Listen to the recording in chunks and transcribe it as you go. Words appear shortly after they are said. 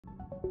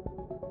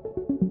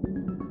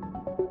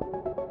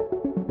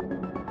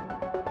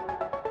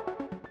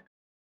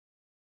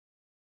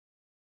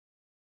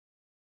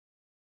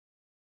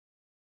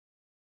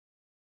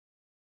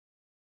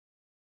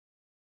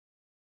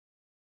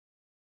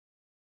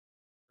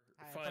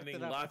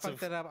finding I lots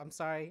fucked of. it up. I'm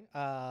sorry.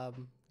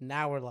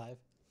 Now we're live.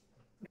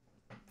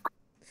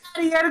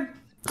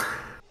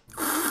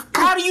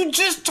 How do you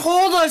just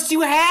told us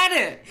you had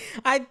it?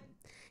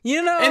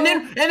 You know. And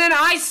then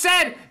I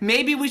said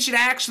maybe we should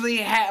actually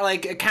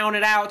count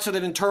it out so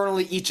that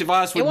internally each of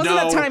us would know. It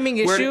wasn't a timing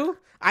issue.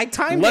 I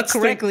timed it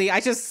correctly. I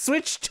just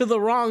switched to the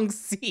wrong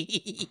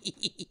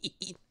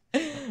seat.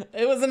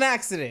 It was an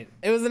accident.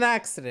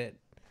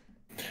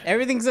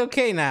 Everything's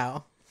okay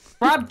now.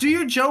 Rob, do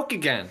your joke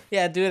again.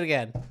 Yeah, do it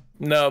again.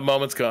 No,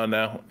 moment's gone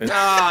now.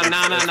 Oh,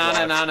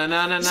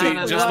 no. See,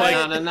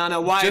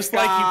 just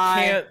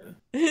like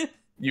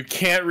you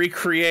can't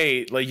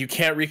recreate, like you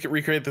can't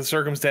recreate the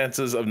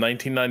circumstances of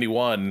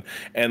 1991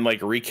 and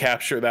like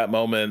recapture that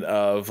moment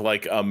of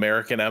like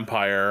American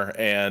Empire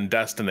and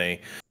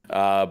Destiny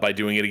by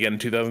doing it again in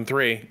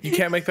 2003. You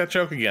can't make that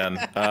joke again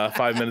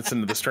 5 minutes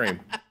into the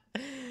stream.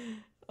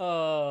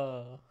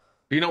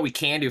 You know what we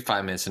can do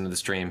 5 minutes into the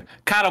stream?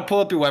 Cado, pull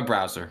up your web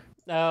browser.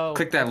 Oh,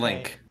 click that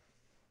link.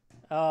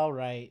 All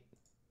right.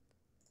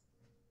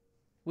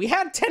 We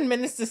had 10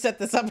 minutes to set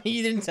this up and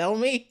you didn't tell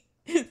me?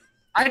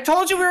 I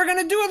told you we were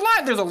going to do it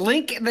live. There's a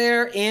link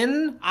there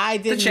in I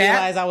didn't the chat.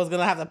 realize I was going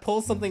to have to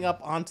pull something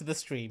up onto the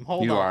stream.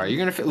 Hold on. You are.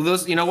 You're going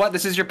to you know what?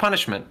 This is your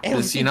punishment.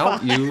 This, you know,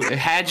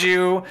 had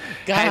you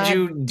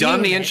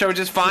done the intro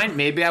just fine,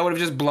 maybe I would have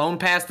just blown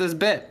past this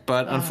bit,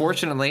 but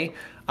unfortunately,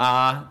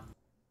 not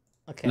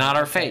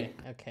our fate.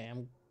 Okay,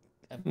 I'm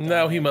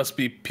Now he must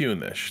be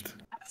punished.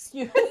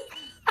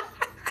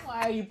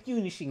 Why are you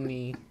punishing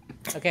me?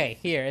 Okay,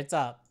 here, it's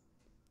up.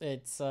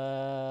 It's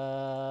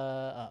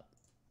up.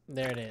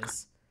 There it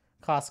is.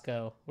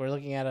 Costco. We're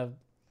looking at a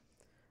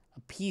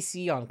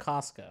PC on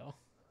Costco.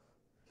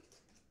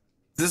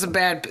 Is this a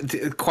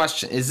bad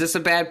question? Is this a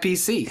bad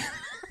PC?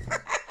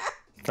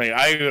 Like,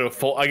 I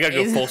gotta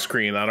go full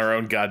screen on our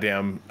own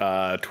goddamn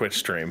Twitch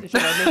stream.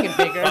 Should I make it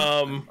bigger?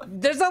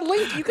 There's a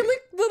link. You can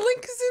link. The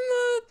link is in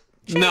the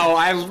chat. No,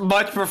 I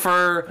much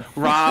prefer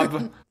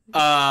Rob.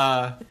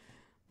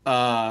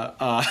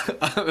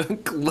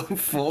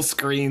 Full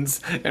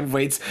screens and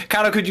waits.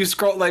 Cado, could you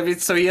scroll? Like,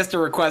 so he has to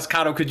request.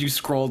 Cado, could you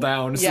scroll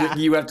down? So that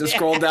you have to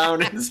scroll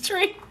down in the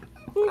stream.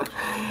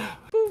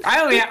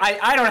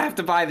 I don't have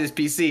to buy this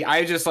PC.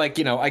 I just I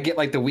get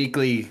like the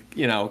weekly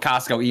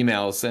Costco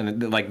emails,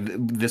 and like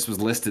this was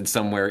listed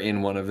somewhere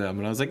in one of them,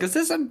 and I was like, is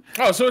this a?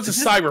 Oh, so it's a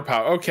cyber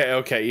power.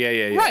 Okay,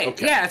 yeah. Right,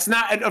 okay. yeah, it's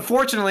not.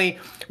 Unfortunately,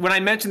 when I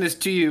mentioned this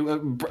to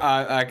you,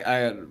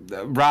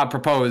 Rob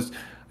proposed.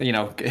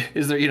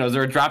 Is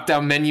there a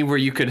drop-down menu where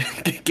you could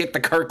get the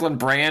Kirkland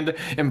brand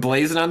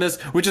emblazoned on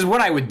this? Which is what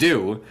I would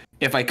do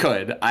if I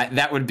could.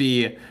 That would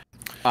be.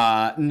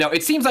 No,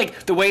 it seems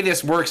like the way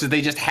this works is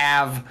they do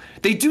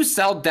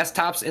sell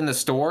desktops in the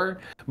store,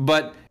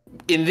 but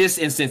in this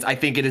instance, I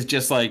think it is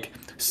just like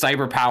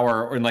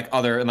CyberPower or like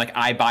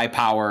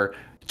iBuyPower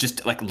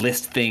just like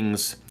list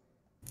things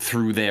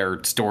through their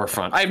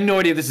storefront. I have no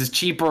idea if this is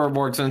cheaper or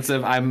more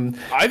expensive.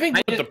 I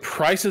think with the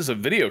prices of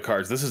video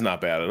cards, this is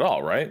not bad at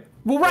all, right?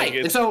 Well, right.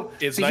 Like it's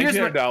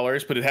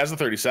 $1,900, but it has the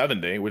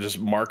 3070, which is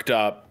marked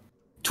up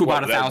to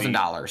about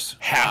 $1,000.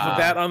 Half of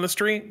that on the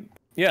street.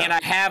 Yeah. And I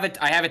have a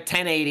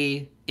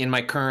 1080 in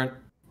my current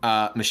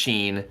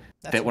machine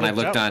that when I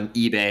looked on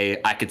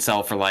eBay, I could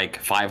sell for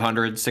like $500,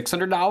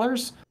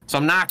 $600. So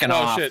I'm knocking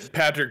off. Oh shit,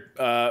 Patrick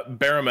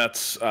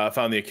Barametz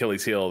found the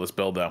Achilles heel of this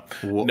build though.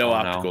 No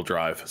optical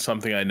drive.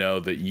 Something I know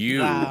that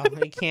you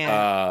you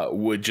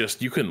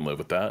couldn't live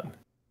with that.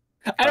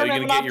 How are you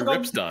gonna get your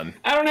rips done?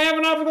 I don't have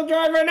an optical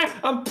drive right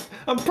now.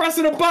 I'm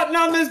pressing a button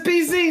on this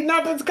PC.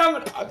 Nothing's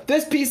coming.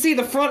 This PC,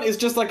 the front is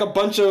just like a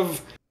bunch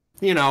of,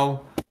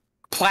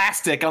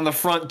 plastic on the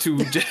front to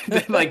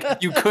like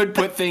you could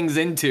put things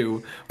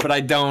into, but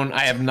I don't.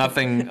 I have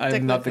nothing. I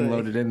have nothing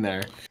loaded in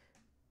there.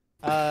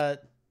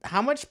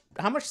 How much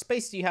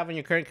space do you have on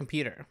your current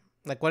computer?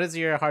 Like, what is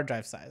your hard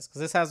drive size?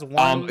 Because this has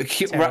one.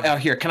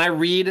 Here, can I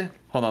read?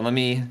 Hold on, let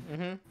me.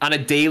 On a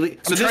daily.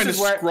 So I'm trying to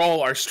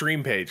scroll our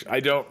stream page.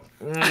 I don't.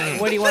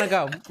 Where do you want to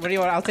go? Where do you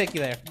want? I'll take you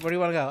there. Where do you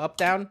want to go? Up,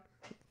 down?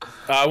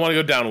 I want to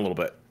go down a little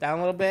bit. Down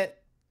a little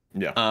bit.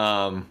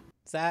 Yeah.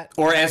 Is that?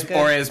 Or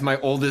as my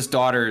oldest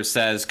daughter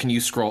says, can you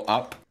scroll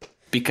up?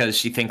 Because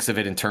she thinks of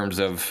it in terms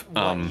of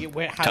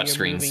touch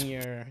screens.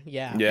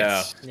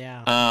 Yeah.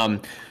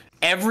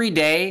 Every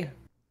day.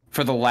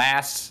 For the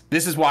last,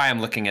 this is why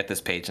I'm looking at this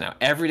page now.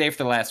 Every day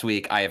for the last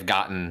week, I have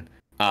gotten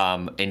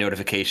a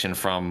notification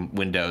from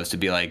Windows to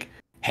be like,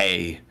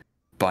 "Hey,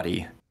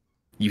 buddy,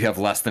 you have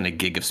less than a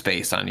gig of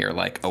space on your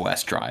like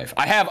OS drive."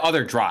 I have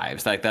other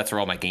drives, like that's where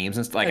all my games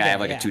and I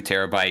have like a 2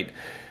 terabyte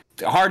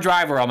hard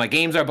drive where all my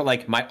games are, but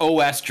like my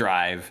OS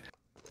drive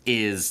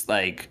is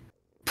like,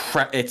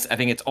 I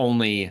think it's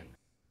only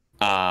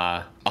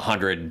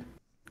 100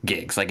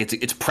 gigs. Like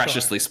it's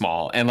preciously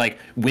small, and like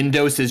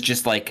Windows is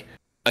just like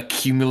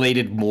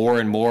accumulated more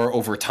and more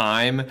over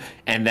time,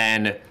 and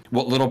then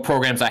what little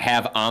programs I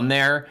have on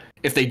there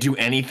if they do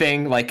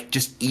anything, like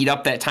just eat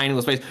up that tiny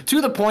little space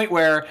to the point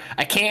where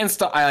I can't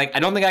install. I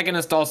don't think I can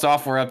install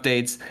software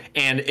updates,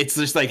 and it's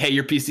just like, hey,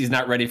 your PC is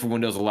not ready for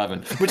Windows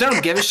 11, which I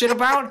don't give a shit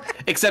about.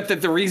 Except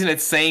that the reason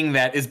it's saying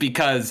that is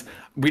because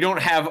we don't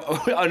have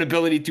an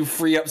ability to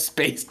free up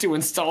space to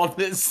install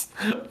this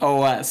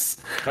OS.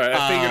 All right,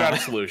 I figured out a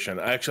solution.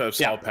 I actually have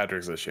solved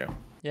Patrick's issue.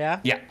 Yeah.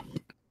 Yeah.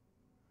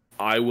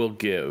 I will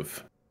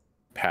give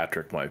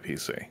Patrick my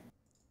PC.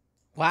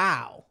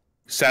 Wow.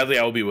 Sadly,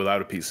 I will be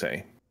without a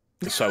PC.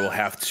 So I will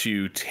have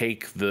to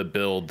take the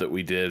build that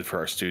we did for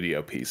our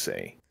studio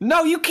PC.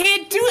 No, you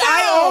can't do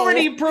that. I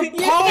already proposed.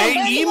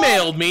 They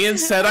emailed me and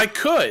said I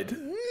could.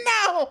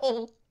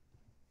 No.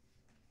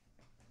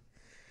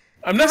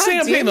 I'm not saying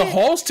I'm taking the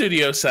whole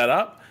studio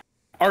setup.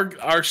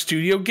 Our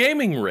studio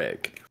gaming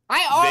rig.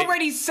 I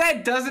already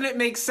said, doesn't it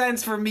make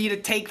sense for me to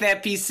take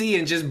that PC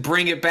and just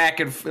bring it back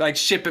and like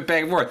ship it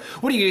back and forth?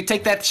 What are you gonna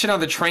take that shit on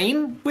the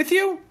train with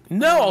you?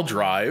 No, I'll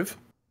drive.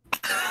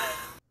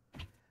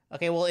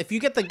 Okay, well, if you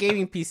get the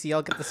gaming PC,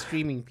 I'll get the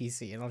streaming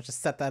PC, and I'll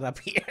just set that up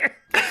here.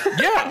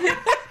 Yeah.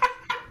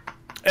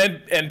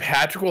 And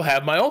Patrick will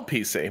have my old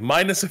PC,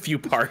 minus a few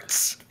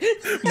parts,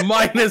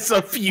 minus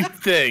a few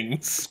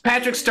things.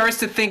 Patrick starts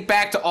to think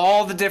back to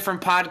all the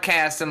different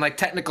podcasts and like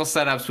technical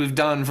setups we've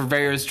done for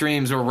various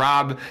streams where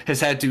Rob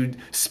has had to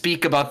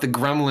speak about the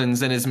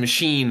gremlins in his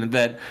machine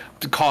that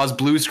cause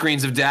blue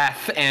screens of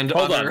death and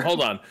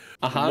Hold on.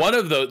 One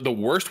of the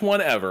worst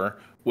one ever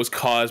was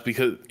caused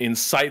because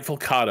insightful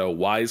Cado,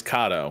 wise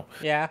Cado,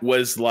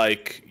 was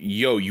like,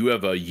 yo, you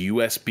have a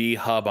USB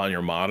hub on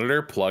your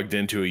monitor plugged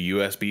into a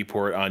USB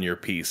port on your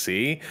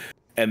PC.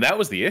 And that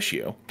was the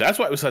issue. That's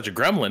why it was such a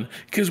gremlin,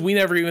 because we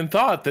never even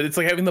thought that it's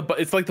like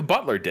it's like the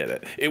butler did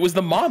it. It was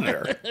the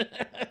monitor.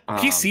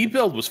 PC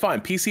build was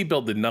fine. PC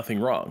build did nothing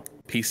wrong.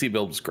 PC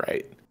build was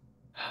great.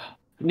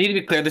 Need to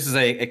be clear, this is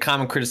a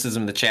common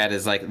criticism in the chat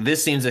is like,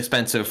 this seems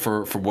expensive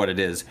for what it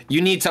is. You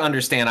need to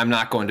understand I'm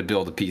not going to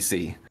build a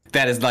PC.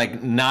 That is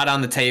like not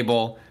on the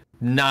table,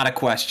 not a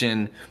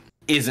question,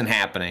 isn't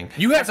happening.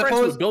 You have friends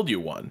who would build you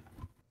one.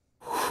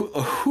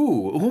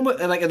 Who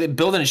like, are they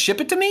build and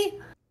ship it to me?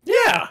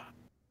 Yeah.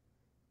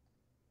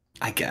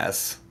 I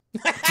guess.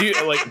 Do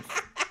you, like,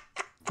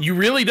 you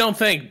really don't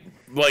think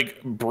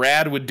like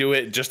Brad would do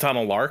it just on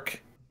a lark?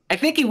 I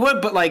think he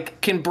would, but like,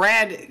 can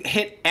Brad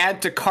hit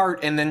add to cart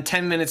and then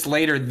 10 minutes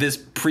later this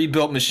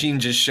pre-built machine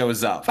just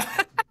shows up?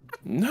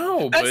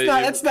 No,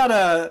 that's not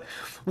a.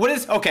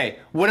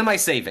 What am I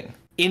saving?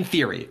 In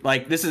theory,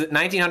 like this is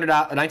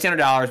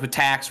 $1,900 with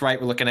tax, right?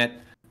 We're looking at,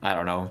 I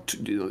don't know,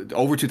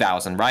 over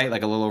 2,000, right?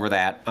 Like a little over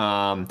that.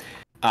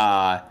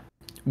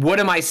 What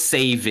am I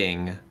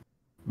saving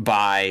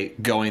by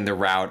going the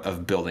route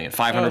of building it?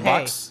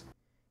 $500?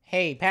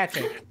 Hey,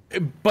 Patrick.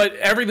 But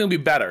everything will be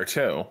better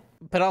too.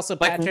 But also,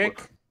 Patrick,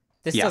 like,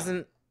 this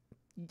doesn't.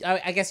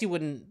 I guess you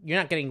wouldn't. You're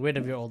not getting rid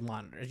of your old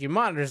monitors. Your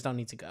monitors don't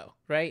need to go,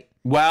 right?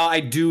 Well, I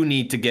do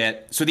need to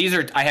get. So these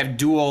are. I have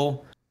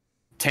dual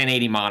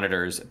 1080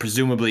 monitors.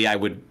 Presumably, I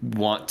would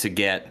want to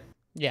get.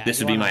 Yeah. This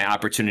would be my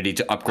opportunity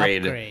to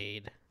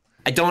upgrade.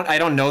 I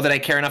don't know that I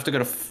care enough to go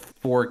to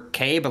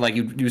 4K, but like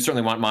you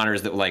certainly want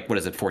monitors that like, what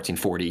is it,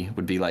 1440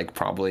 would be like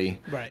probably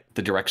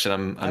the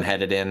direction I'm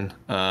headed in.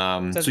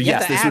 So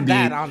yes, this would be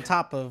that on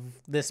top of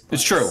this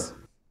place.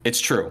 It's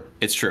true.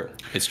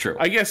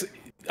 I guess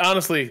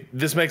honestly,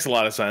 this makes a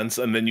lot of sense,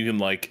 and then you can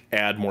like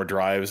add more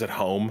drives at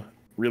home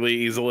really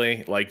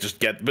easily. Like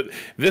but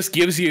this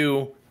gives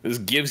you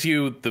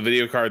the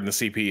video card and the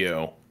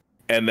CPU,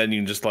 and then you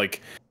can just like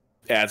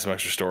add some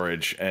extra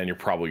storage, and you're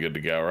probably good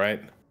to go,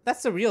 right?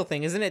 That's the real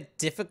thing, isn't it?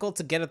 Difficult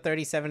to get a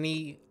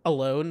 3070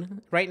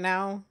 alone right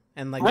now,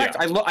 and like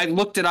I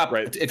looked it up.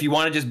 Right. If you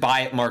want to just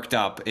buy it marked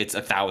up, it's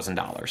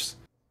 $1,000.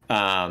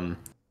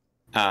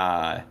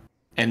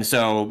 And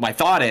so my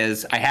thought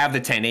is, I have the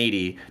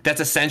 1080. That's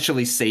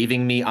essentially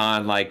saving me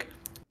on like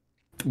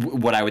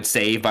what I would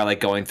save by like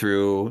going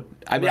through.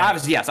 I mean,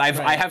 obviously, yes, I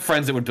have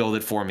friends that would build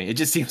it for me. It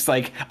just seems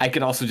like I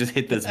could also just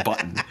hit this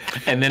button,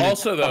 and then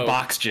also, a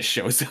box just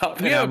shows up.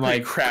 We have a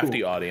pretty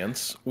crafty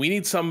audience. We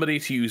need somebody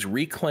to use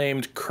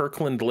reclaimed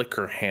Kirkland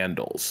liquor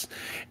handles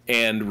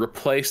and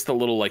replace the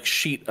little like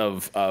sheet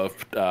of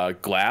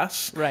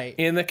glass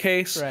in the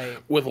case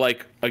with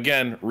like,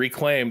 again,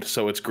 reclaimed,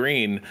 so it's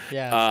green.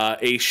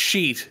 A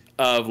sheet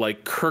of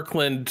like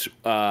Kirkland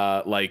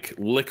like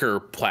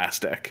liquor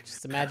plastic.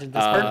 Just imagine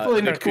this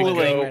Kirkland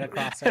cooling right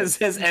across it. As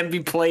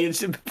MB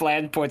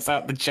Plan points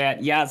out in the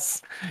chat.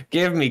 Yes,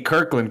 give me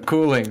Kirkland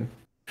cooling.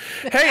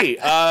 Hey,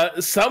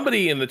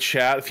 somebody in the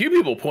chat, a few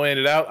people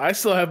pointed out I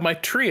still have my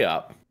tree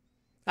up.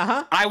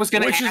 I was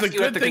going to ask you, which is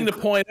a good thing to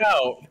point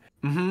out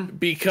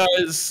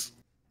because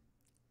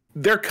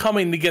they're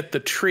coming to get the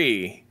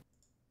tree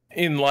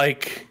in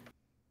like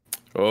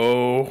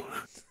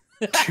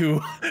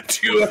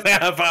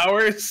 2.5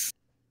 hours.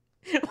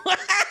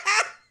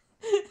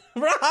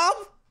 Rob,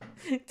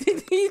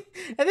 do they?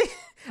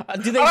 I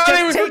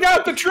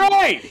forgot the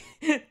tray.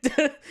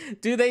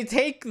 Do they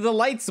take the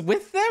lights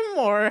with them,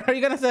 or are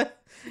you gonna have to?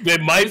 It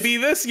might be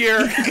this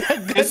year.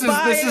 This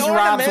is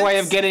Rob's way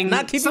of getting.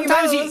 Not keeping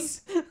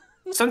those.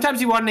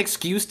 sometimes you want an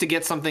excuse to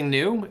get something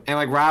new, and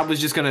like Rob was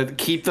just gonna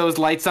keep those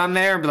lights on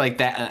there and be like,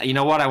 "That, you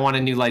know what? I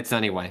wanted new lights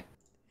anyway."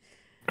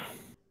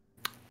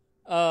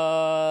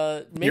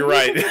 Maybe You're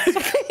right.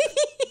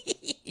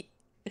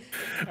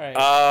 All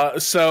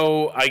right.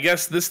 So I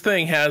guess this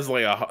thing has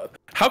like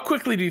how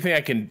quickly do you think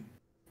I can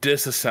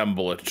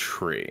disassemble a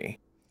tree?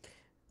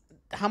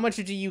 How much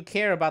do you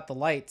care about the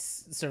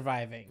lights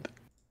surviving?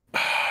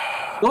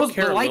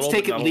 The lights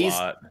take at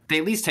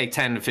least take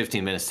 10 to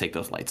 15 minutes to take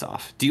those lights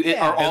off.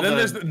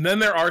 Then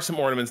there are some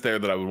ornaments there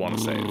that I would want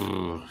to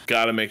save.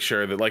 Got to make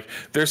sure that like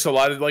there's a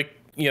lot of like,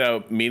 you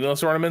know,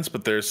 meaningless ornaments,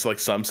 but there's like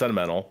some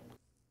sentimental.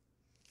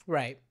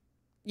 Right.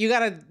 You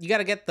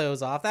gotta get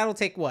those off. That'll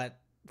take what,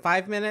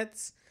 5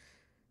 minutes?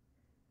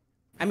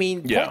 I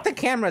mean, point the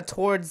camera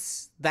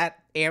towards that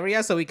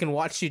area so we can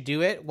watch you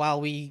do it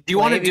while we. Do you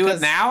want to do it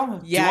now?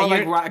 Yeah, do you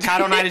want like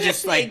Cado and I to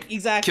just like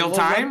exactly. kill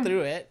time run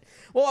through it.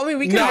 Well, I mean,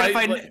 we could. No,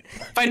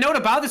 if I known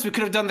about this, we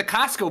could have done the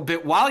Costco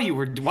bit while you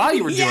were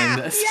doing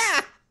this.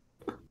 Yeah.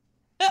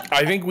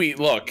 I think we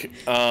look.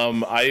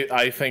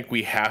 I think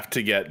we have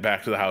to get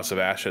back to the House of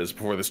Ashes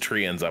before this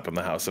tree ends up in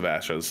the House of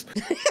Ashes.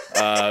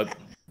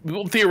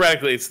 Well,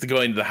 theoretically, it's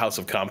going to the House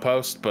of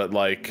Compost, but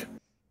like.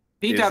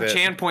 P-Dub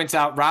Chan points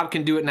out Rob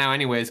can do it now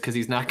anyways because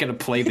he's not going to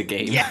play the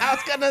game. Yeah, I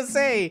was gonna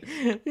say.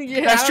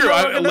 Yeah, that's true.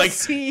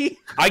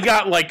 I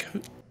got like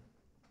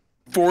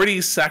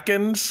 40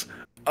 seconds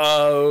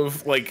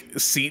of like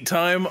seat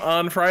time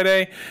on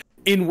Friday,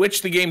 in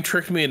which the game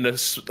tricked me into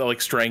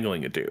like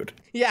strangling a dude.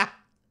 Yeah.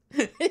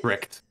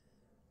 Tricked.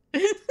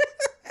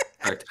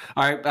 Correct.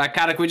 All right,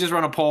 Cado, can we just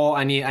run a poll?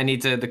 I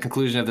need the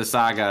conclusion of the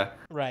saga.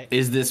 Right.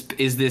 Is this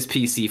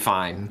PC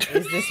fine?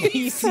 Is this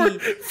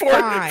PC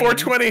fine?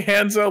 420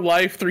 Hanzo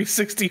Life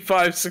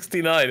 365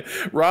 69.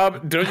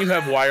 Rob, don't you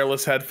have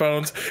wireless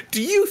headphones?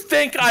 Do you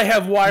think I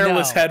have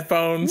wireless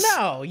headphones?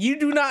 No, you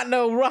do not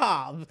know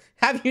Rob.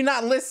 Have you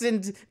not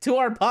listened to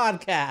our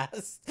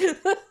podcast?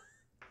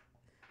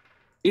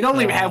 You'd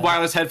only have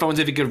wireless headphones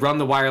if you could run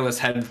the wireless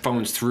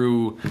headphones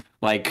through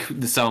like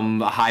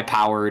some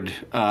high-powered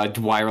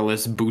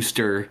wireless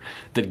booster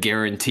that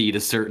guaranteed a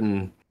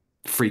certain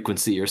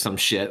frequency or some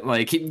shit.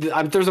 Like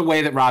there's a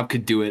way that Rob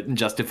could do it and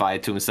justify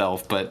it to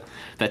himself, but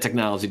that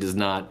technology does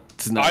not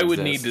I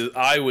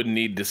would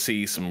need to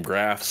see some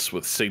graphs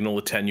with signal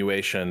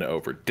attenuation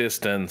over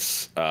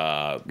distance.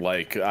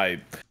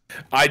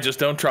 I just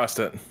don't trust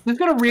it. It's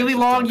got a really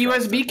long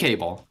USB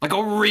cable, like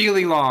a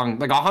really long,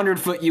 like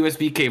 100-foot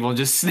USB cable, and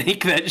just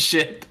snake that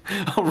shit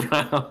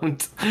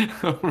around.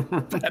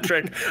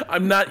 Patrick,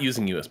 I'm not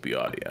using USB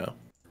audio.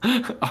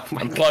 Oh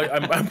my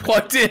I'm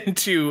plugged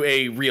into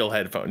a real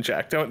headphone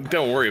jack.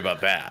 Don't worry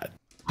about that.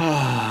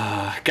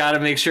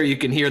 Gotta make sure you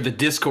can hear the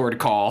Discord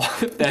call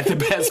at the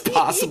best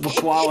possible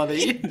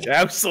quality.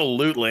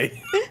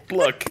 Absolutely.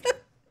 Look.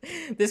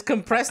 This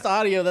compressed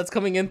audio that's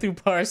coming in through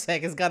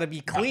Parsec has got to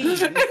be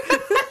clean.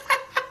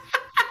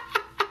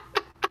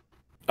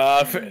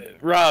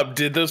 Rob,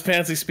 did those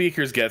fancy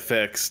speakers get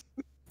fixed?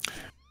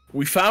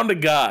 We found a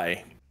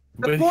guy,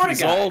 but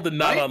he's old and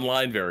not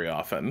online very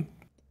often.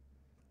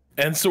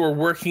 And so we're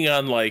working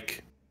on,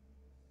 like,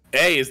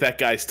 A, is that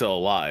guy still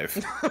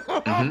alive?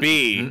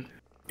 B,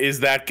 is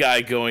that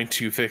guy going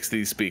to fix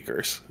these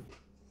speakers?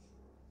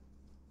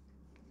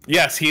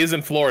 Yes, he is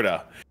in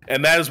Florida.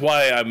 And that is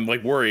why I'm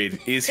like worried.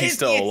 Is he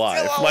still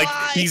alive? Like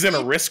he's in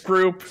a risk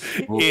group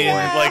in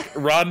like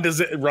Ron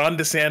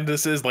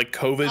DeSantis's like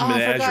COVID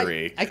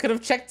menagerie. I could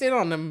have checked in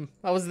on him.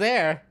 I was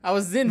there. I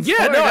was in.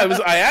 Yeah, Florida.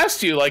 no, I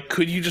asked you like,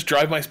 could you just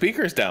drive my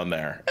speakers down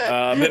there?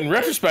 But in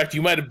retrospect,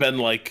 you might have been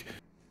like,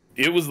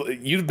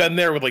 you'd been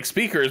there with like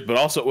speakers, but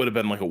also it would have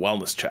been like a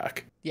wellness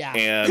check. Yeah.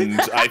 And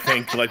I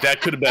think like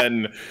that could have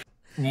been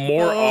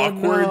more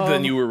awkward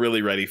than you were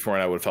really ready for,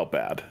 and I would have felt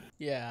bad.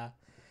 Yeah.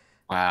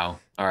 Wow.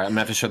 All right, I'm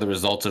gonna have to show the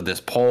results of this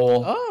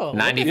poll.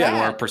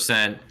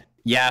 94%.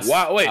 Yes.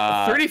 Wow. Wait.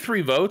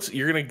 33 votes.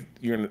 You're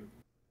gonna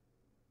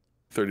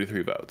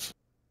 33 votes.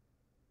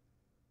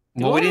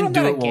 Well, we didn't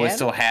do it when we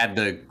still had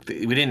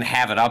we didn't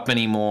have it up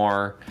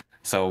anymore,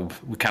 so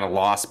we kind of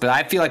lost. But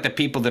I feel like the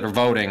people that are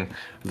voting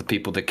are the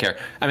people that care.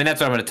 I mean, that's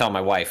what I'm gonna tell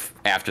my wife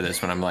after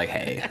this when I'm like,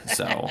 hey,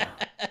 so.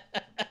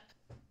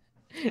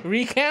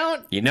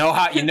 Recount? You know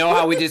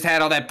how we just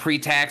had all that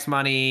pre-tax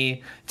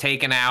money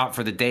taken out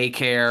for the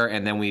daycare,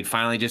 and then we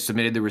finally just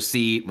submitted the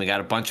receipt. And we got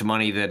a bunch of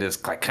money that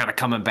is like kind of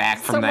coming back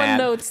from that.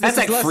 That's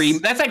like free.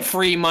 That's like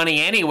free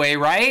money anyway,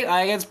 right?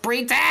 Like it's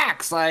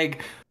pre-tax.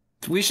 Like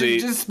we should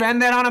just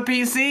spend that on a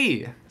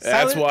PC.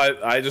 That's why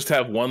I just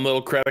have one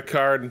little credit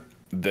card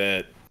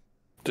that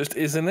just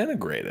isn't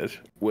integrated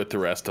with the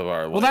rest of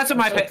our. Well, that's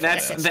what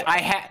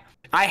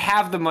I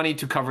have the money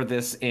to cover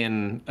this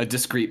in a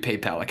discrete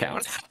PayPal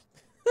account.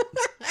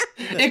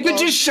 It could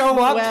just show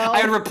up.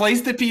 I would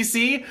replace the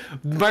PC.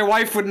 My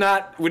wife would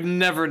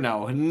never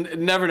know.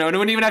 Never know. It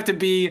wouldn't even have to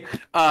be.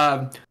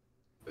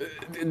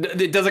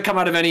 It doesn't come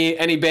out of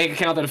any bank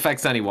account that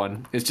affects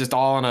anyone. It's just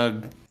all on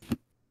a.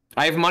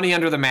 I have money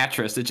under the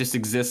mattress. It just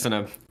exists in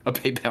a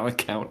PayPal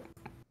account.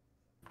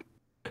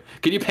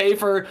 Can you pay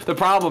for? The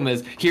problem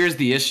is, here's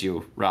the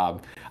issue,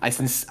 Rob. I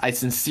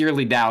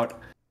sincerely doubt.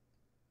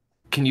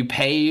 Can you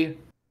pay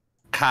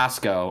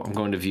Costco? I'm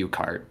going to view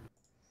cart.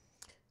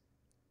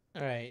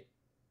 All right.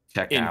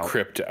 Check in out.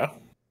 crypto.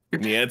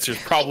 The answer is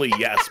probably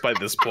yes by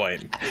this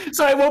point.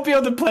 So I won't be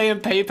able to pay in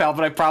PayPal,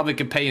 but I probably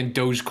could pay in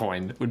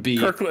Dogecoin. Would be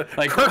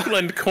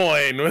Kirkland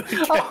coin. With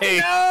oh,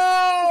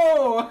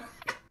 no!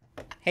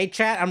 Hey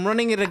chat, I'm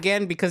running it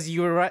again because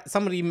you were right.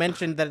 Somebody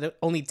mentioned that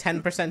only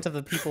 10% of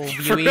the people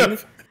viewing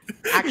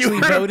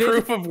actually voted.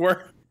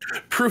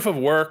 Proof of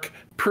work,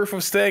 proof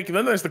of stake, and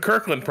then there's the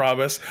Kirkland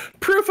promise.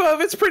 Proof of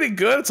it's pretty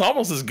good. It's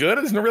almost as good.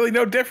 There's really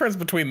no difference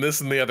between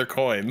this and the other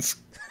coins.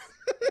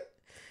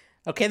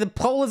 Okay, the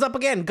poll is up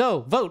again.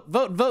 Go vote.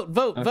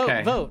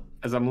 Vote.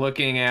 As I'm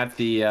looking at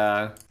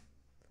the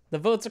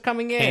votes are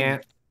coming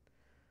in.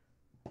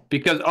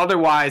 Because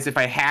otherwise, if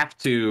I have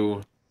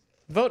to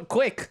vote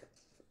quick,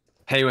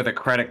 pay with a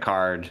credit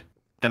card,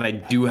 then I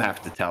do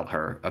have to tell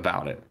her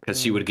about it because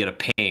she would get a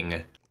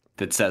ping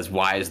that says,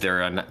 "Why is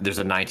there's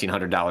a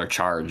 $1,900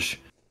 charge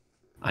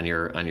on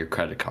your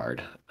credit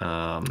card?"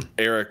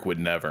 Eric would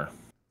never.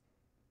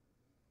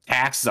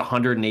 Tax is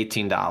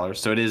 $118,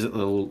 so it is a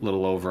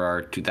little over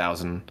our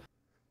 2,000.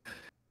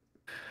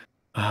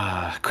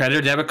 Credit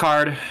or debit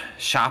card,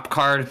 shop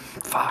card,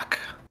 fuck.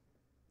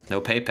 No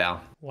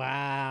PayPal.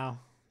 Wow,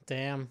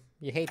 damn.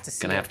 You hate to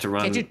see. Gonna have to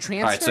run. Did you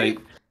transfer? All right,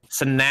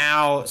 so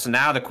now it's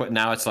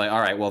like,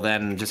 all right, well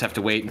then just have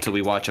to wait until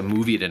we watch a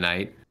movie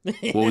tonight.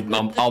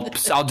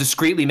 I'll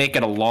discreetly make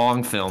it a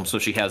long film so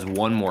she has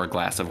one more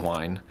glass of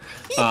wine,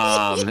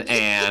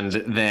 and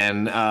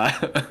then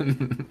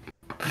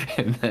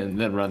and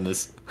then run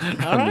this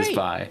this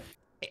by.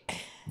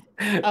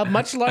 A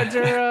much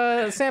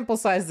larger sample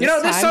size this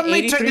time.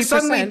 This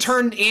suddenly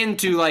turned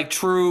into like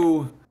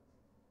true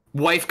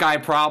wife guy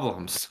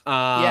problems.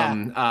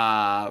 As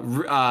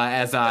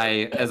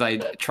I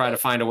try to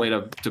find a way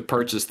to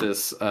purchase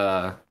this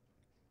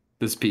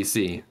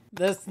PC.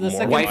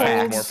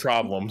 More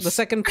problems. The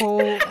second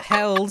poll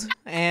held,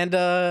 and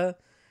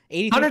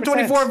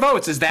 124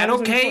 votes. Is that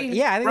okay?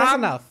 Yeah, I think that's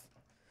enough.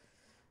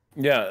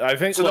 Yeah, I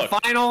think so. The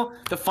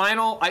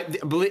final.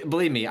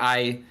 Believe me,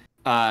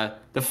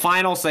 the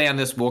final say on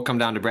this will come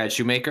down to Brad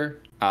Shoemaker.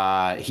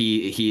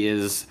 He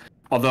is.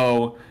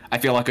 Although I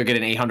feel like I'll get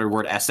an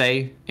 800-word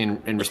essay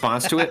in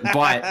response to it,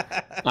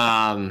 but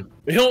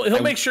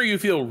he'll make sure you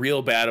feel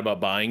real bad about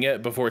buying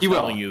it before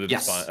telling you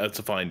that it's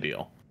a fine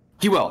deal.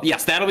 He will.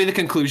 Yes, that'll be the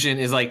conclusion.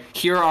 Is like,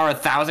 here are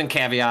 1,000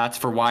 caveats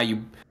for why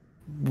you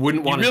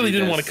wouldn't want to. You really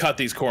didn't want to cut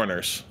these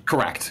corners.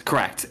 Correct.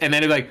 And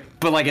then it'll be like,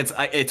 but like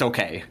it's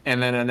okay.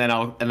 And then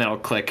I'll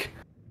click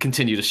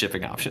continue to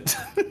shipping options.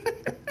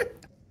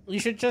 You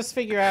should just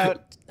figure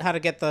out how to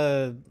get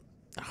the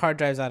hard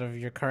drives out of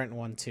your current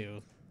one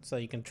too, so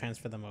you can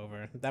transfer them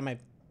over. That might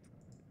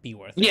be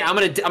worth it. Yeah, I'm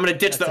gonna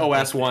ditch the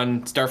OS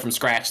one, start from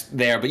scratch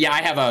there. But yeah,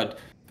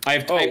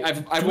 I've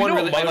one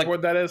really. What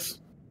motherboard that is?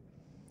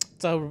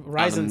 It's a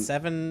Ryzen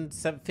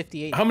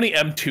 758. How many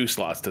M2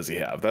 slots does he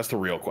have? That's the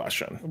real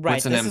question. Right,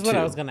 this is what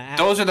I was gonna ask.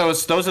 Those are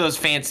those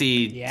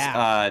fancy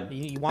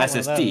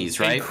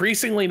SSDs, right?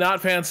 Increasingly not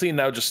fancy,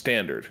 now just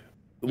standard.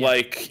 Yeah.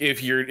 Like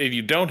if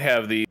you don't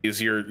have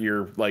these,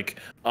 you're like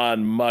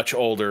on much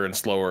older and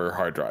slower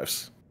hard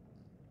drives.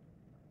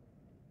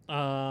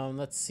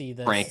 Let's see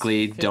this.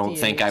 Frankly, don't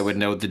think I would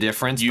know the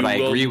difference, but I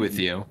agree with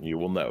you. You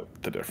will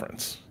note the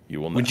difference. You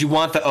will know. Would you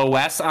want the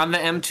OS on the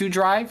M2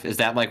 drive? Is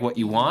that like what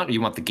you want, or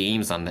you want the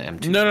games on the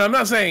M2? No, I'm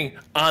not saying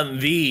on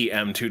the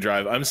M2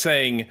 drive. I'm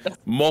saying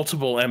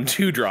multiple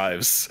M2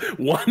 drives.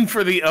 One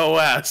for the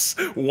OS,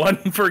 one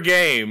for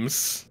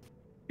games.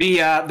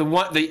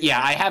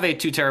 I have a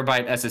 2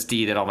 terabyte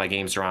SSD that all my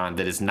games are on.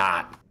 That is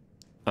not,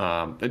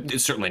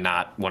 it's certainly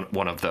not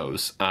one of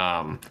those.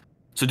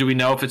 So do we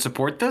know if it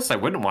support this? I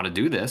wouldn't want to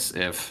do this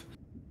if,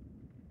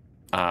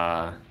 or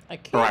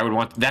I would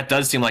want. That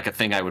does seem like a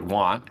thing I would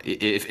want,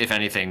 if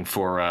anything,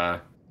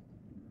 for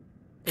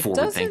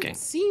forward thinking. It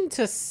doesn't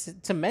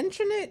seem to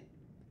mention it.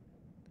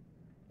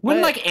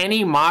 Wouldn't like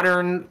any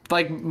modern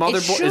like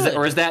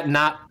motherboard, is that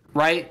not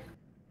right?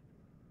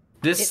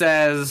 This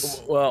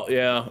says. Well,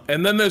 yeah,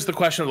 and then there's the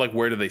question of like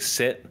where do they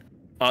sit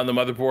on the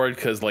motherboard,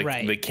 because like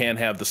they can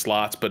have the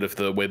slots, but if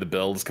the way the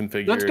build is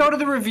configured. Let's go to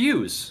the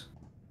reviews.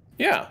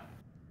 Yeah.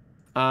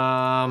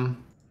 Because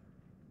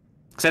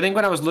I think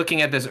when I was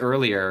looking at this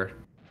earlier,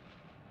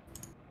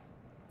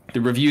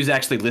 the reviews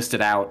actually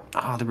listed out.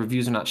 Oh, the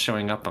reviews are not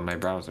showing up on my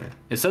browser.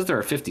 It says there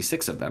are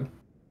 56 of them.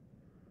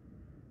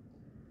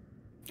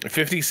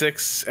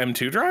 56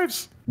 M2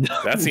 drives?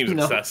 That seems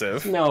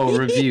excessive. No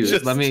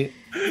reviews. Let me.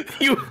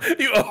 You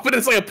open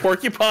it's like a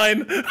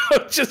porcupine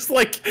of just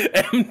like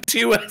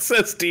M2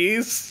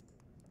 SSDs.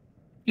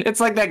 It's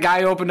like that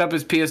guy opened up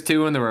his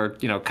PS2 and there were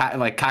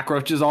like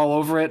cockroaches all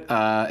over it.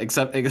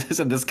 Except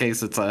in this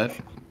case, it's a.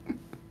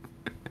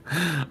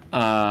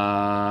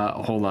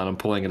 Hold on, I'm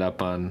pulling it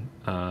up on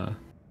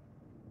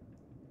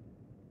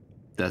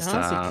desktop.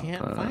 I honestly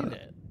can't find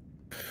it.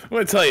 I'm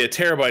gonna tell you, a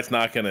terabyte's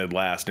not gonna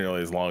last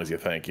nearly as long as you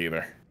think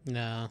either.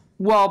 No.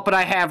 Well, but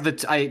I have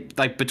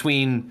like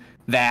between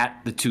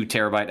that, the 2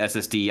 terabyte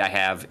SSD I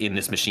have in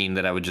this machine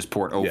that I would just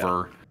port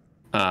over.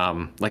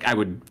 Yeah. Like I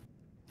would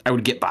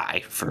get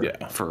by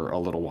for a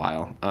little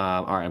while.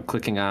 All right, I'm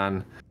clicking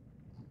on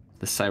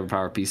the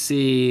CyberPower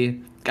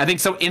PC. I think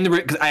so.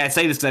 Because I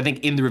say this because I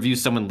think in the review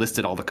someone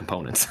listed all the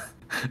components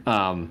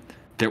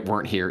that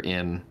weren't here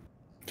in.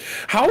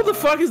 How the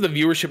fuck is the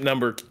viewership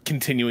number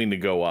continuing to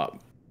go up?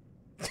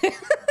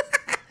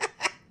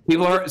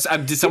 People are.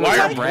 Did someone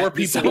tell Brad? More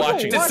people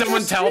watching? Did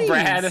someone tell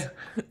Brad? Did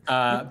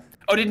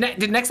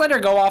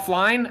Nextletter go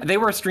offline? They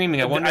were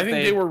streaming. I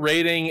think they were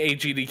rating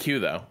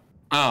AGDQ though.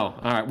 Oh,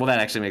 all right. Well, that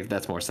actually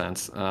makes more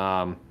sense.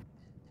 Oh,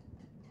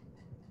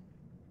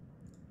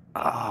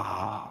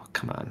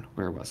 come on.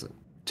 Where was it?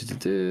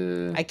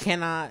 I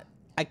cannot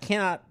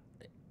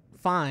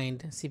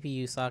find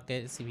CPU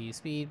socket, CPU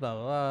speed, blah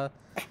blah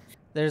blah.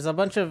 There's a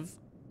bunch of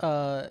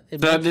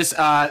this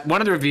one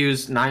of the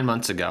reviews 9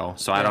 months ago,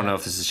 so I don't know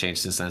if this has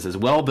changed since then. It says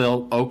well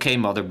built, okay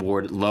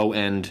motherboard, low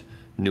end,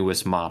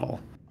 newest model.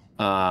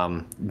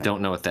 Don't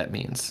know what that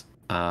means.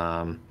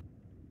 Scrolling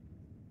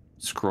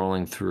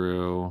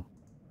through.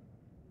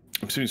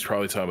 I'm assuming he's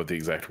probably talking about the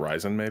exact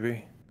Ryzen,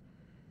 maybe.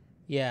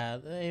 Yeah,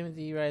 the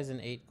AMD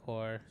Ryzen 8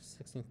 core,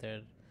 16th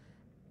thread.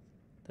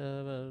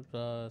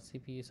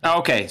 CPU. Oh,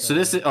 okay, so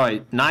this is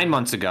 9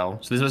 months ago.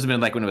 So this must have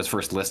been like when it was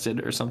first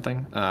listed or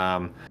something.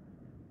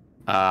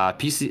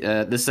 PC.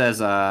 This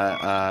says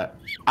I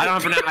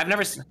don't know. I've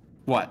never seen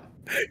what.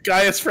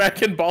 Gaius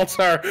Frackin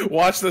Baltar,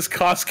 watch this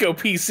Costco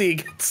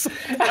PC get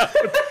sold out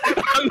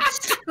on the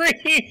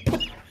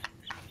screen.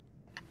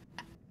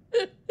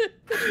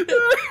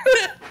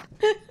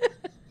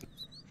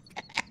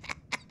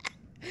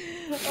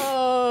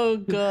 Oh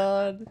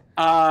god.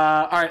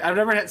 All right, I've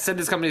never said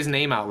this company's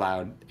name out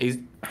loud.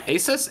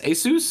 Asus.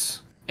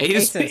 It's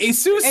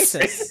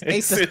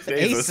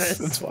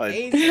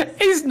fine.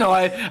 No,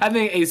 I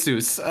think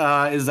Asus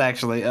is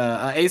actually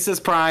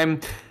Asus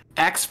Prime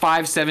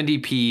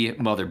X570p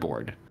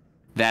motherboard.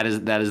 That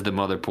is the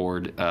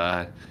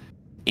motherboard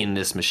in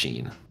this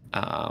machine.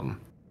 So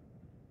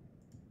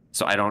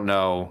I don't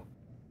know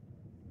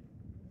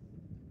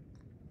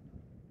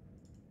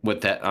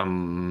what that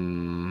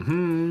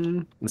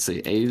let's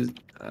see,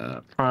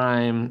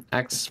 Prime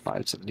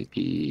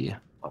X570p.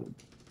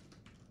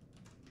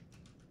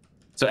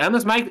 So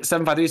MS Mike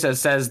 753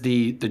 says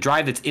the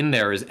drive that's in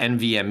there is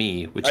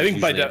NVMe, which I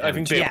think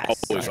they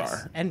always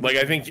are. Like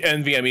I think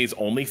NVMe's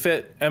only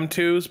fit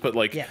M2s, but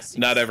like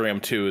not every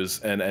M2 is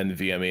an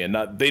NVMe, and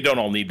they don't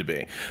all need to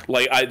be.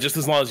 Like just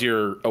as long as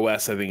your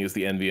OS I think is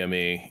the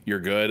NVMe,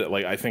 you're good.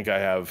 Like I think I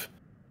have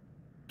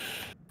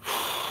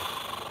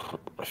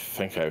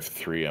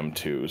 3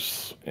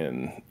 M2s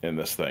in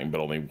this thing, but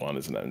only one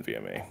is an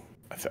NVMe.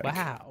 I think.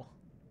 Wow.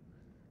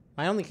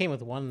 Mine only came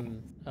with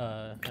one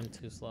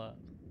M2 slot.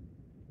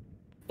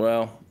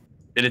 Well,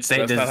 did it say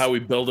that's not how we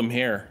build them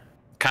here?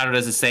 Cado,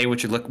 does it say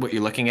what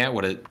you're looking at?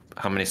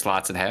 How many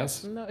slots it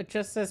has? No, it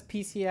just says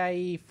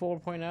PCIe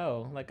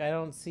 4.0. Like I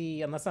don't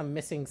see, unless I'm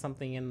missing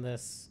something in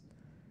this.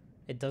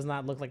 It does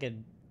not look like it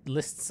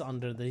lists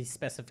under the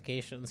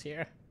specifications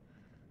here.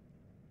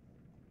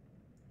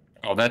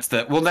 Oh, that's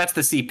the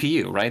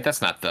CPU, right?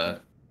 That's not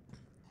the.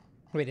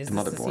 Wait, is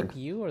this the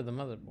CPU or the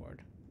motherboard?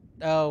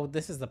 Oh,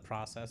 this is the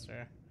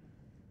processor.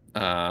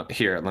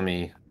 Here, let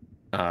me.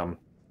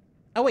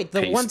 Oh wait,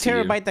 the 1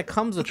 terabyte that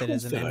comes with it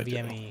is an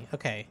NVMe.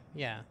 Okay,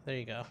 yeah, there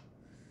you go.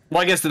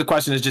 Well, I guess the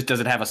question is just,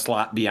 does it have a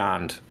slot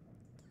beyond?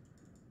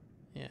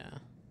 Yeah.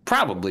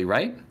 Probably,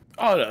 right?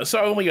 Oh no, so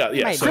I only got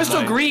So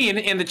Crystal Green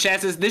in the chat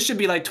says this should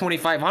be like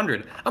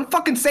 2,500. I'm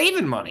fucking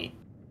saving money.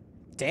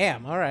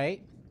 Damn. All right.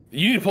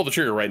 You need to pull the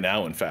trigger right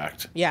now. In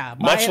fact. Yeah.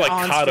 Much like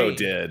Cado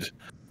did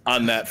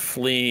on that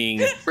fleeing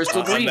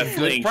Crystal Green,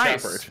 good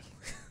price. Shepherd.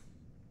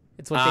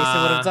 It's what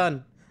Jason would have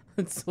done.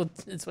 It's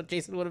what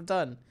Jason would have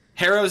done.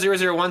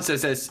 Hero001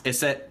 says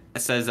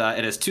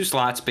it has 2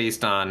 slots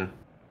based on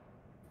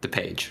the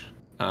page.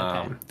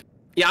 Okay.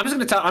 Yeah, I'm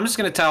just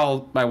gonna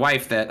tell my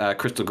wife that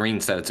Crystal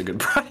Green said it's a good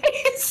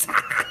price.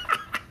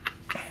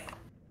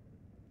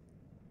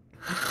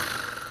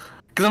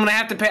 Because I'm gonna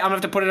have to pay. I'm gonna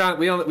have to put it on.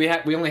 We only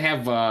have.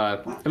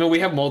 We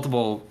have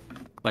multiple.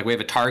 Like we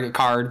have a Target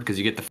card because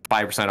you get the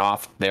 5%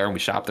 off there, and we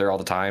shop there all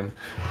the time.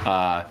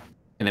 And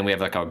then we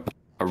have like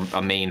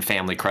a main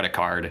family credit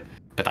card,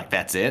 but like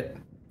that's it.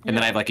 And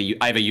then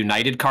I have a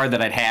United card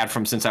that I'd had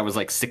from since I was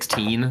like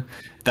 16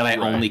 that I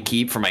only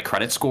keep for my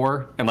credit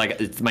score, and like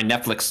my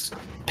Netflix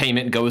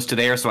payment goes to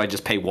there, so I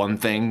just pay one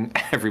thing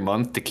every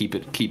month to keep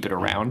it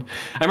around.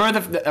 I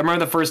remember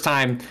the first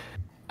time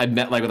I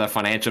met like with a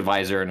financial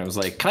advisor, and I was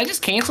like, "Can I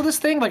just cancel this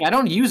thing? Like I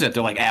don't use it."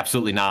 They're like,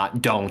 "Absolutely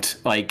not. Don't.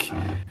 Like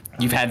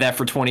you've had that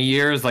for 20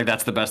 years. Like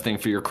that's the best thing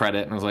for your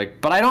credit." And I was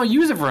like, "But I don't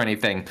use it for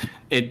anything."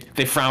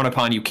 They frown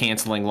upon you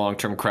canceling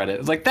long-term credit.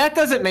 It's like that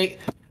doesn't make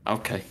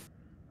okay.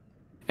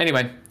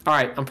 Anyway, all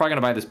right, I'm probably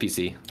gonna buy this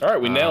PC. All right,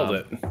 we nailed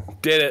it.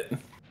 Did it.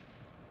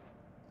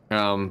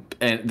 And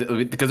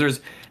because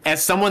there's,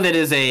 as someone that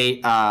is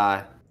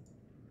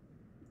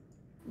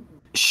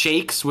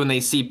shakes when they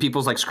see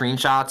people's like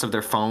screenshots of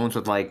their phones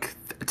with like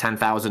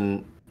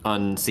 10,000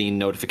 unseen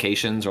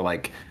notifications, or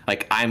like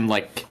I'm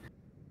like,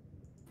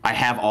 I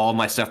have all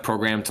my stuff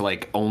programmed to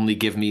like only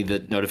give me the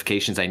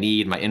notifications I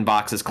need. My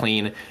inbox is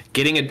clean.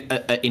 Getting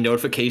a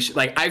notification,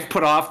 like I've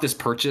put off this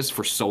purchase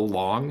for so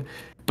long,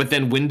 but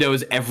then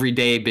Windows every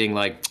day being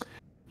like,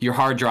 your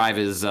hard drive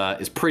is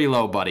pretty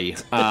low, buddy.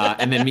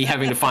 And then me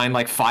having to find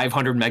like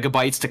 500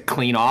 megabytes to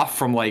clean off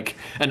from like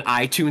an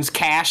iTunes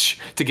cache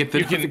to get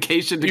the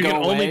notification to go away.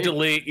 You can only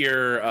delete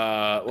your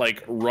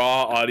like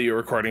raw audio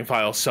recording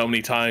files so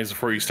many times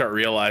before you start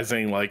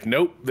realizing like,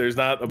 nope, there's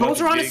not a bunch of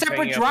those are on a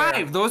separate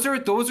drive. Those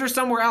are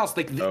somewhere else.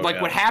 Like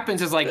what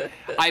happens is like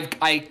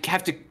I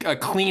have to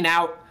clean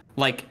out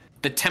like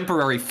the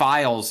temporary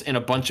files in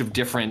a bunch of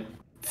different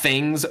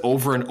things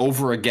over and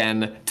over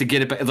again to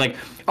get it back. Like,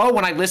 oh,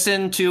 when I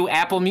listen to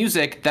Apple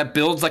Music, that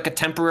builds like a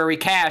temporary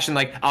cache, and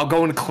like I'll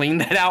go and clean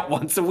that out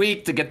once a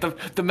week to get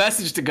the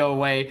message to go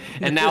away.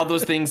 And now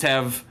those things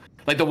have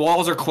like the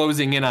walls are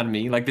closing in on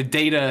me. Like the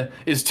data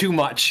is too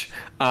much.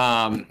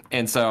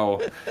 And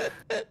so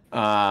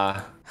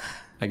I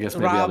guess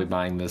maybe I'll be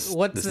buying this.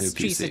 What's this this new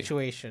tree PC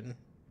situation?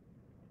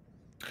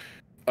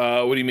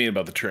 What do you mean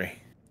about the tree?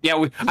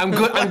 Yeah, I'm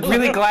good. I'm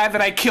really glad that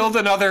I killed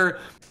another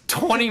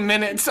 20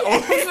 minutes over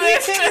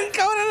this.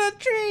 Going on a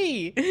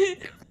tree.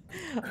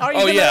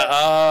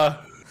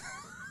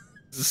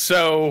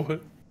 So.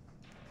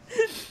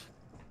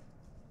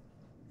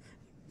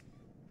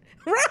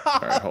 Rob! All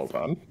right, hold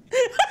on.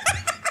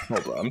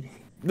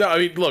 No, I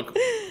mean, look,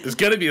 there's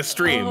gonna be a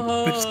stream.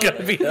 There's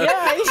gonna be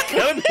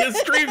a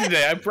stream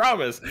today. I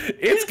promise.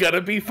 It's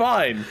gonna be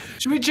fine.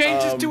 Should we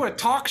change this to a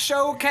talk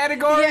show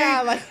category?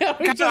 Yeah, like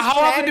how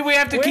often do we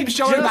have to keep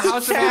showing the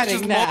House of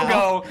Witches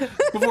logo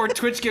before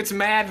Twitch gets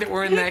mad that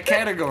we're in that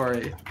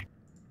category?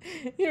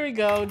 Here we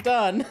go.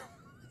 Done.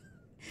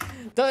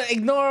 Don't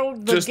ignore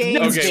the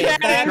game. Okay,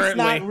 that's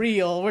not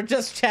real. We're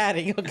just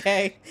chatting,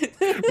 okay?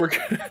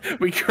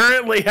 We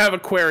currently have a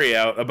query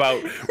out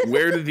about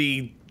where do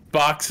the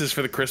boxes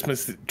for the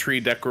Christmas tree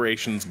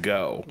decorations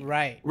go.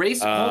 Right.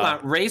 Hold on.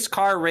 Race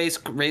car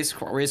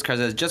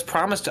says, just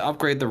promised to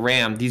upgrade the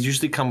RAM. These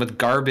usually come with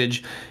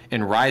garbage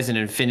and Ryzen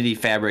Infinity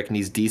fabric and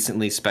these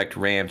decently spec'd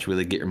RAM to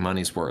really get your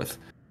money's worth.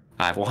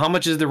 Well, how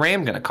much is the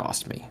RAM going to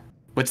cost me?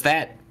 What's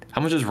that?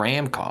 How much does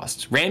RAM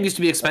cost? RAM used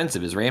to be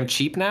expensive. Is RAM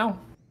cheap now?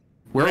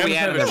 Where are we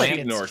at? The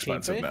RAM more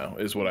expensive now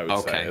is what I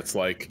would say. It's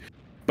like,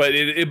 but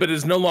it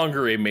is no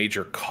longer a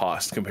major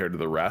cost compared to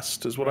the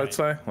rest, is what I'd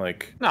say.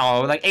 Like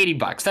no, like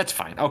 $80. That's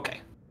fine.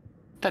 Okay,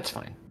 that's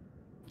fine.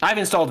 I've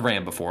installed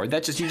RAM before.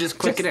 That's just you just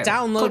click it in.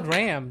 Download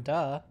RAM,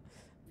 duh.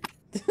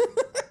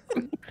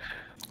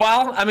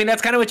 Well, I mean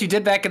that's kind of what you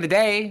did back in the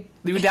day.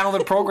 You would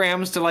download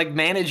programs to like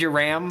manage your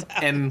RAM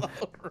and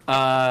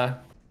like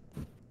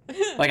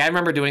I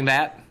remember doing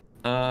that.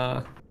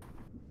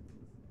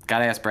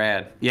 Gotta ask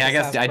Brad. Yeah, I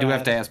guess I do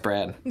have to ask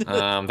Brad.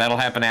 That'll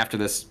happen after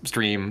this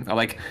stream.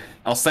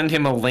 I'll send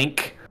him a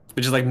link,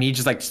 which is like me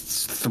just like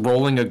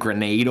throwing a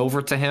grenade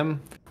over to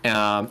him.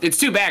 It's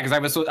too bad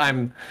because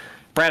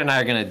Brad and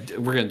I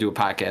we're gonna do a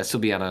podcast. He'll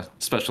be on a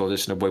special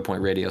edition of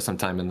Waypoint Radio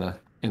sometime in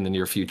the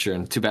near future.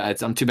 And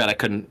I'm too bad I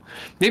couldn't.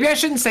 Maybe I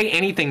shouldn't say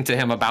anything to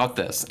him about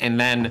this, and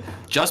then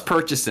just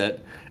purchase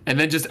it, and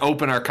then just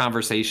open our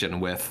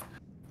conversation with.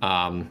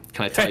 Can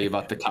I tell you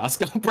about the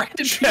Costco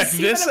branded Check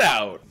PC? this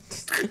out.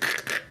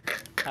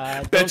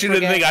 Bet you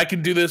didn't think I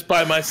could do this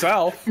by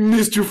myself.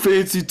 Mr.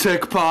 Fancy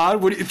Tech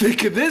Pod, what do you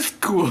think of this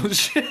cool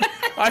shit?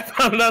 I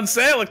found it on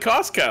sale at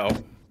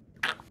Costco.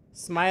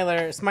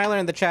 Smiler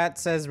in the chat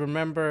says,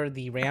 remember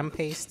the RAM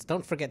paste.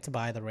 Don't forget to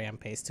buy the RAM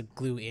paste to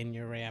glue in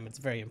your RAM. It's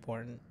very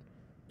important.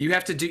 You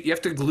have to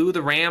glue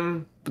the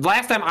RAM. The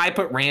last time I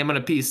put RAM on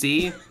a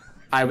PC,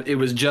 it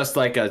was just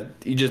like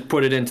you just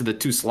put it into the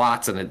two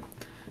slots and it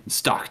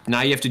stuck.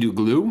 Now you have to do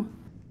glue?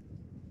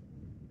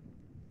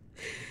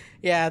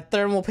 Yeah,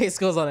 thermal paste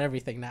goes on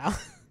everything now.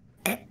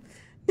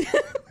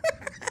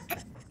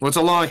 Well, it's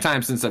a long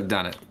time since I've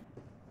done it.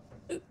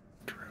 Are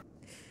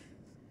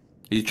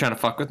you trying to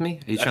fuck with me?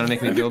 Are you trying to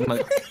make me build my...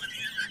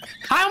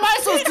 How am I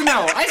supposed to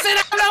know? I said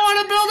I don't want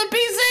to build a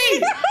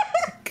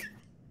PC!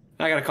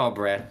 I gotta call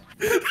Brad.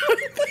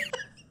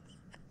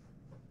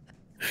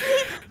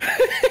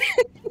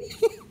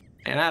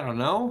 And I don't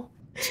know.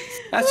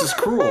 That's just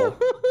cruel.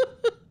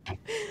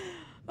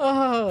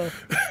 Oh.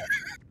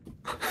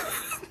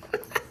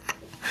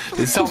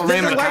 This is why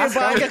you're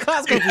buying a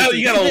Costco PC.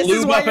 You gotta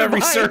lube up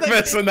every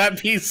surface on that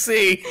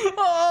PC.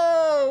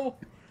 Oh!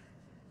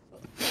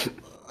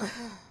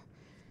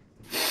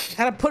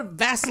 Gotta put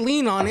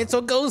Vaseline on it so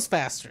it goes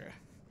faster.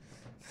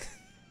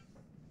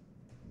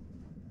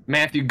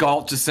 Matthew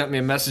Galt just sent me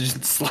a message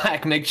in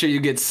Slack. Make sure you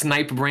get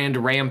Snipe brand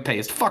RAM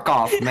paste. Fuck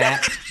off,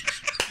 Matt.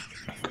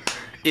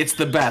 It's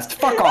the best.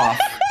 Fuck off.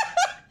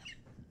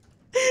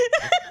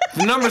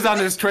 The numbers on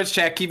this Twitch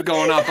chat keep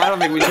going up. I don't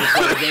think we should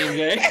play the game,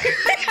 Jay.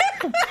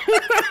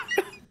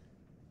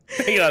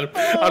 Hang on.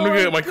 I'm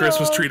gonna get my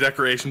Christmas tree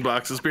decoration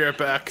boxes. Be right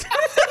back.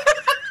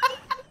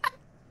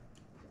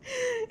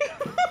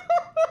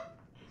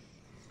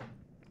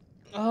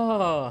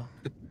 Oh.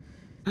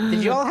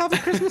 Did you all have a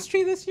Christmas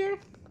tree this year?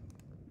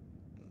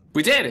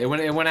 We did. It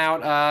went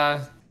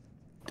out.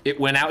 It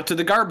went out to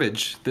the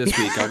garbage this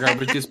week. Our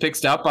garbage gets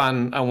picked up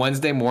on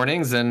Wednesday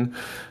mornings, and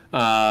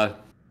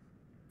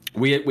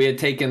we had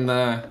taken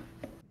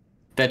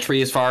that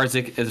tree as far as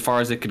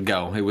it could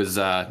go. It was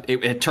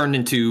it turned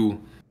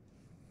into,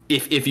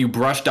 if you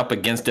brushed up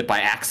against it by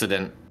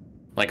accident,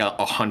 like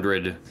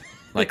 100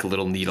 like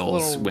little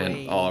needles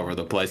went all over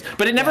the place.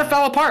 But it never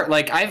fell apart.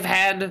 Like, I've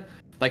had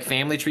like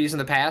family trees in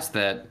the past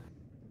that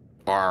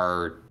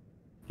are,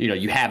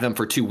 you have them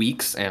for 2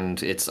 weeks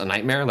and it's a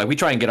nightmare. Like, we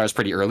try and get ours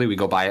pretty early. We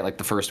go buy it like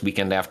the first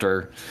weekend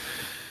after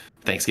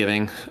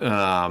Thanksgiving.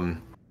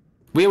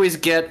 We always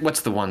get,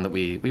 what's the one that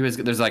we always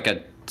get? There's like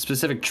a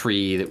specific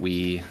tree that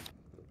we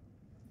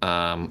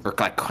or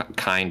like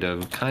kinds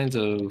of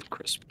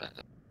Christmas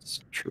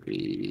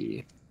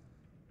tree.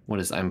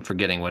 I'm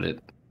forgetting what it.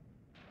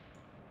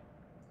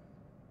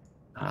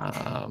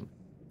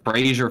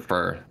 Fraser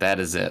fir. That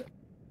is it.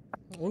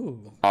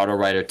 Ooh. Auto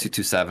Rider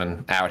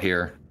 227 out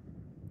here,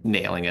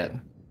 nailing it.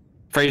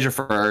 Fraser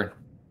fir,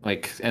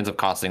 like, ends up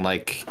costing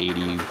like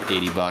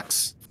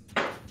 $80.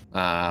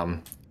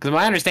 Because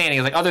my understanding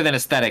is, like, other than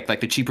aesthetic, like,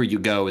 the cheaper you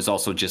go is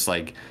also just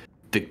like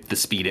the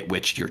speed at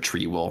which your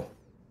tree will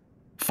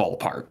fall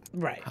apart.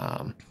 Right.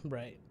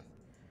 Right.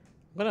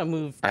 I'm gonna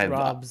move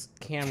Rob's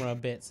camera a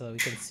bit so we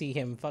can see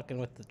him fucking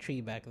with the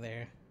tree back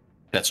there.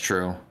 That's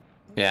true.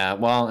 Yeah,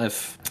 well,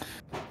 if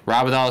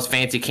Rob with all his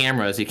fancy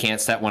cameras, he can't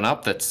set one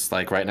up that's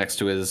like right next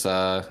to his tree.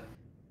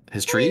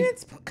 I mean,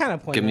 it's kind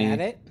of pointing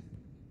at it.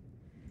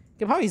 You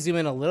can probably zoom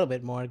in a little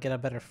bit more to get a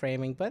better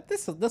framing, but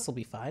this will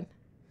be fine.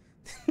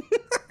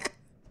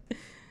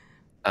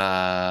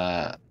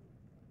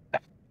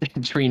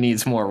 Tree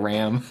needs more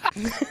RAM.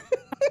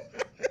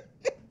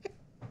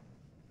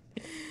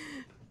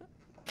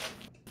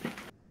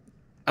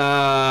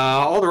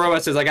 All the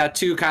robot says, I got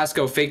 2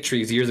 Costco fake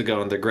trees years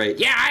ago and they're great.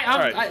 Yeah,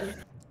 I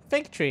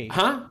fake tree.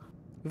 Huh?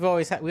 We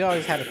always had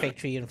a fake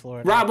tree in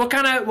Florida. Rob, what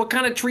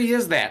kind of tree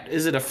is that?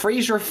 Is it a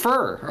Fraser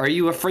fir? Are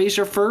you a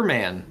Fraser fir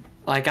man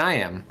like I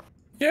am?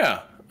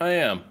 Yeah, I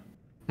am.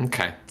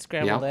 Okay.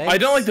 Scrambled eggs. I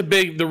don't like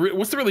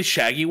what's the really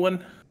shaggy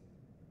one?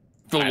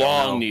 The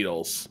long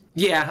needles.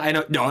 Yeah, I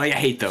know. No, I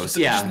hate those.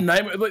 Yeah.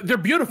 They're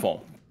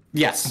beautiful.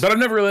 Yes. But I've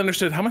never really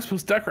understood, how am I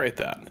supposed to decorate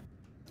that?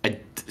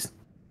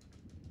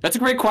 That's a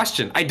great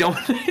question. I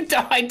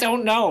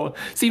don't know.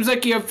 Seems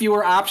like you have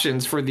fewer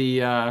options for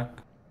the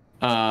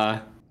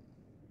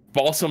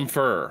balsam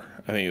fir,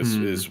 I think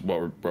is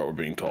what we're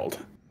being told.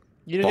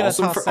 You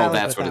balsam fir. Oh,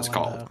 that's what it's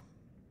called.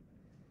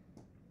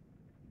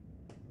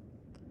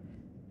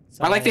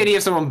 I like the idea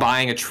of someone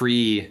buying a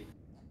tree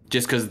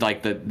just because,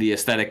 like, the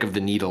aesthetic of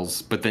the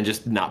needles, but then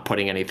just not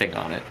putting anything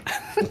on it.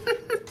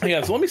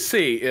 Yeah, so let me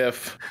see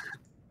if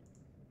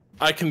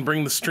I can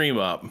bring the stream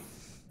up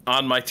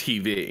on my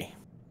TV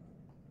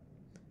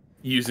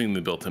using the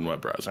built-in web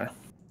browser.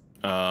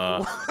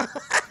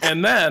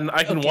 And then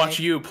I can watch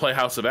you play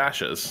House of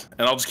Ashes,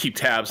 and I'll just keep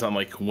tabs on,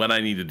 like, when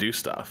I need to do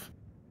stuff.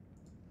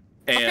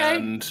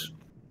 And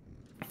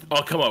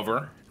I'll come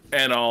over,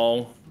 and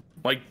I'll,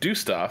 like, do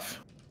stuff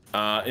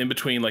in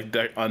between, like,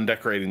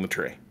 undecorating the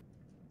tree.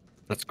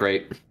 That's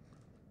great.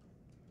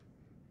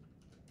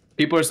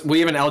 We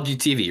have an LG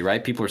TV,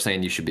 right? People are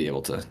saying you should be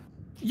able to. To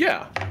do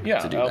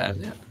that.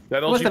 Yeah.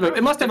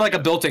 It must have like a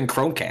built-in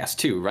Chromecast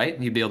too, right?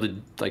 You'd be able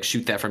to like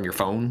shoot that from your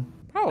phone.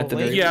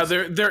 Probably. Yeah,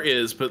 there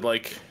is, but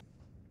like,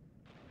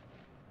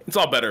 it's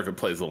all better if it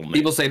plays a little.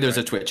 People say there's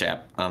a Twitch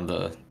app on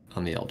the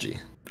LG.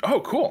 Oh,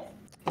 cool.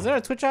 Is there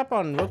a Twitch app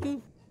on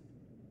Roku?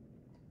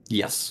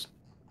 Yes,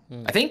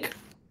 I think.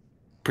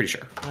 Pretty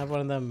sure. I have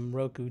one of them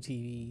Roku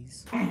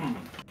TVs.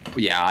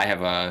 Yeah, I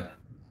have a.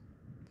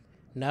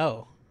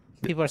 No.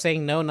 People are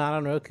saying no, not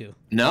on Roku.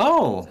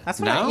 No. That's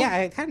what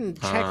I hadn't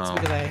checked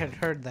because I had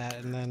heard that,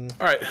 and then.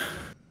 All right,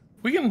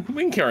 we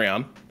can carry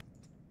on.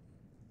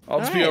 I'll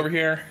just be over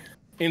here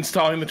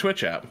installing the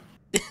Twitch app.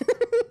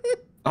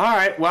 All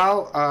right.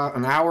 Well,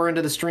 an hour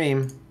into the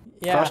stream,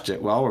 crushed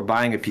it. Well, we're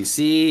buying a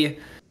PC.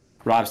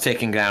 Rob's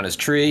taking down his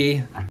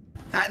tree.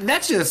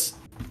 That's just.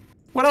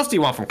 What else do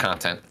you want from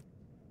content?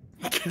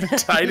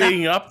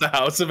 Tidying up the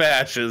House of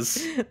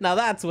Ashes. Now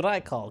that's what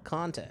I call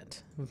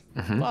content.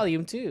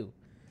 Volume 2.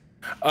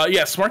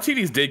 Yeah, smart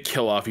TVs did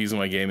kill off using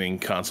my gaming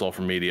console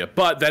for media,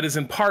 but that is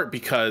in part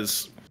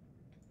because,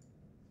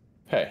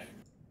 hey,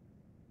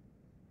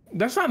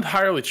 that's not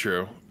entirely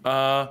true.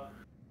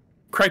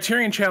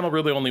 Criterion Channel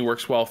really only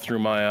works well through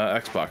my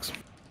Xbox.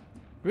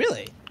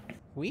 Really?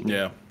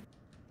 Yeah.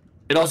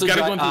 It also got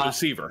to go into the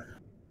receiver.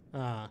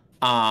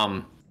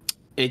 I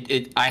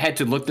had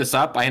to look this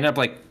up. I ended up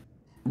like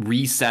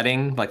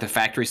resetting like the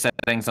factory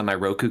settings on my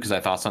Roku because I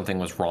thought something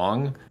was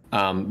wrong.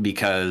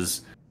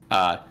 Because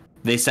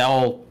they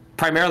sell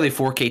primarily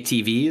 4K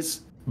TVs,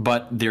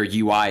 but their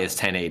UI is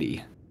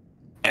 1080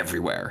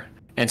 everywhere.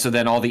 And so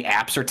then all the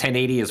apps are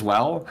 1080 as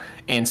well.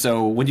 And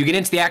so when you get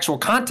into the actual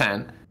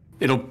content,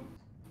 it'll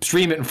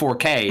stream it in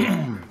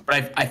 4K.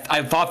 But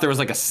I thought there was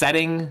like a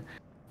setting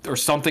or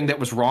something that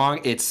was wrong.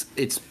 It's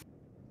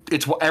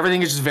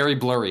everything is just very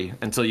blurry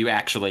until you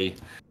actually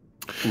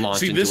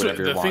launch into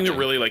whatever you're watching. The thing that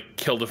really like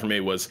killed it for me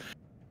was,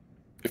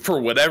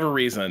 for whatever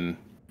reason,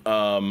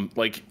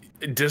 like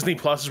Disney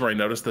Plus is where I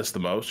noticed this the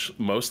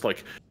most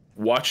like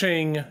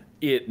watching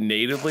it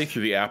natively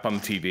through the app on the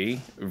TV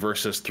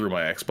versus through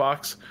my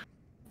Xbox.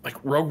 Like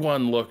Rogue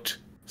One looked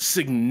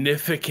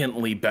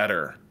significantly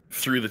better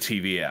through the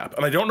TV app,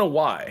 and I don't know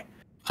why.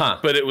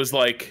 But it was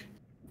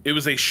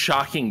a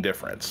shocking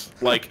difference.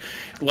 Like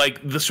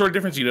the sort of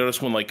difference you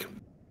notice when like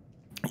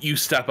you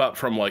step up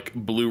from like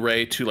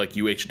Blu-ray to like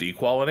UHD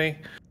quality.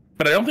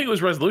 But I don't think it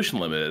was resolution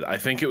limited. I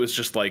think it was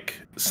just like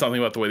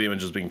something about the way the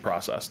image is being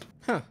processed.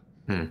 I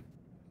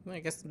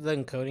guess the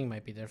encoding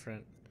might be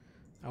different.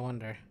 I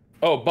wonder.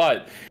 Oh,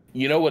 but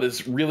you know what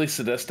is really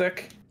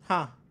sadistic?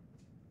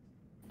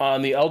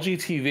 On the LG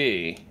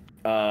TV,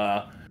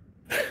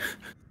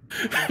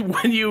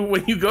 when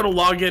you go to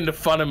log into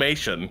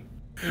Funimation,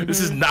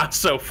 this is not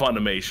so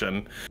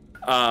Funimation.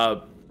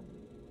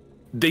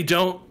 They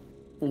don't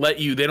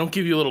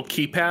give you a little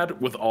keypad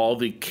with all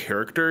the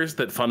characters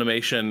that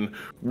Funimation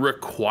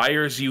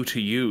requires you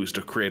to use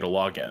to create a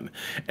login.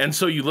 And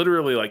so you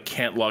literally like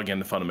can't log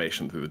into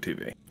Funimation through the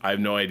TV. I have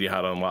no idea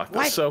how to unlock this.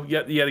 What? So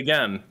yet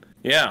again,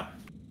 yeah.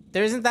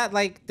 There isn't that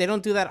like they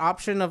don't do that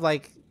option of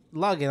like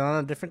login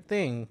on a different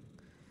thing.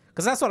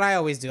 Because that's what I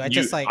always do.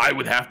 I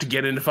would have to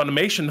get into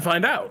Funimation to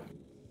find out.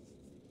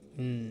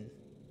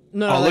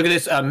 No, look at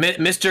this.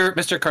 Mr.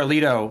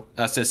 Carlito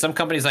says some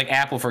companies like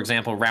Apple, for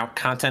example, route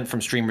content from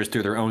streamers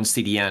through their own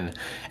CDN.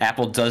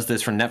 Apple does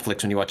this for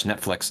Netflix when you watch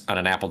Netflix on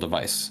an Apple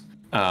device.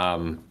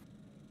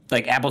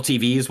 Like Apple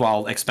TVs,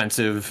 while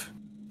expensive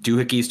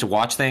doohickeys to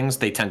watch things,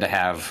 they tend to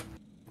have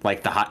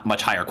like the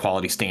much higher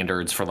quality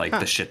standards for like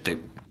the shit that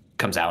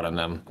comes out on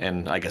them,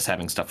 and I guess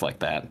having stuff like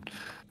that.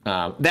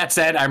 That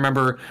said, I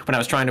remember when I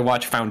was trying to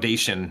watch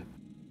Foundation.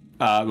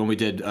 When we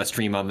did a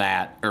stream on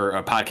that, or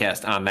a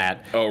podcast on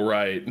that. Oh,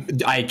 right.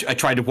 I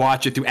tried to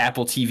watch it through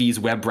Apple TV's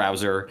web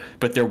browser,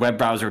 but their web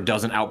browser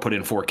doesn't output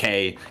in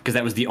 4K, because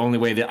that was the only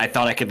way that I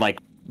thought I could like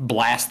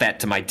blast that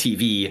to my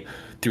TV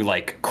through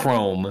like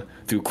Chrome,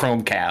 through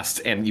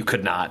Chromecast, and you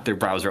could not. Their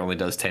browser only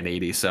does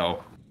 1080,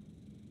 so.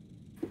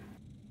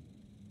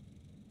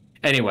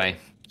 Anyway,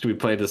 should we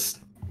play this?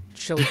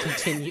 Shall we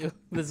continue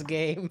this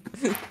game?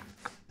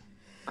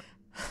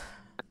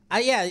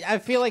 I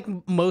feel like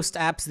most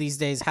apps these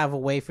days have a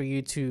way for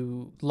you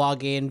to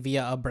log in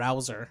via a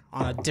browser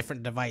on a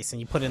different device, and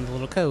you put in the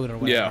little code or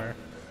whatever.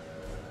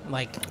 Yeah.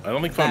 Like, I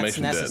don't think that's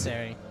Funimation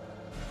necessary.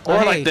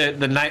 Or like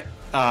the night,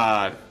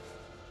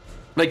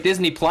 like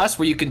Disney Plus,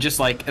 where you can just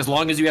like, as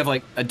long as you have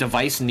like a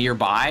device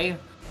nearby,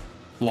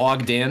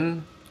 logged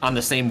in on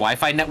the same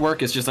Wi-Fi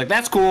network, it's just like,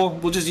 that's cool.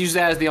 We'll just use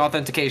that as the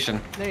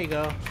authentication. There you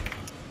go.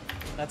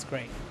 That's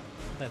great.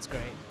 That's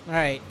great. All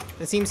right,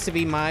 it seems to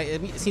be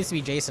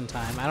Jason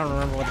time. I don't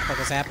remember what the fuck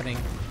is happening.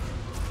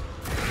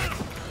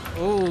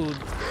 Oh,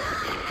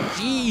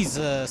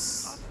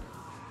 Jesus!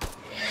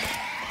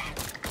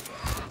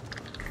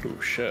 Oh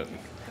shit!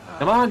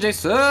 Come on,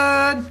 Jason!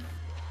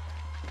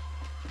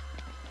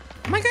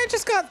 My guy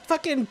just got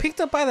fucking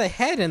picked up by the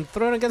head and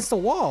thrown against the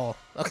wall.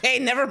 Okay,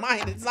 never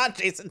mind. It's not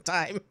Jason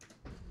time.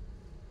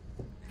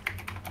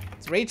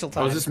 It's Rachel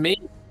time. Oh, is this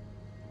me?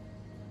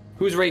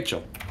 Who's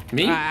Rachel?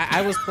 Me?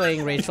 I was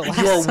playing Rachel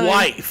last Your time.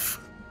 wife.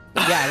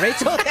 Yeah,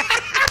 Rachel.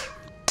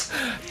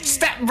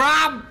 Step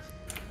Rob.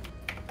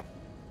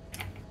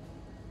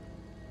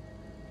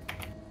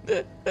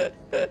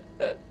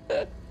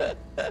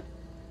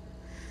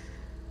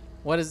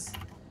 What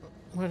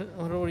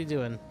are we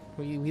doing?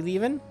 We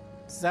leaving?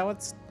 Is that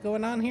what's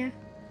going on here?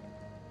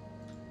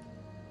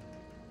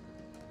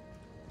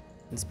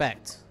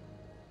 Inspect.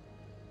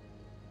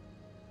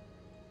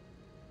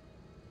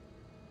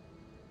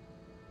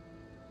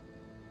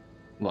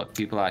 Look,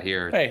 people out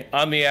here. Hey,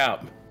 on the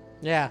app.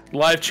 Yeah.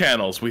 Live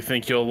channels we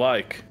think you'll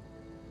like.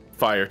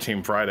 Fire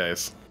Team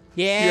Fridays.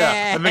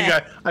 Yeah.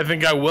 Yeah, I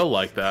think I will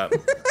like that.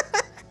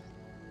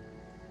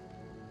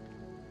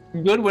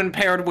 Good when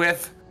paired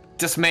with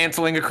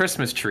dismantling a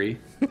Christmas tree.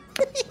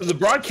 The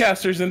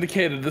broadcasters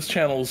indicated this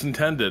channel is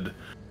intended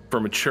for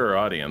mature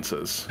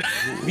audiences.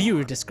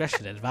 Viewer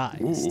discretion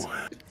advised. Ooh.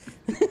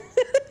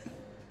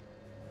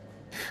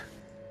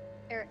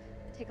 Eric,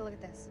 take a look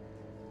at this.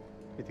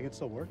 You think it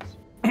still works?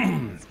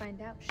 Let's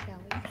find out, shall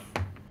we?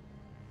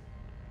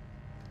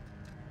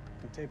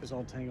 The tape is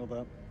all tangled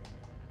up.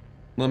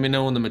 Let me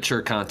know when the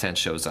mature content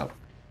shows up.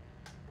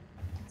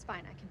 It's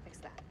fine, I can fix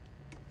that.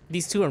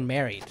 These two are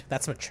married.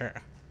 That's mature.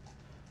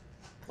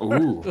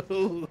 Ooh.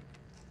 Ooh.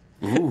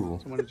 Ooh.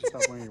 So why did you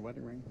stop wearing your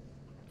wedding ring?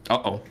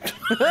 Uh-oh.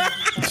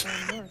 Stop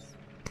wearing yours.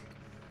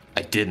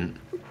 I didn't.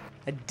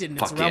 I didn't.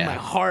 Fuck It's around yeah. my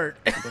heart.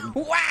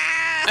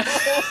 Wow!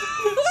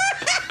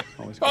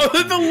 Always Oh,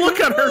 the look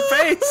on her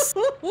face!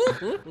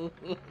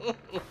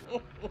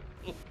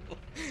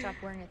 Stop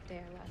wearing it the day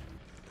I left.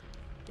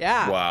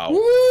 Yeah. Wow.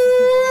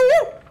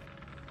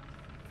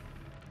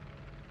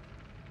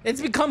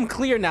 It's become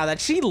clear now that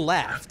she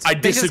left. I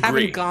They just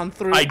disagree. haven't gone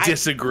through. I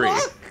disagree.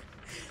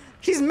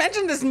 She's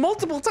mentioned this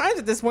multiple times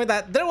at this point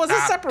that there was a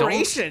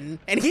separation,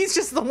 and he's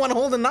just the one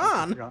holding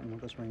on. Forgotten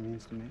what this ring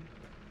means to me.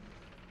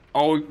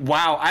 Oh,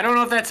 wow. I don't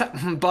know if that's...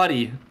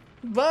 Buddy.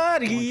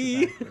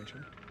 Buddy.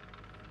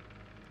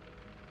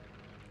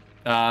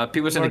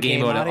 People said the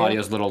game mode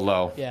audio's a little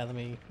low. Yeah,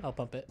 I'll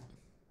pump it.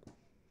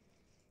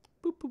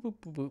 Boop, boop, boop,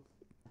 boop, boop.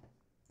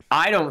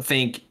 I don't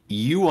think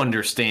you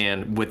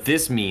understand what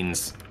this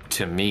means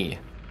to me.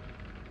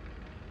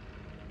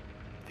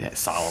 Yeah,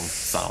 solemn.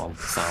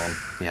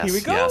 Yes, Here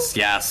we go.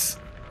 yes.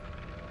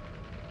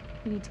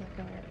 We need to let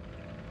go of it.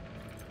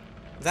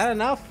 Is that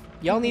enough?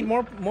 Y'all need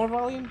more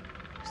volume?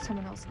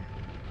 Someone else now.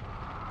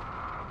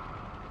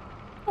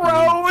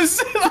 Rose!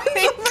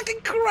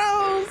 Fucking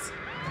crows!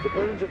 The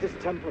bones of this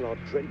temple are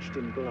drenched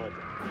in blood.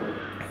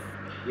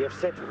 We have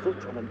set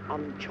foot on an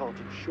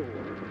uncharted shore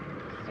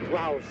and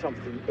roused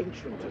something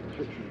ancient and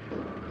wicked.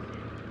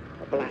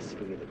 A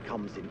blasphemy that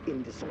comes in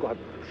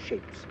indescribable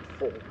shapes and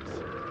forms.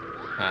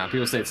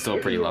 People say it's still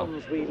pretty low.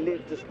 We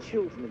lived as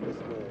children in this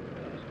world.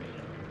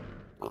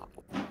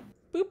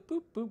 Boop,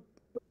 boop, boop.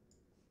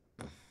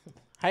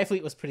 High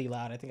Fleet was pretty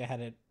loud. I think I had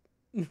it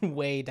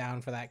way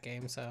down for that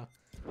game, so...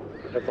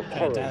 Of the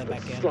horrors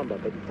that slumber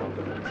beneath our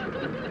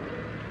bodies.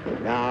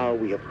 Now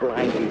we have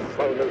blindly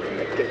thrown open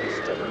the gates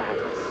to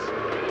madness.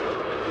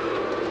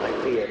 I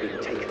fear being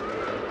taken,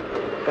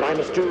 but I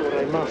must do what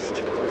I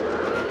must.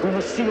 We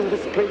must seal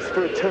this place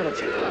for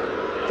eternity,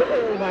 for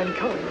all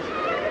mankind.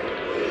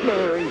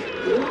 Mary,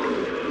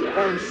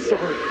 I'm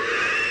sorry.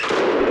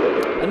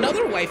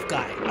 Another wife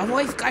guy. A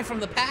wife guy from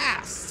the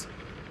past.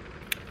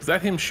 Is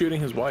that him shooting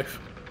his wife?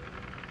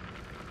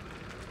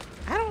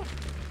 I don't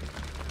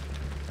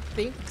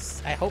think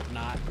I hope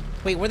not.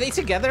 Wait, were they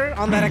together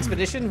on that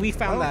expedition? We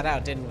found that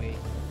out, didn't we?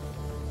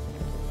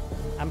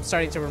 I'm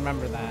starting to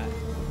remember that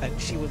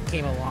she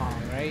came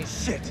along, right?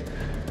 Shit.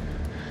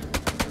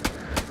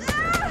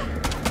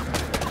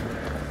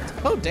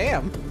 Oh,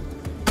 damn.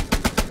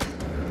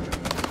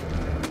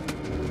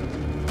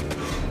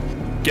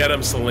 Get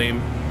him,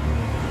 Salim.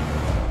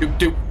 Doop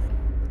doop.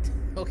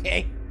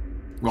 Okay.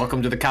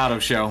 Welcome to the Cado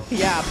show.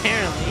 Yeah,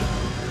 apparently.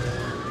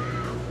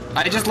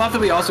 I just love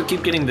that we also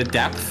keep getting the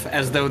depth,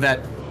 as though that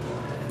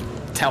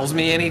tells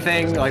me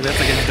anything. Like that's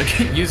like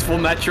a useful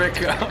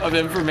metric of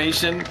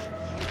information.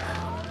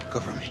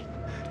 Cover me.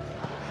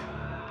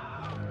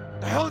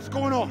 The hell is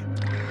going on?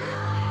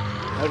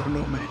 I don't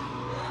know, man.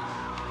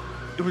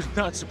 It was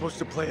not supposed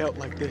to play out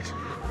like this.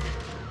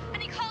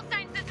 Any call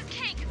signs? This is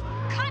King.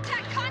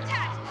 Contact!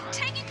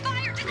 Taking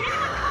fire! Does anyone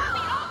call me?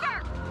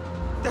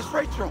 Over! That's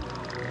Rachel.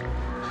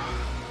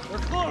 We're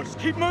close.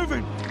 Keep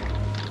moving.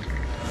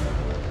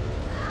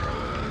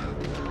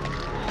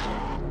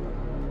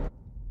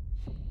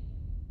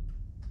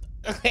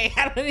 Okay,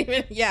 I don't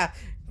even... Yeah,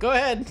 go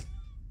ahead.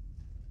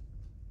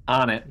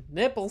 On it.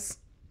 Nipples.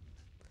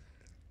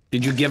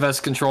 Did you give us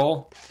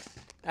control?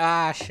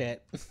 Ah,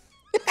 shit.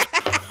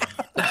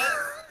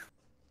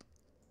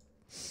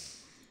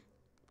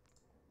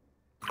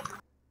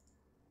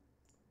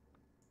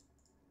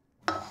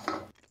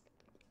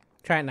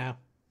 Try it now.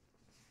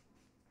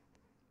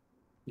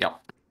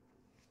 Yep.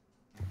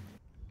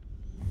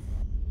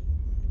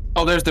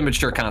 Oh, there's the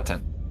mature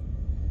content.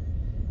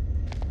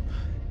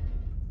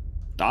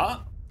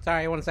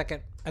 Sorry, 1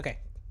 second. Okay,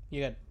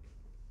 you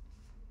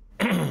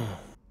good.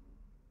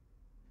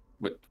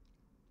 What?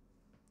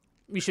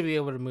 We should be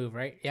able to move,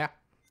 right? Yeah?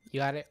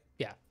 You got it?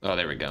 Yeah. Oh,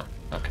 there we go.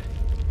 Okay.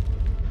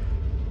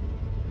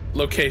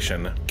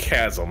 Location,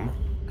 chasm.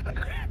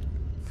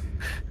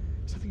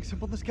 Something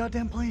simple in this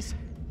goddamn place?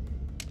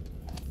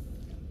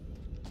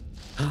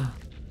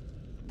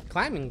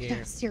 Climbing gear.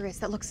 Yeah, serious.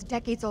 That looks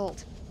decades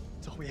old.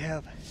 That's all we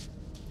have.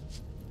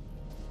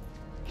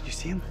 Can you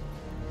see him?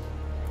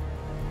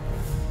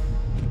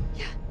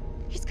 Yeah,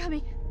 he's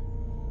coming.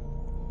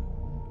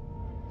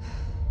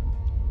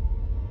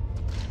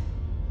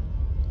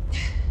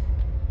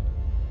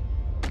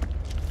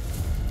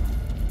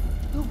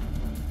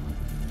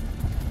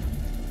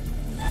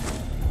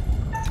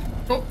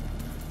 Oh.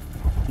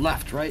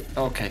 Left, right?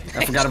 Okay.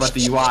 I forgot about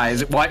the UI.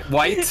 Is it white?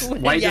 White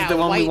Yeah, is the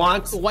one we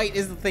want? White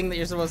is the thing that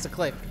you're supposed to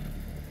click.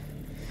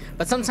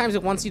 But sometimes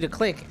it wants you to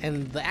click,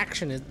 and the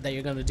action that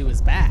you're going to do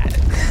is bad.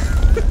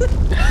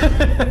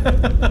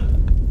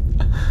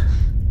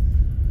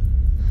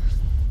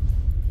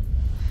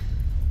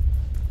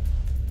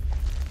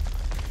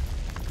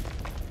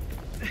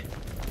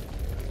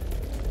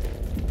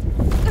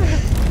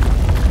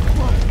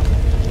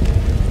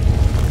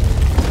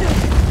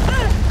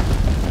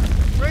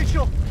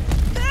 Rachel!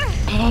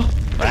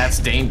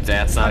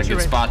 That's not a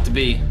good spot to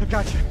be. I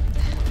got you.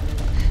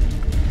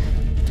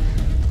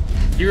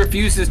 He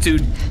refuses to...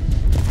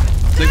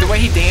 Like, the way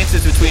he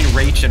dances between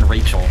Rach and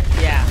Rachel.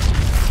 Yeah.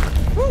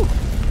 Woo.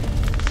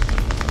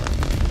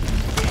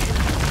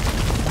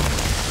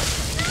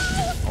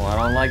 Oh, I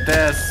don't like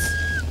this.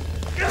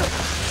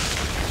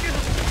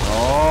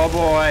 Oh,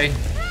 boy.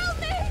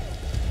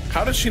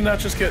 How did she not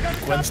just get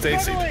Gwen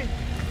Stacy?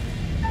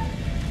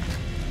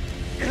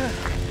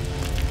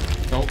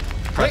 Don't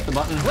press the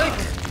button. Click.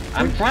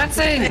 I'm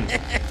pressing.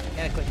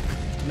 Gotta click.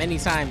 many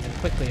times and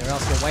quickly, or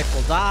else your wife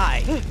will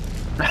die.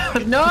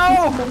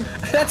 No!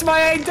 That's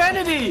my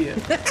identity!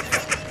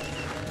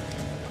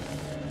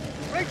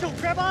 Rachel,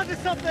 grab onto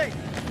something!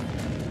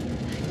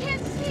 I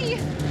can't see.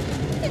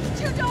 It's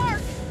too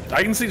dark.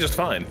 I can see just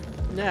fine.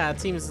 Yeah, it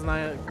seems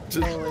not Come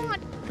totally... on.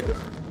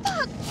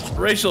 Fuck.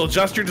 Rachel,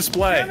 adjust your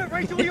display. Damn it,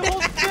 Rachel, will you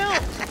hold still?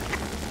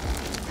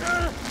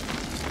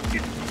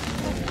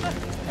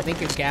 I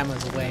think your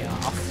gamma's way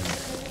off.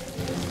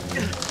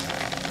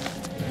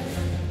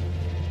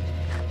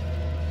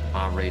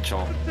 Rachel.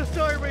 I'm so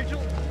sorry,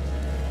 Rachel.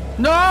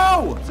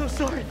 No! I'm so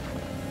sorry.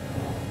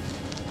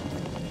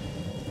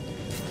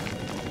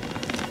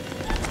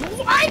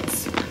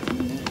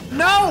 What?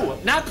 No!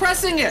 Not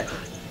pressing it!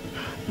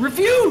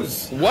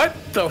 Refuse! What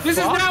the fuck? This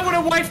is not what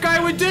a wife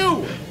guy would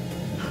do!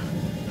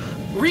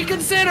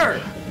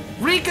 Reconsider!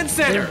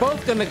 Reconsider! They're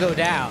both gonna go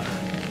down.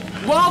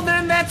 Well,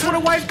 then that's what a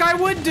wife guy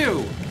would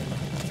do!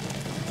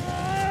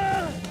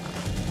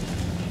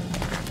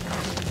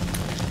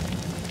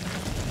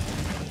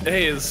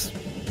 Hey, is...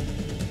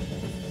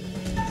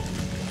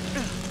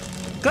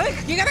 Click!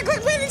 You gotta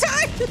click many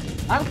times!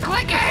 I'm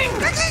clicking!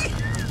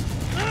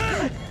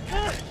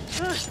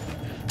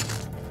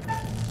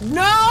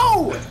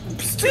 No!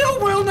 Still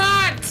will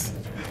not!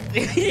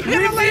 You're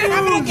gonna let it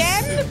happen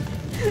again?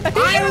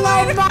 I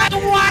love my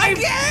wife!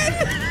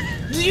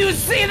 Again? Do you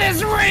see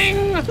this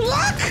ring?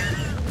 Look!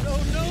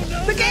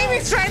 No. The game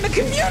is trying to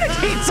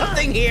communicate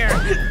something here!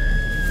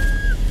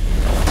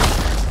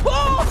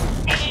 Oh!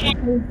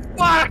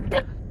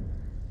 Fuck!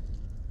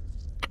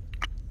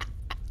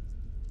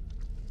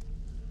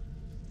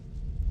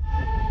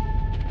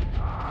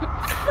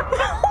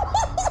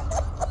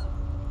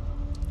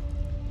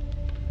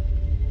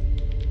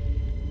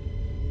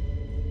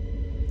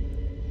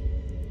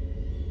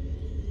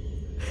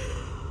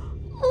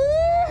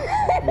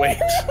 Wait.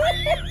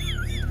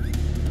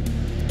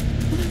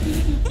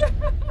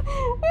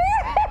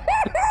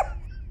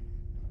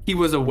 He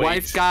was a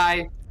wife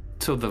guy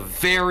till the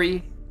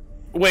very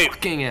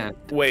fucking end.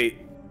 Wait.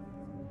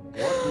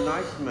 What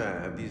nightmare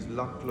have these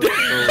luckless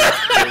souls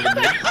fallen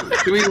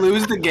into? Do we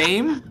lose the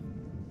game?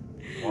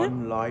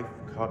 One life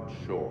cut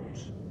short,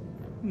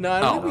 No, I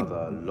don't think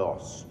another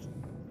lost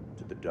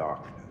to the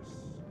darkness.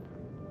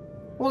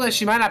 Well, then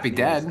she might not be These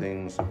dead.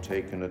 things have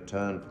taken a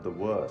turn for the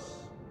worse,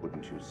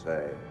 wouldn't you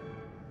say?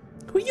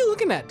 Who are you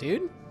looking at,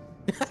 dude?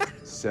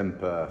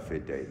 Semper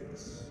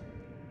Fidelis.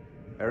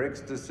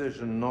 Eric's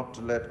decision not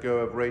to let go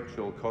of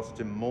Rachel cost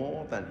him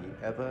more than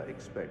he ever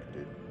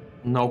expected.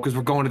 No, because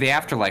we're going to the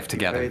afterlife He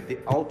together. paid the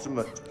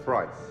ultimate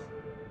price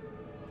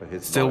for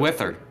his Still with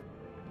her. loyalty.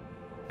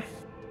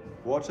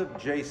 What of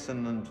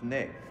Jason and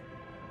Nick?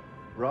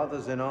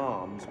 Brothers in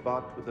arms,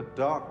 but with a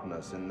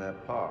darkness in their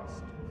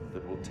past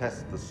that will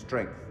test the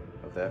strength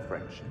of their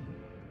friendship.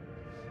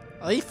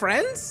 Are they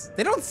friends?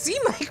 They don't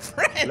seem like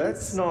friends.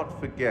 Let's not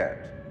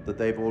forget that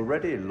they've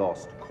already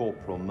lost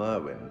Corporal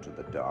Merwin to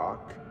the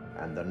dark,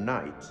 and the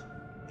night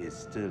is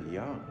still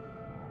young.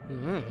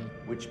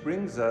 Which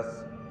brings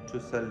us to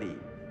Salim.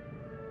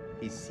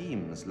 He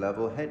seems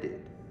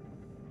level-headed,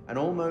 an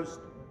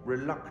almost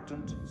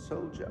reluctant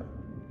soldier,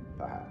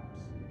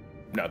 perhaps.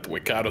 Not the way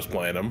Cado's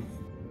playing him.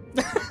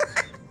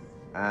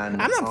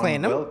 And I'm not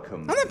playing him.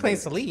 unwelcome I'm not playing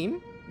fate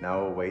Salim.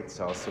 now awaits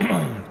our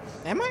survivors,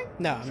 Am I?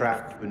 No. I'm not.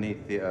 trapped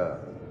beneath the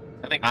earth,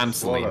 I think I'm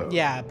Salim. swallowed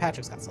Yeah,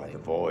 Patrick's got by the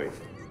Salim. void.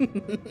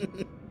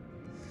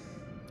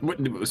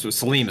 So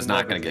Salim is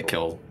not going to get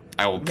killed.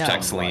 I will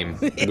protect Salim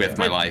with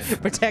my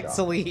life. Protect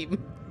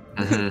Salim.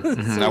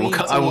 I will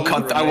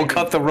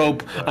cut the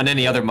rope on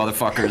any other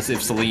motherfuckers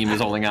if Salim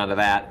is holding on to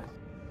that.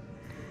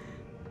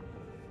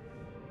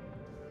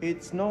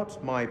 It's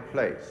not my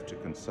place to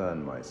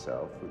concern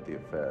myself with the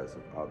affairs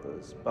of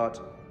others, but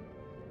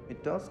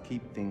it does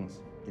keep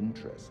things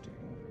interesting.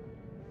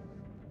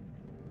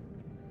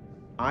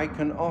 I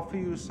can offer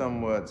you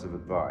some words of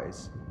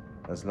advice,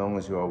 as long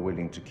as you are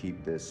willing to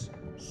keep this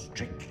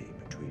strictly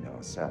between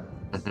ourselves.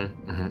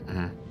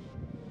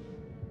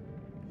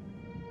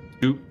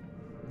 Oop.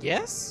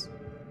 Yes?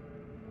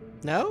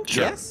 No?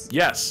 Sure. Yes?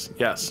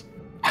 Yes.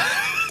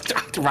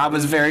 Rob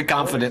is very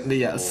confident in the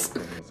yes.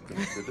 All things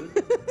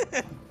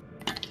considered.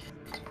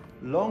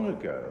 Long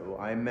ago,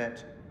 I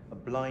met a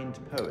blind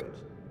poet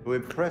who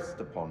impressed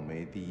upon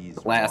me these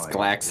Last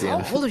wise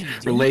Galaxian. How old are you,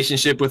 dude?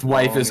 Relationship with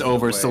wife is Long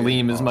over. way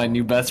Salim is my from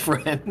new best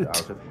friend.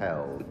 Out of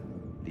hell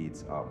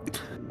leads up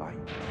to light.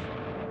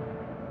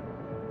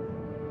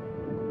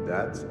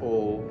 That's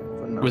all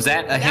for now. Was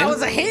that a That hint?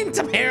 was a hint,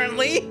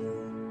 apparently.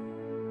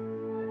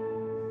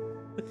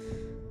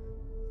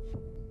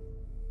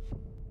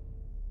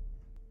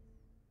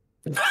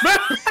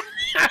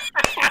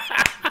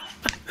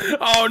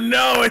 Oh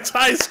no, it's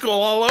high school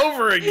all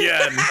over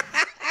again.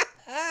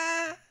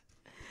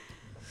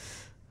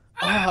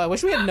 Oh, I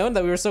wish we had known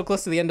that we were so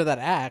close to the end of that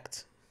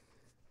act.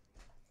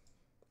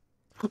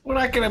 We're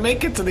not gonna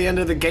make it to the end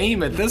of the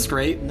game at this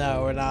rate.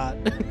 No, we're not.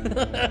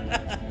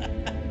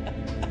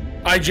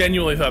 I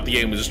genuinely thought the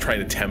game was just trying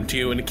to tempt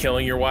you into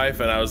killing your wife,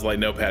 and I was like,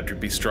 no, Patrick,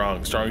 be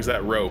strong. Strong as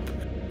that rope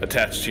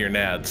attached to your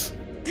nads.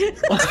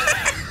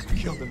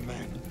 Kill the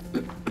man.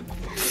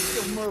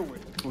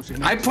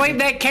 I played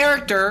that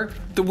character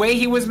the way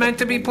he was meant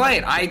to be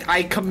played.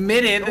 I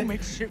committed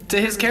to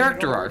his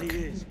character arc.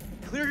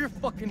 Clear your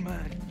fucking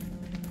mind.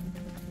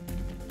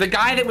 The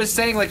guy that was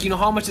saying, like, you know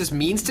how much this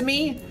means to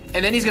me?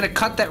 And then he's gonna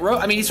cut that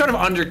rope. I mean, he sort of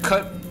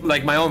undercut,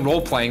 like, my own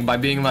role playing by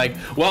being like,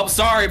 well,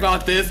 sorry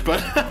about this,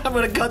 but I'm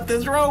gonna cut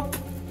this rope.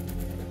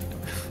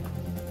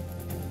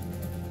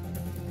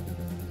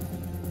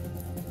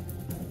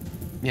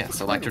 Yeah,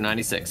 Selector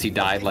 96. He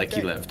died like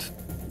he lived.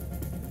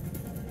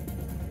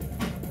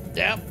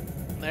 Yep.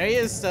 There he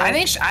is. I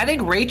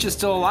think Rach is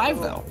still alive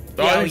though.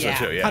 Oh, I think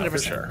so too. Yeah, 100%. for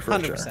sure.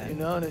 100%.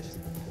 Being honest.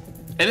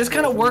 And this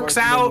kind of works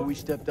out. We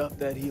stepped up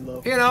that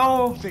helo. You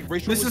know,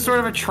 this is sort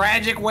of a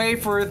tragic way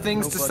for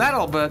things to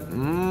settle, but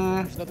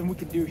There's nothing we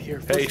can do here.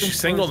 Hey, she's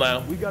single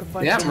now. We gotta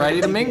find yeah, ready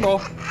to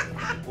mingle.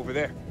 over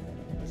there.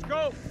 Let's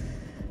go.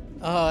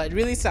 It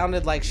really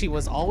sounded like she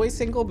was always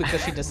single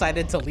because she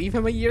decided to leave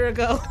him a year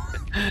ago.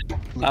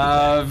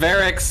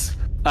 Varix,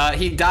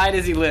 he died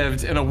as he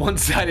lived in a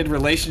one-sided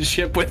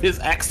relationship with his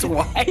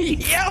ex-wife.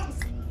 Yep.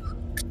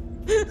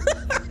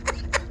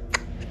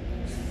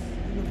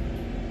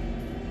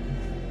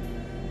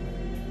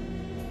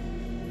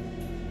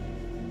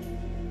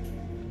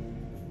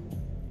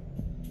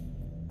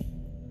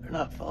 They're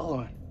not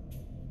following.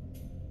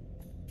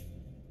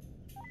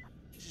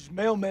 This is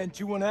Mailman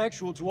 2-1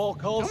 actual to all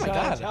call Oh my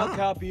God, signs. How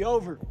copy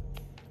over?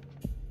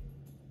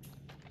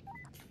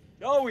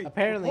 Joey,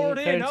 Apparently, report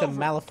in, according to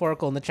over.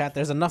 Maleforcal in the chat,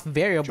 there's enough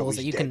variables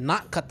that you dead.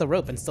 cannot cut the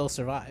rope and still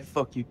survive.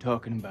 Fuck you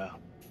talking about?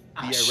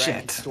 Oh,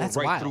 shit. That's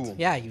wild.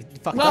 Yeah, you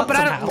fucked Well, up but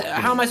somehow.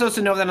 how am I supposed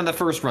to know that on the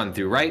first run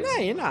through, right? No,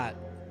 you're not.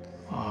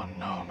 Oh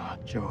no,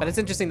 not Joey. But it's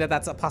interesting that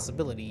that's a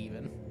possibility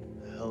even.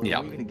 The hell are Yeah.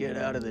 we gonna get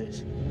out of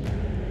this?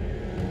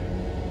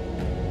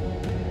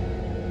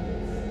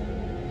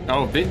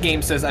 Oh,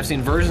 VidGame says I've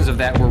seen versions of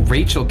that where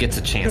Rachel gets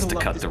a chance to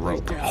cut the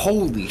rope.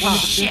 Holy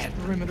shit.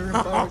 Perimeter and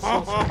fire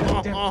cells and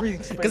goddamn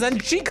breathing space. Because then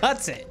she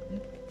cuts it.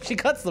 She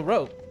cuts the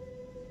rope.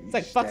 It's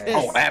like, fuck this.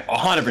 Oh,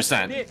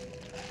 100%. Nick,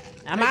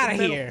 I'm take out the of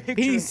metal here. picture and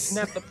Peace.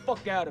 Snap the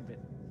fuck out of it.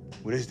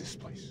 What is this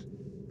place?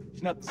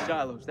 It's not the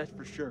silos, that's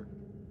for sure.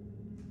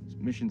 This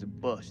mission's a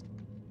bust.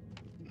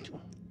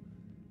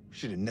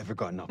 Should have never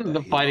gotten up.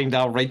 The fighting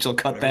doll Rachel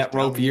cut that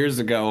rope years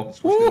ago.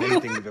 It's worse than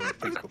anything we've ever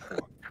faced before.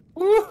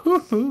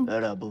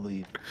 That I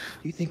believe. Do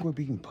you think we're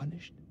being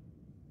punished?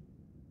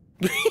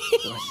 For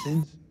our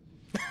sins?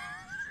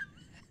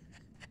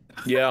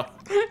 Yeah.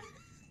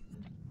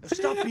 Now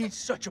stop being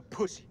such a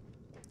pussy.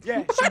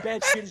 Yeah, some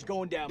bad shit is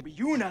going down, but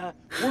you and I,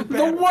 we're The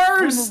better.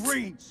 worst! We're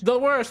Marines. The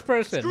worst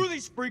person. Screw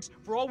these freaks.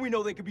 For all we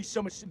know, they could be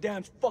some of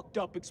Saddam's fucked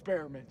up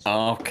experiments.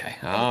 Okay,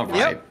 all right.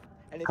 Yep.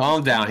 And if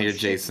Calm this down fucking here,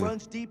 shit Jason.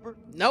 runs deeper,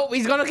 Nope,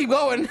 he's gonna keep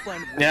going.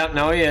 find a way. Yeah,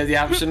 no, he is.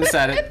 Yeah, shouldn't have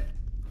said it.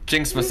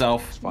 Jinxed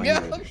myself. Let's find Yeah.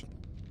 the others.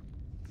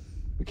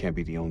 We can't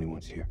be the only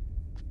ones here.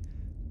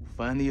 We'll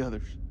find the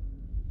others.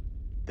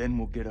 Then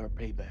we'll get our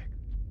payback.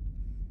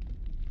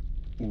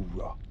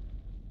 Hoorah.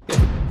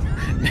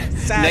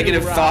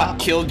 Negative Saturah. thought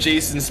killed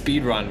Jason's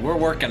speedrun. We're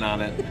working on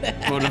it.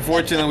 But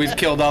unfortunately, we've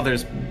killed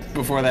others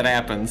before that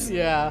happens.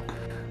 Yeah.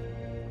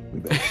 We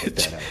better get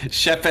that out.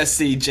 Chef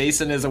SC,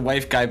 Jason is a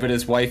wife guy, but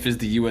his wife is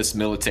the U.S.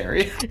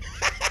 military.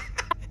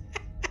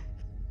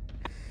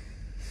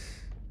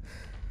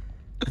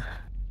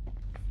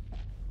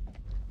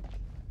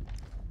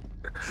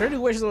 Sure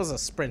do wish there was a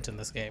sprint in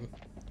this game.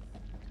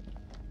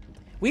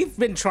 We've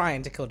been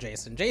trying to kill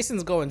Jason.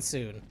 Jason's going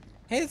soon.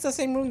 Hey, it's the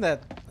same room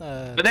that.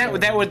 But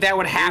that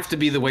would have to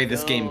be the way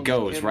this game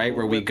goes, right?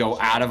 Where we go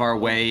out of our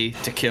way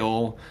to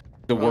kill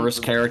the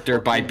worst character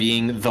by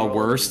being the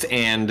worst,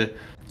 and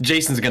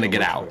Jason's gonna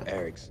get out.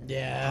 Eric's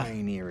Yeah.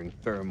 pioneering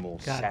thermal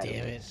God damn satellite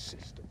it.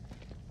 system.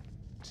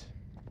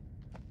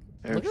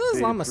 Look at Eric's those paid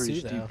a llama pretty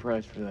suit, steep though.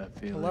 price for that I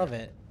failure. love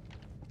it.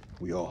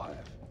 We all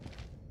have.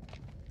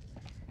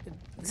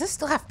 Does this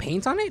still have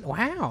paint on it?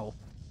 Wow.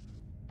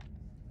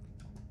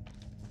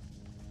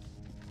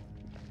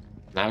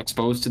 Now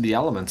exposed to the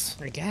elements.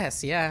 I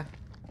guess, yeah.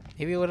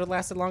 Maybe it would have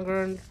lasted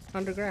longer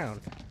underground.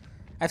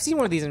 I've seen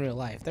one of these in real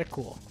life. They're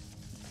cool.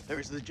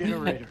 There's the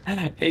generator.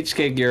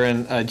 HK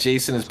Gurin,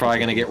 Jason is probably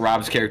gonna get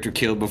Rob's character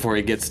killed before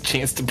he gets a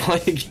chance to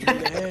play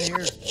again. Man,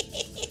 here.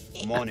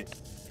 I'm on it.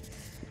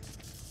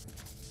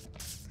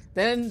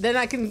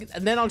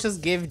 Then I'll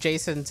just give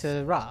Jason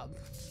to Rob.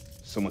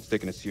 Someone's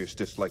taking a serious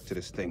dislike to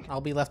this thing.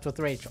 I'll be left with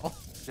Rachel.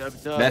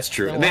 Sabotage. That's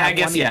true. Then I, we'll mean, I have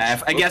guess one yeah.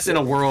 each. I guess in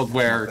a world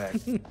where Back.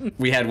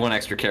 we had one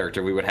extra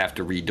character, we would have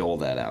to redole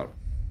that out.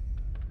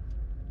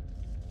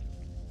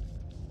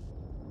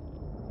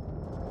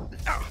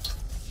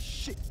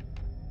 Shit.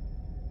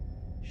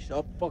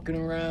 Stop fucking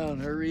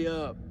around. Hurry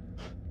up.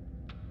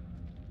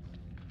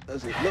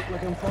 Does it look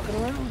like I'm fucking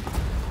around?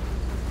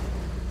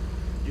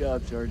 Good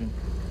job, Sergeant.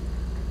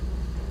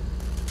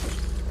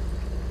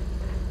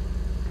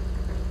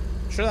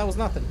 Sure, that was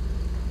nothing.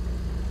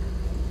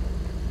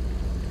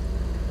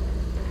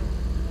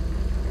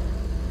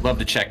 Love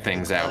to check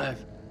things out.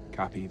 Left.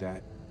 Copy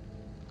that.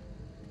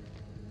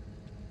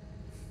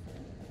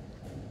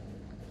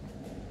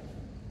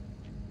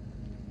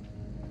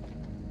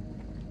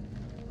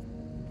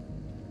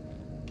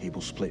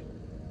 Cable split.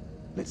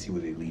 Let's see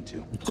where they lead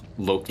to.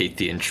 Locate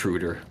the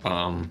intruder.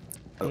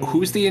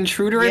 Who's the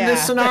intruder in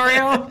this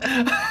scenario?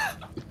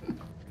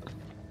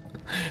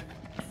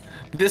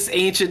 This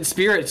ancient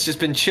spirit's just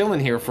been chilling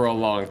here for a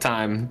long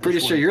time. Pretty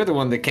sure you're the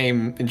one that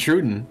came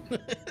intruding.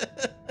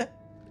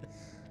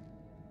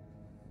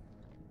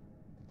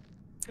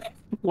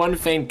 One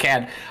faint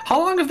cat. How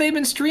long have they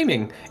been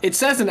streaming? It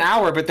says an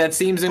hour, but that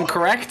seems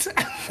incorrect.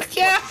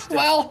 Yeah,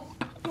 well,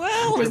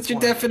 what's your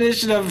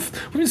definition of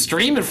we've been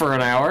streaming for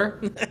an hour?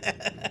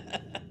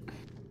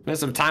 Spent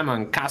some time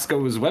on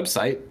Costco's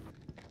website.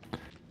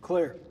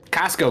 Clear.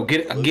 Costco,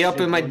 get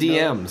up in my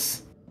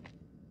DMs.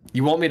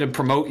 You want me to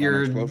promote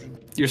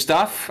your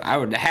stuff? I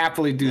would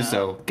happily do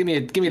so. Give me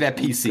that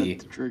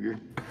PC. Trigger.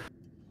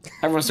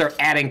 Everyone start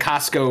adding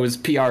Costco's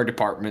PR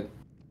department.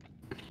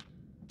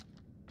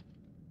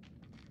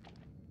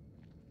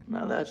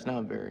 Now that's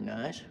not very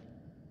nice.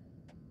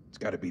 It's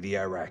got to be the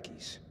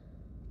Iraqis.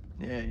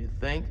 Yeah, you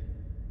think?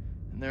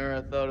 And there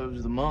I thought it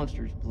was the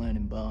monsters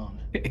planting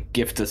bombs.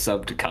 Gift a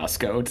sub to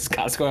Costco. Does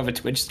Costco have a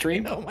Twitch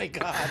stream? Oh my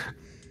god.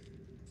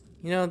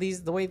 You know,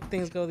 the way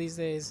things go these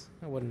days,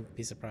 I wouldn't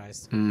be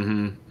surprised. What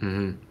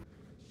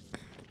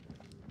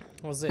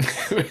was it?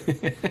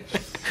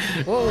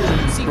 Whoa,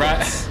 sequence.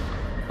 Right.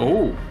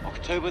 Oh.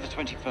 October the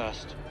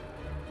 21st,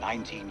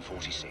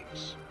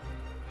 1946.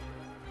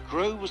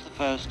 Crow was the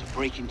first to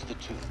break into the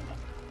tomb,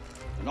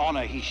 an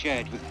honor he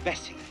shared with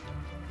Bessie,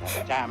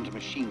 that damned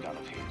machine gun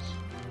of his.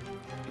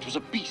 It was a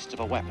beast of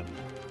a weapon,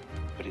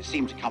 but it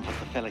seemed to comfort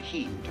the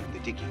fellaheen doing the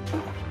digging.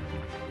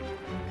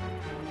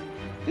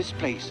 This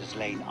place has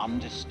lain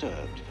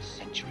undisturbed for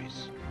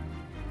centuries.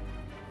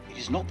 It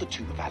is not the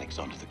tomb of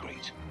Alexander the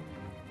Great,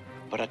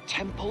 but a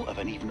temple of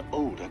an even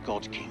older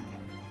god king,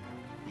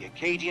 the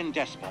Akkadian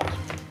despot,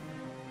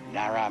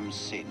 Naram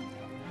Sin.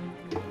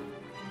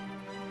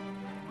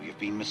 We have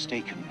been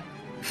mistaken,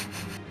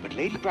 but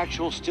Lady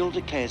Bradshaw still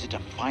declares it a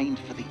find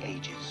for the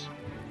ages,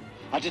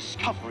 a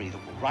discovery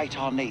that will write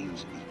our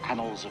names in the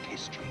annals of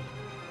history.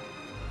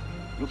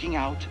 Looking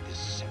out at this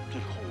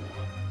sceptred hall,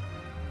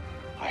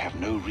 I have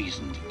no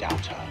reason to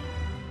doubt her.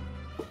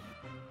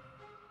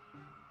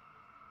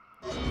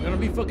 We're gonna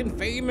be fucking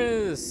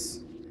famous.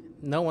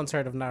 No one's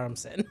heard of Naram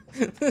Sin.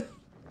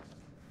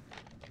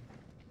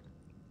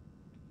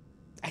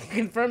 I can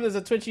confirm there's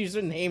a Twitch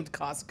user named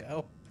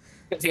Costco.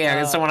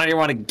 Yeah, someone out here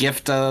want to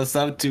gift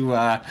sub to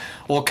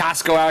old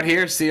Costco out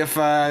here? See if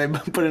they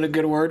put in a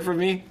good word for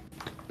me.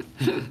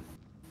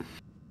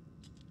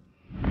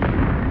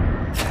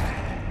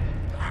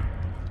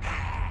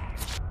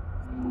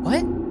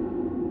 What?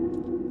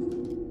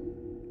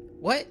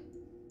 What?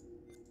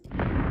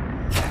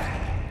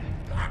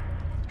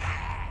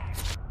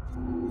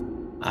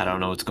 I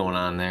don't know what's going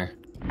on there.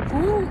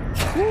 Who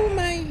am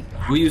I?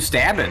 Who are you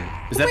stabbing?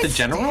 Is that am the I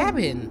general?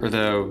 stabbing? Or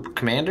the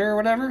commander or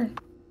whatever?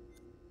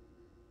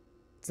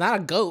 It's not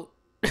a goat.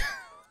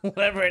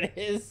 Whatever it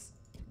is.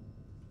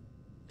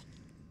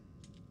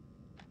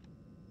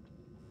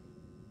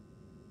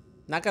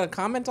 Not gonna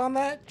comment on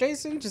that,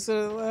 Jason? Just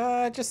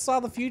just saw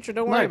the future.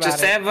 Don't worry about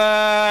just it. Just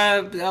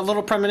have a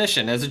little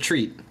premonition as a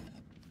treat.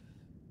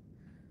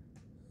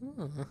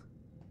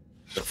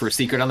 Look for a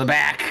secret on the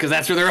back, because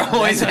that's where they're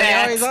always at. They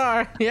always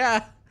are,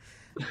 yeah.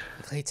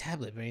 Clay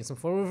tablet bearing some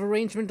form of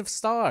arrangement of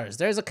stars.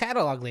 There's a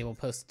catalog label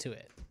posted to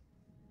it.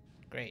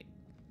 Great.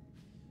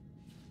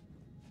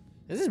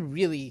 This is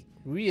really,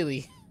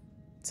 really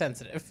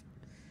sensitive.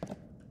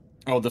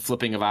 Oh, the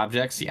flipping of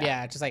objects? Yeah.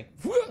 Yeah, just like...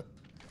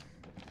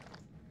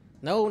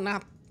 No,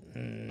 not...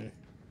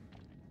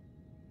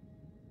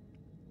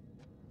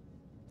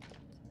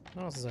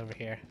 What else is over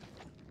here?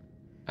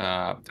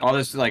 All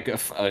this like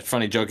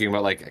funny joking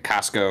about like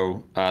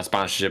Costco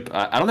sponsorship.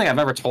 I don't think I've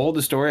ever told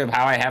the story of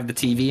how I have the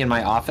TV in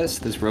my office,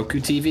 this Roku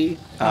TV,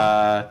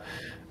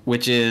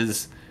 which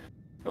is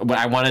what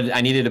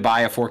I needed to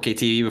buy a 4K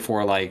TV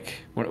before, like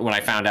when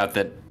I found out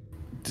that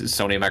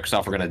Sony and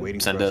Microsoft were going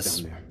to send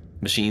us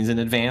machines in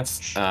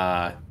advance.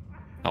 Oh,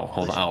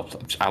 hold on,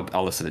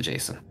 I'll listen to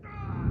Jason.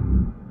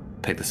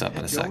 Pick this up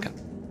in a second.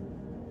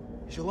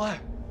 He's alive.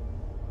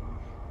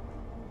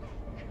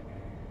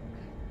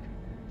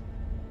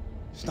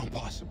 It's not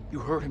possible. You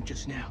heard him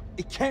just now.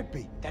 It can't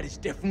be. That is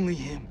definitely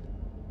him.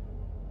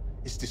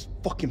 It's this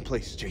fucking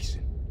place,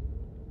 Jason.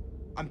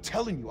 I'm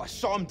telling you, I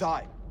saw him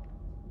die.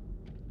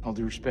 All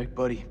due respect,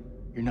 buddy.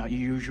 You're not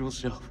your usual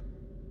self.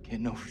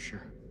 Can't know for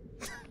sure.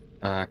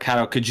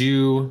 Cado, could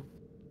you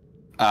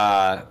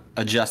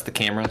adjust the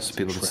camera so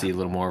people can see a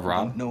little more of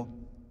Rob? No.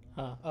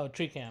 Oh,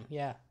 tree cam,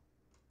 yeah.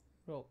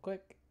 Real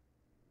quick.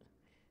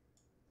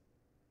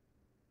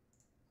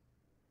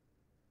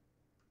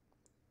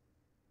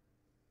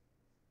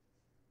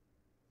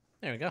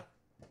 There we go.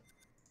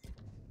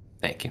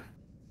 Thank you.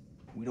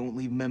 We don't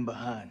leave men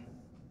behind.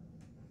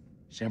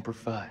 Semper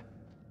Fi.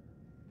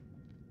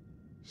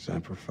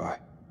 Semper Fi.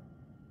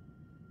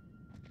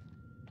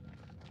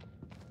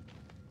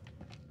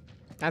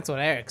 That's what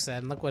Eric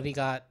said. Look what he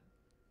got.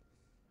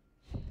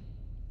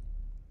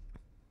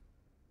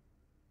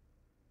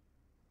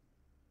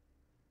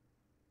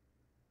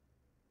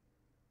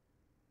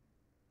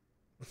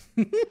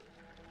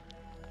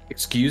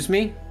 Excuse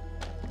me?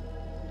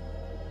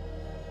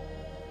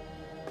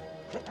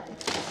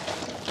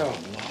 Oh,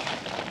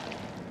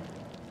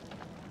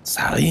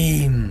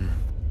 Salim.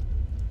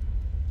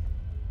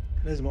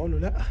 لازم اقول له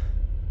لا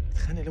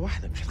اتخانق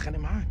لوحدك مش هتخانق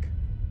معاك.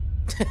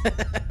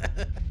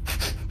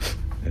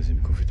 لازم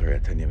يكون في طريقة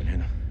تانية من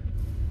هنا.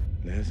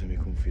 لازم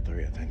يكون في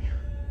طريقة تانية.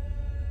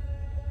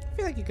 I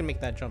feel like you can make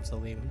that jump,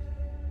 Salim.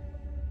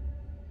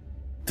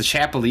 The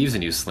chat believes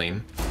in you,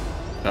 Salim.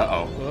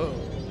 Uh-oh. Whoa.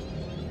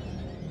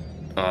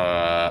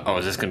 Oh,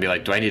 is this gonna be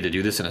like, do I need to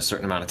do this in a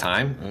certain amount of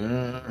time? I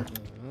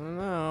don't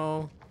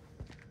know.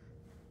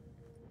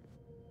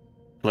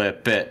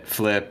 Flip it,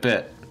 flip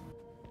it.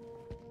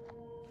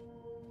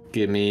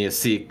 Give me a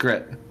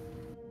secret.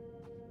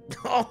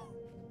 Oh,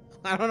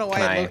 I don't know why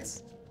Can it I-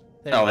 looks.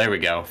 Oh, there we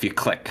go. If you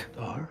click.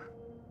 Dar?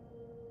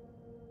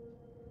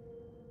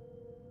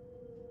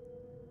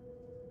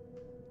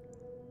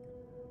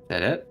 Is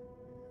that it?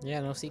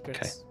 Yeah, no secrets.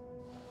 Okay.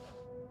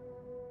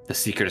 The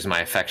secret is my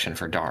affection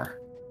for Dar.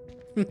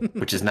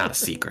 Which is not a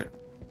secret.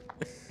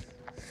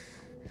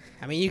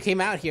 I mean, you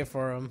came out here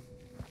for him,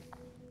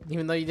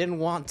 even though you didn't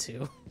want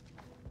to.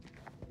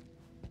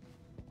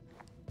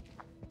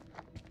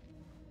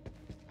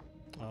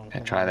 Oh,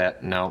 Can I try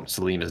that? No,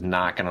 Salim is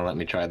not gonna let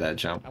me try that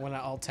jump. I'm gonna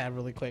alt tab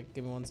really quick.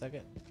 Give me 1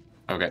 second.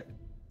 Okay.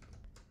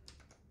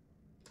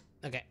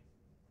 Okay.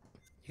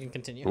 You can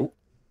continue. Ooh.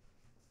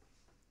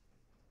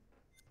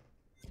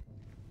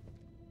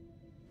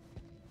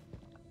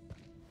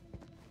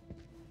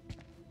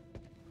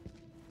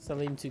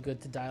 Salim too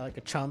good to die like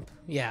a chump.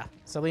 Yeah,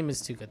 Salim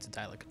is too good to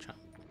die like a chump.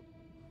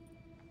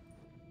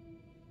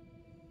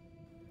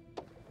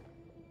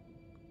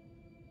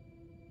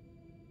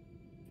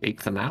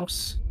 Shake the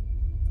mouse?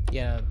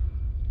 Yeah.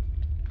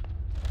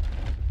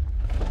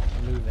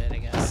 Move it, I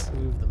guess.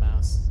 Move the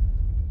mouse.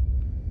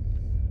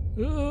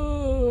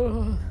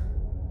 Ooh.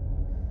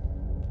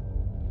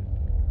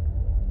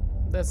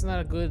 That's not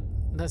a good.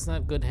 That's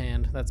not good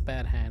hand. That's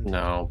bad hand.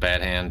 No,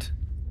 bad hand.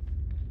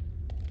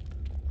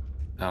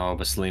 Oh,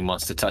 but Salim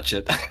wants to touch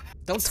it.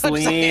 Don't touch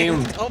the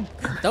Salim. hand.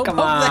 Don't Come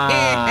poke on. the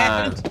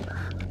hand.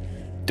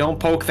 Don't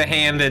poke the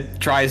hand that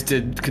tries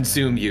to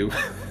consume you.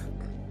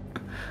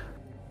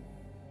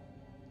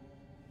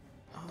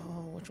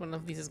 Oh, which one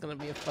of these is gonna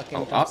be a fucking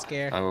Oh, jump up.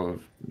 scare? Oh,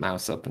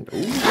 mouse up and.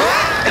 Ooh.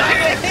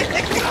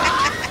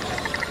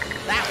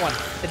 That one.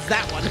 It's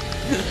that one.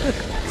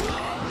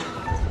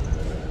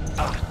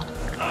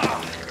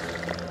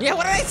 Yeah,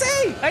 what did I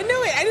say? I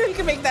knew it. I knew he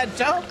could make that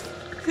jump.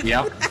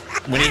 Yep.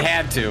 When he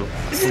had to,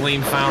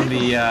 Salim found the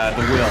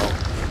will.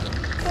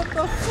 What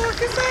the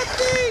fuck is that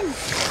thing?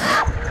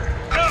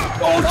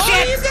 Oh,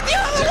 shit! You get the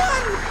other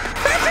one!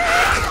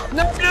 Patrick!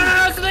 No,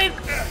 Salim!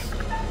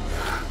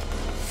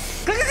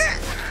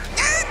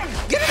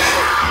 Get it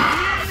out!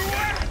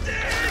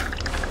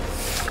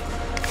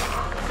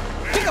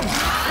 Pick him!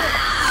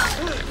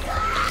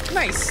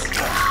 Nice.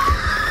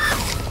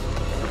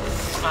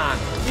 Come on.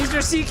 Use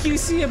your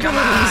CQC Come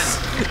abilities.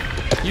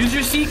 on. Use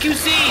your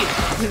CQC!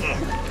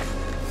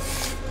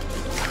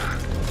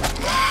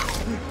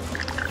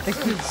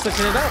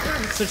 Switching it up.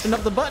 Switching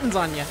up the buttons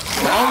on you.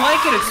 I don't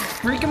like it. It's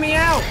freaking me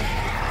out.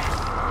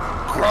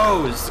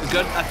 Crows.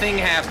 A thing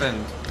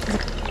happened.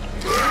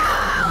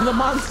 The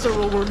monster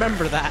will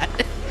remember that.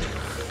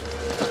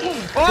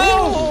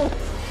 Oh!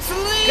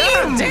 Salim!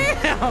 God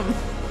damn!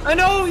 I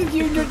know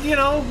you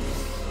know.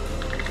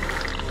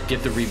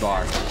 Get the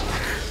rebar.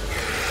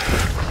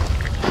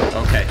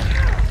 Okay.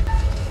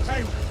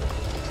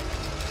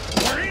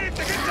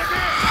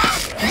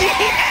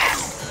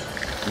 Yes!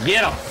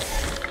 Get him.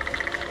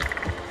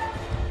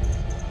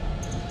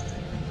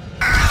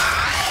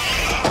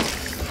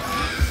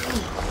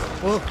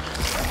 Oh.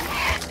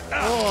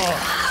 Oh.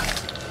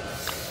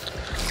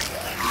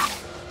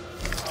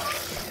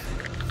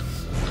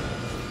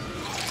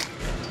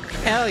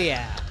 Hell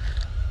yeah.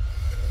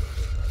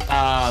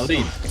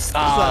 Salim.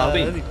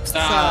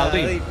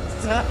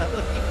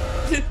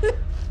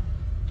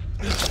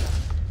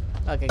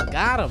 Okay,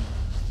 got him.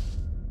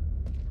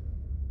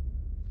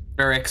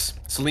 Barracks.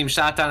 Salim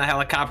shot down a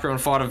helicopter and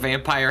fought a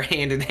vampire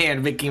hand in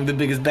hand, making him the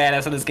biggest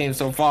badass in this game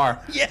so far.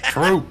 Yeah.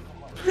 True.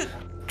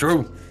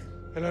 True.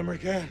 El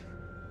American.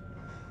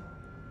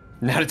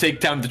 Now to take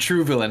down the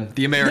true villain,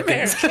 the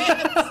Americans.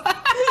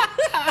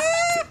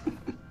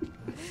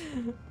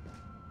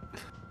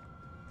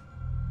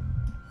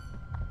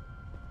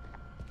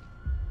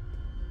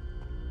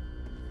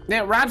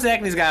 Now, Rob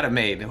Zachney's got it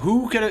made.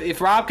 Who could, if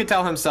Rob could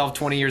tell himself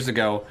 20 years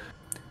ago,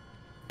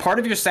 part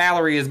of your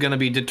salary is going to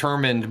be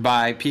determined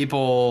by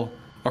people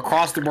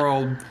across the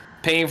world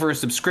paying for a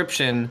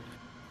subscription,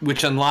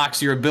 which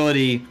unlocks your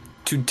ability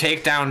to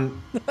take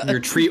down your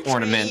tree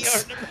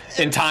ornaments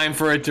in time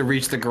for it to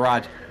reach the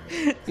garage.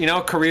 You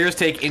know, careers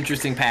take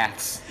interesting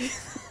paths.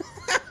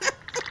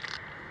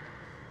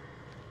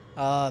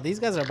 These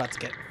guys are about to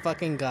get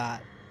fucking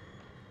got.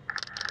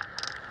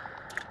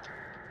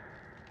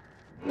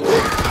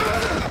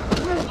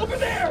 Over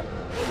there!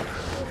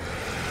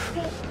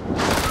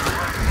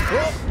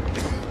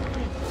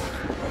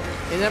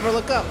 They never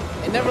look up.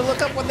 They never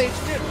look up when they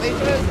should. They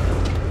should.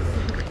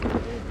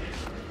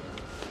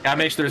 Gotta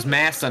make sure there's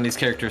masks on these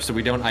characters so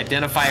we don't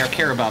identify or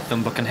care about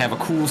them, but can have a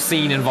cool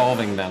scene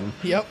involving them.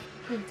 Yep.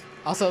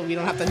 Also, we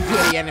don't have to do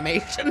any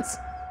animations.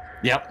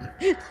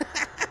 Yep.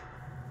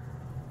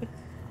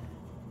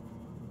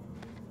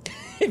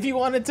 If you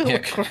wanted to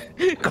look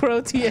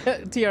Crow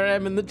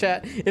TRM in the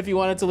chat, if you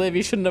wanted to live,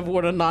 you shouldn't have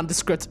worn a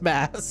nondescript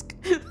mask.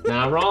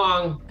 Not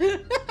wrong.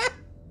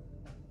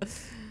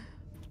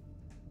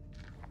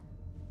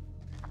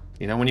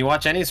 You know, when you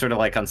watch any sort of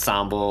like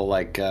ensemble,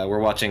 like we're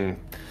watching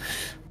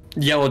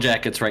Yellow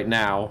Jackets right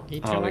now,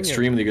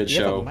 extremely good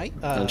show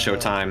on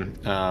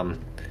Showtime.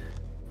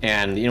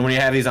 And you know, when you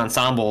have these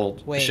ensemble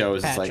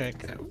shows, Patrick,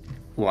 it's like,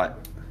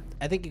 what?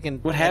 I think you can.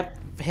 What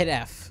happened? Hit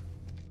F.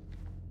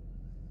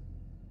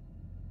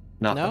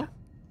 Nothing. No?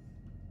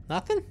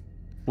 Nothing?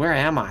 Where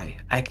am I?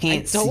 I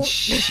can't see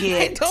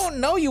shit. I don't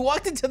know. You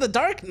walked into the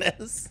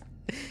darkness.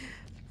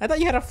 I thought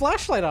you had a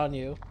flashlight on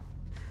you.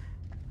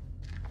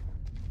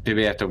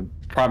 Maybe I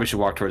probably should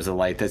walk towards the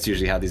light. That's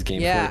usually how these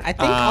games work. Yeah, I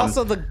think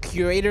also the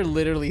curator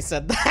literally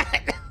said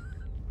that.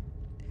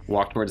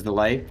 Walk towards the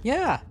light?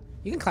 Yeah.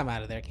 You can climb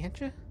out of there, can't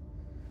you?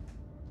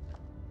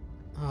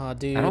 Oh,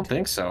 dude. I don't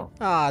think so.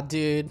 Aw,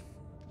 dude.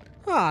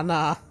 Aw,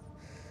 nah.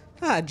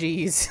 Ah,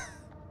 jeez.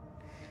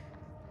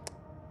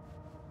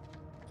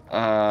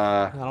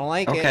 I don't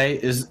like it. Okay,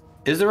 is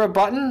there a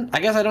button? I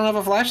guess I don't have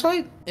a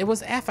flashlight? It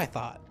was F, I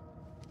thought.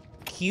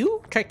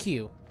 Q? Try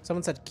Q.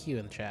 Someone said Q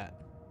in the chat.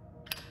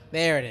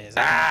 There it is.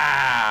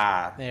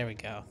 Ah! There we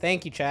go.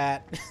 Thank you,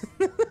 chat.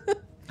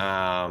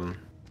 Anyway,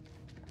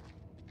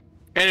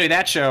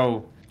 that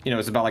show, you know,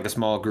 it's about like a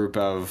small group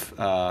of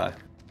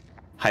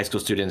high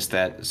school students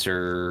that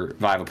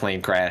survive a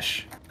plane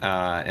crash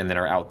and then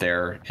are out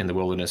there in the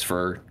wilderness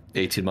for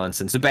 18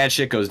 months, and some bad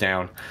shit goes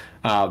down.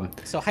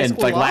 So high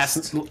school like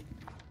lost?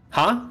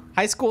 Huh?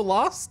 High school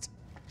lost?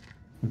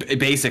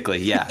 Basically,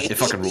 yeah. It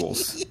fucking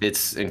rules.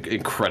 It's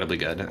incredibly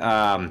good.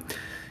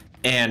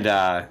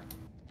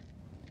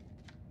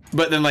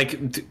 But then, like,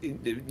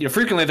 you know,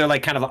 frequently they're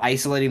like kind of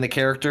isolating the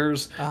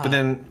characters. But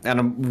then,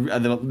 on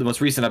the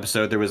most recent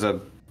episode, there was where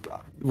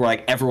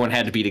like everyone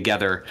had to be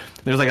together.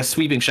 There was like a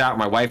sweeping shot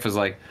where my wife was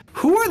like,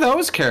 "Who are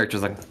those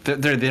characters?" Like,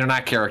 they're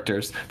not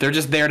characters. They're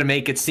just there to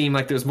make it seem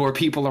like there's more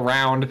people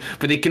around,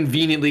 but they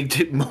conveniently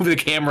move the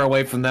camera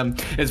away from them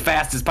as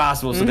fast as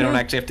possible, so they don't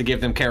actually have to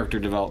give them character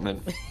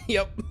development.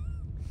 Yep.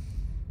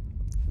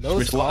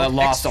 Which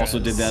Lost also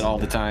did that all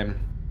the time.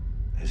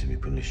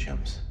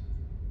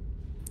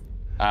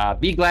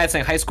 Be Glad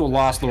saying High School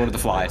Lost, Lord of the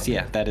Flies.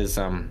 Yeah, that is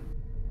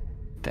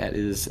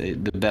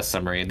the best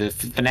summary. The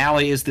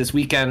finale is this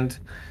weekend.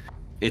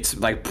 It's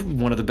like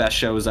one of the best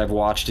shows I've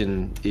watched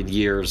in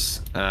years.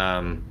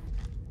 Nice.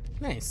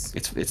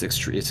 It's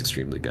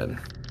extremely good.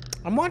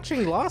 I'm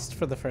watching Lost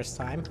for the first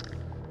time.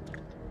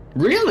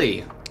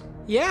 Really?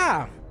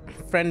 Yeah,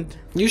 friend.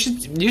 You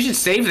should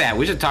save that.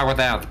 We should talk about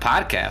that on the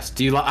podcast.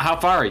 How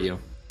far are you?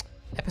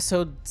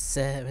 Episode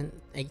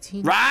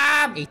 18?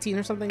 Rob! 18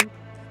 or something?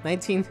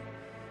 19?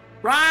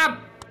 Rob!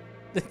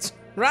 It's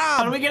Rob!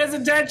 How do we get his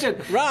attention?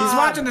 Rob! He's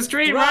watching the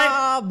stream,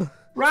 Rob! right?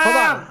 Rob! Hold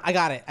on. I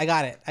got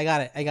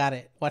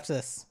it. Watch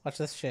this. Watch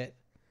this shit.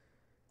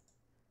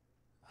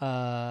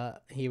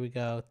 Here we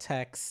go.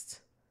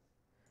 Text.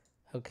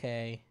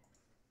 Okay.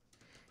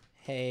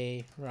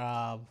 Hey,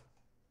 Rob.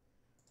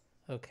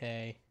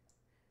 Okay.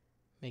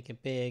 Make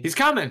it big. He's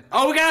coming.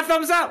 Oh, we got a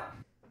thumbs up.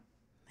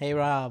 Hey,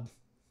 Rob.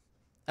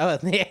 Oh,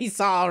 he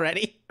saw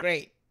already.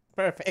 Great.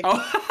 Perfect.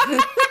 Oh.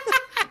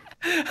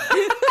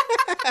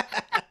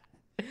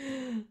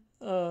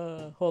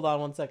 Hold on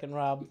 1 second,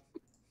 Rob.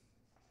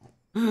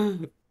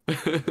 Okay,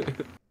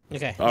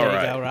 All there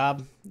right. you go,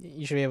 Rob.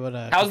 You should be able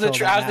to. How's the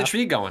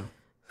tree going?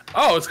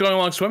 Oh, it's going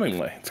along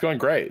swimmingly. It's going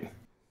great.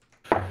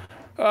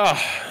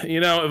 You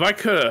know, if I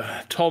could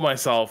have told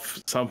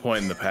myself some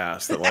point in the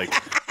past that like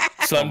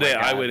someday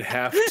I would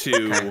have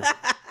to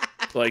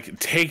like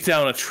take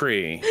down a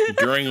tree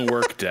during a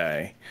work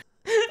day,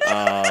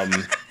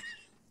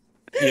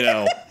 you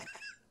know,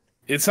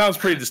 it sounds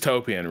pretty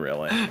dystopian,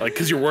 really. Like,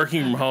 because you're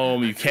working from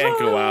home, you can't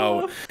go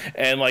out,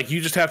 and like you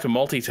just have to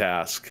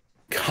multitask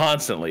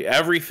constantly.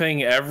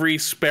 Everything, every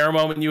spare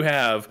moment you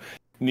have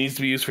needs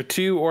to be used for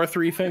 2 or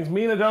 3 things.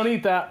 Mina, don't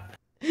eat that.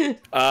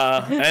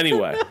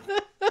 Anyway.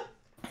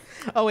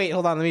 Oh wait,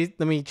 hold on. Let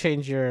me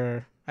change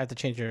your. I have to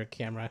change your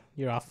camera.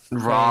 You're off.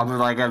 Rob,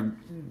 like I'm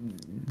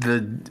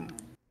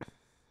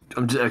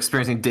just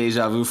experiencing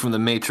deja vu from the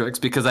Matrix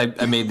because I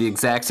made the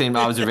exact same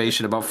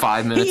observation about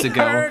 5 minutes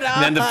ago.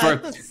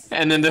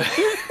 And then the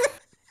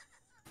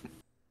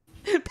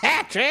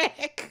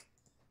Patrick.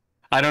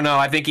 I don't know.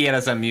 I think he had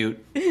us on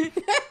mute.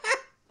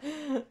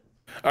 All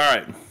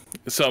right.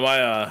 So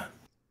my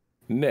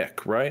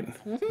Nick, right?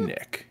 Mm-hmm.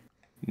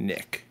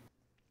 Nick.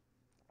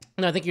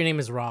 No, I think your name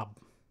is Rob.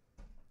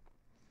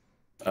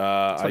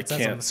 I can't on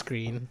can't. The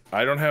screen.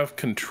 I don't have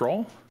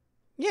control.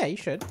 Yeah, you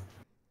should.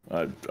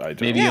 I don't.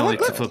 Maybe you only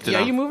flipped it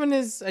Are off. you moving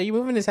his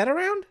head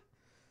around?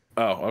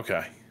 Oh,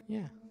 okay.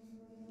 Yeah.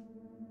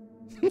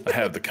 I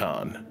have the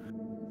con.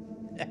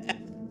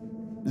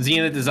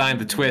 Xena designed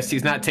the twist.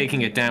 He's not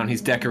taking it down.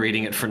 He's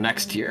decorating it for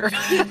next year.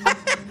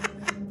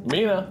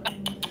 Mina.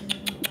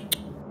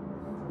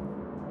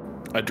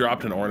 I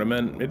dropped an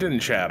ornament. It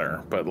didn't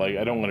shatter, but like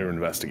I don't want to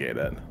investigate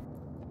it.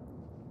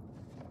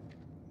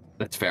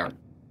 That's fair.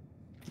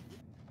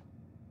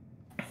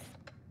 You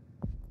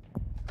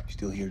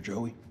still here,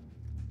 Joey?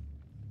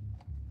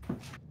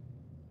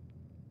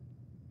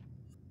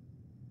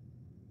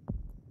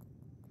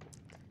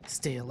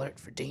 Stay alert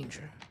for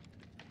danger.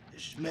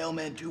 This is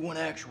Mailman 2-1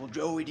 Actual.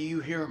 Joey, do you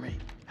hear me?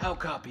 How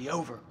copy?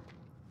 Over.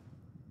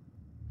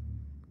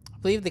 I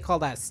believe they call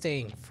that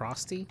staying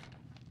frosty.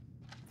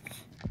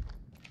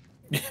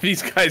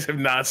 These guys have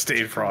not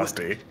stayed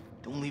frosty.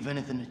 Don't leave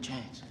anything to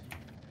chance.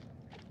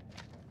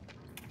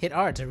 Hit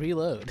R to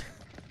reload.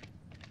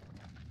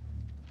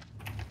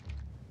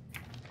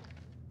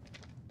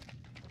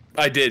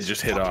 I did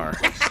just hit R.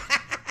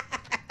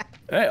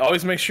 Hey,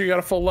 always make sure you got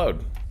a full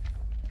load.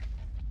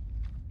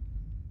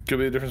 Could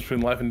be the difference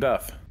between life and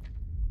death.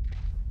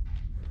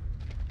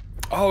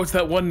 Oh, it's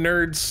that one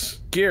nerd's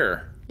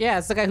gear. Yeah,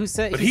 it's the guy who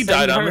said. But he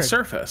died on the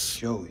surface.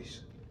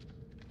 Joey's.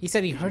 He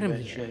said he heard him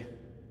Bad here. shape.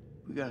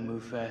 We gotta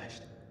move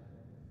fast.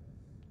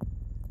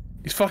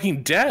 He's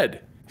fucking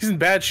dead. He's in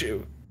bad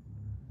shape.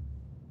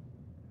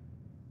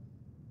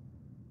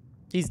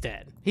 He's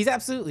dead. He's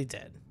absolutely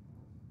dead.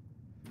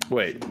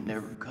 Wait.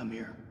 Never come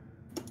here.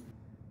 You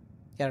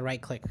gotta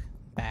right click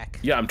back.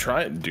 Yeah, I'm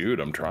trying. Dude,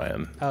 I'm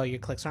trying. Oh, your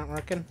clicks aren't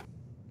working?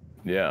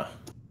 Yeah.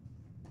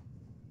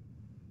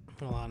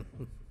 Hold on.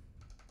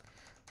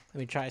 Let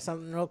me try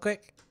something real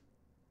quick.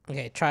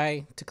 Okay,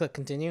 try to click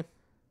continue.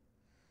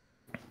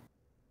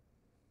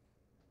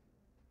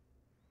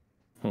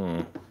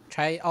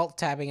 Try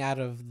alt-tabbing out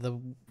of the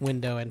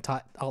window and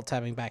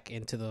alt-tabbing back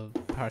into the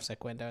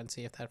parsec window and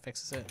see if that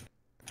fixes it.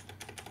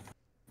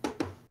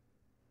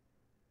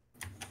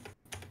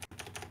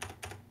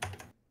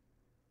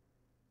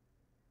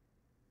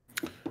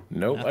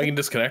 Nope, I can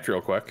disconnect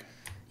real quick.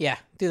 Yeah,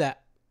 do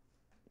that.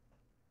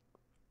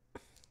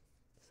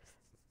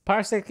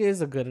 Parsec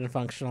is a good and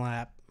functional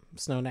app.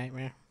 Snow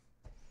Nightmare.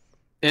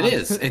 It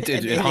is. It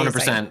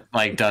 100%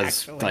 like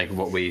does actually. like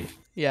what we.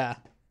 Yeah.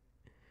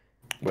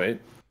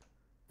 Wait.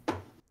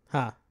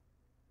 Huh.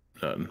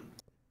 None.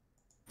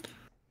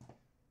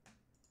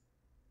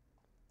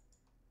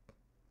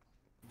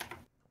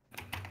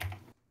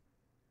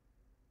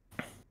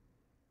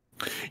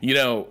 You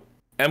know,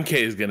 MK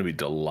is going to be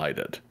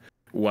delighted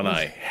when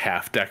I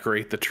half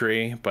decorate the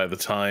tree by the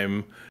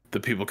time the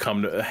people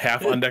come to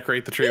half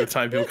undecorate the tree by the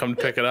time people come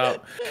to pick it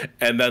up,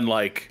 and then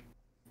like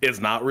it's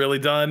not really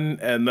done,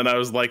 and then I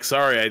was like,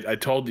 sorry, I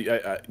told you,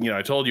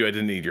 I told you I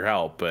didn't need your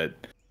help, but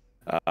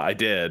I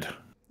did,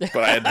 but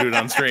I had to do it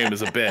on stream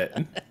as a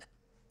bit.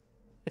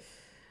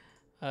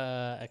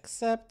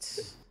 Accept.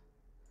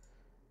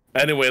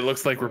 Anyway, it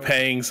looks like we're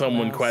paying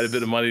someone quite a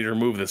bit of money to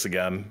remove this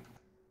again.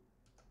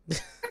 All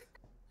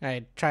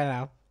right, try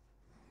now.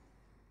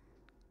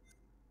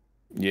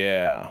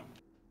 Yeah.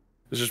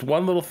 There's just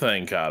one little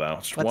thing, Cado.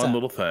 Just What's one up?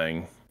 little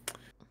thing.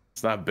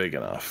 It's not big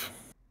enough.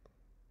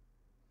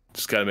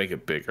 Just gotta make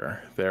it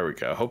bigger. There we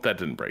go. Hope that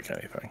didn't break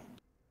anything.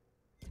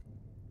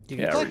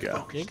 There we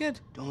go. You're good.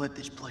 Don't let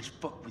this place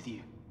fuck with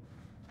you.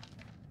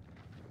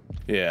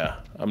 Yeah,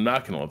 I'm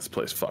not gonna let this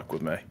place fuck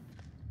with me.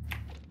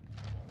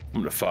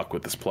 I'm gonna fuck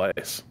with this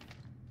place.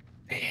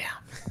 Yeah.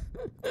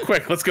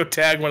 Quick, let's go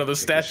tag one of those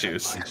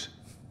statues.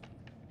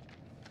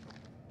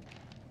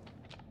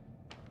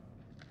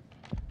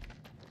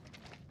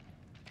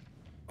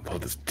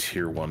 About this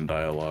tier 1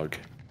 dialogue.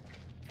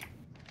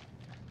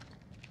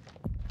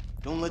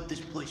 Don't let this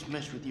place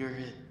mess with your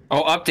head.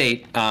 Oh,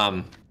 update.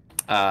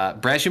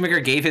 Brad Shoemaker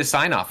gave his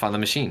sign off on the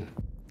machine.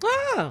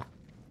 Oh.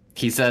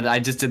 He said, I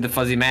just did the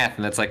fuzzy math,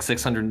 and that's like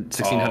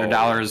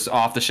 $1,600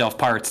 off the shelf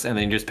parts, and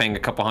then you're just paying a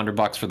couple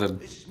 $100 for the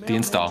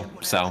install.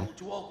 So,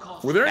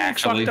 Were there any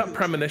actually, fucked up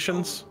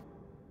premonitions?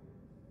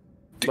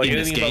 Like in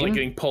this anything about like game?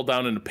 getting pulled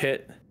down in a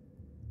pit?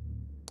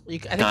 I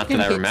think Not you can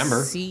that I hit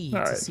remember. C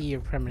All to right. see your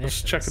Let's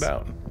premonitions. check it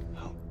out.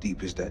 How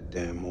deep is that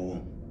damn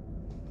hole?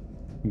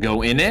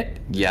 Go in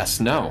it? Yes,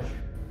 no.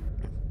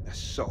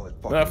 That's solid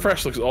fucking. That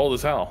fresh looks old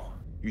as hell.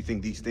 You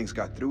think these things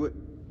got through it?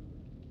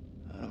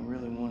 I don't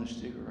really want to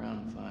stick around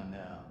and find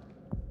out.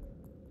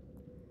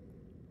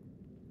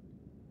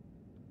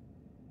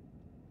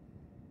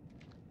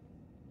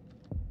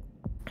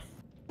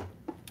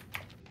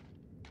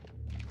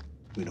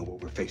 We know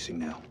what we're facing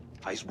now.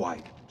 Eyes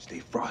wide. Stay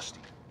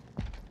frosty.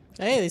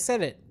 Hey, they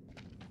said it.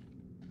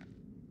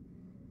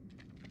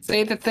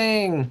 Say the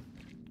thing,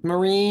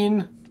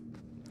 Marine.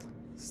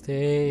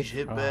 Stay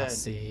Hit bad.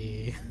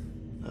 frosty.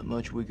 Not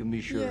much we can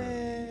be sure of.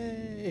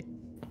 Yay.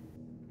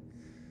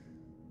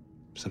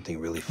 Something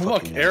really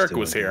Look, fucking. Eric nasty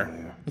was went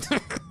here.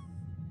 down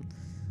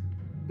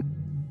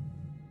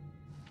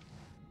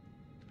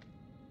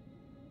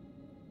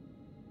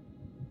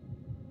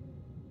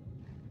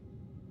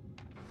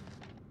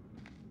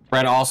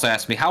Brad also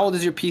asked me, how old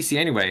is your PC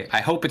anyway? I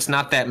hope it's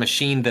not that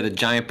machine that a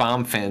Giant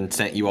Bomb fan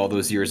sent you all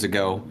those years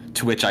ago,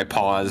 to which I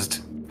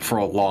paused for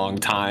a long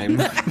time.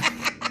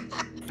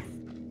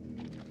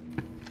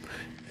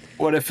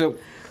 What if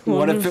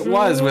it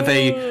was with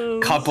a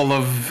couple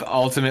of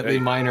ultimately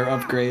minor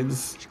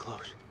upgrades? It's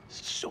close.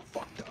 This is so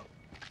fucked up.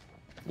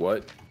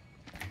 What?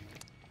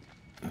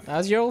 That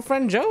was your old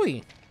friend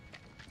Joey.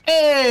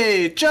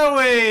 Hey,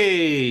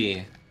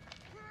 Joey!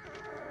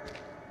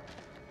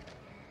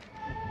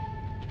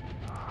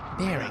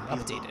 Bearing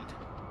updated.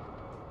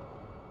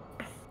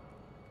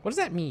 What does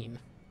that mean?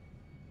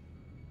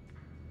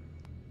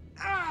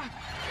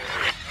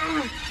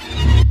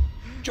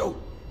 Joe,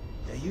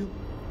 that you?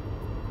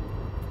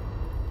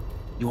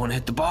 You want to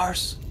hit the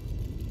bars?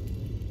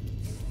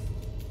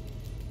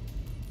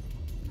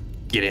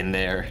 Get in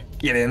there.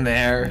 Get in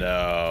there.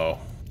 No.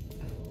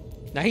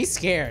 Now he's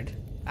scared.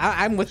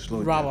 I'm with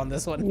Slow Rob down. on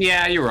this one.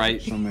 Yeah, you're right.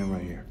 Some man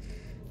right here.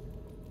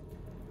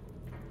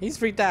 He's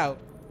freaked out.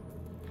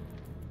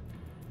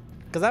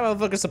 Because that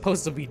motherfucker's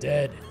supposed to be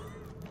dead.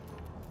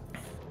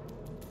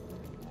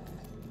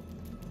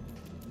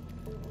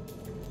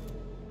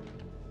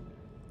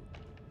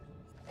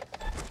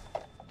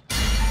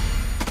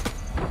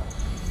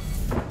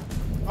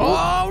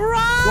 Oh,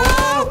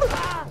 Rob!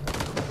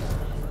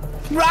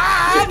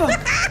 Rob!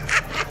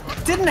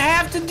 Didn't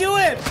have to do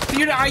it.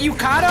 Are you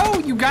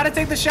Cado? You gotta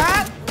take the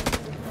shot?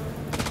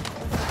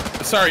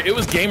 Sorry, it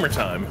was gamer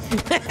time.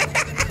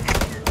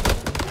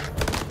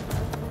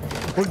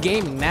 We're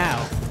gaming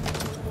now.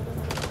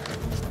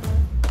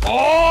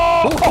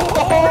 Oh!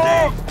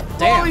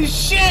 Damn. Holy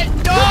shit,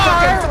 Fucking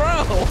dog!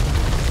 throw!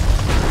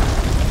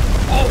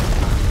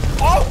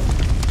 Oh!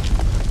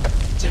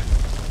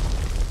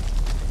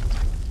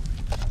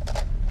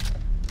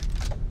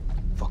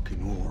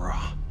 Fucking aura.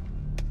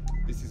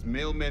 This is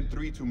Mailman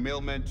 3 to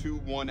Mailman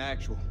 2-1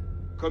 actual.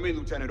 Come in,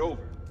 Lieutenant,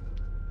 over.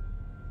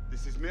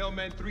 This is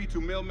Mailman 3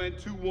 to Mailman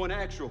 2-1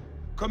 actual.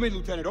 Come in,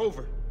 Lieutenant,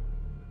 over.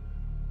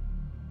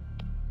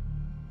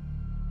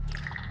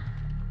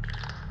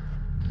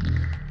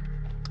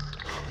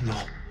 No.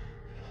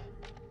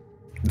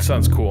 It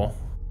sounds cool.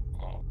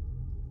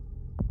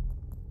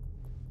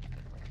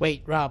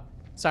 Wait, Rob.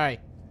 Sorry.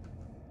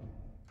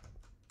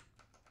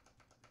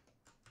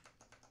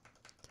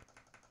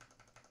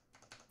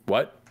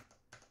 What?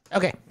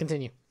 Okay,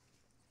 continue.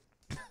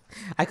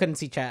 I couldn't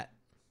see chat.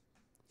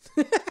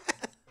 I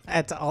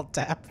had to alt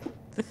tap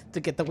to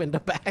get the window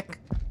back.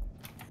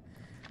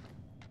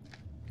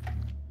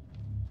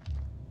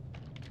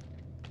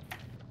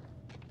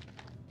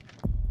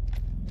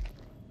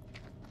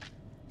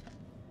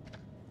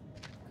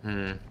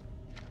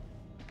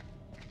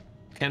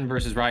 Ken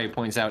versus Riot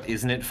points out,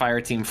 isn't it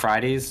Fireteam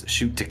Fridays?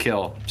 Shoot to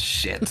kill.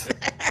 Shit.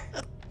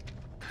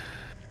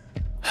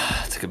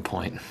 That's a good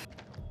point.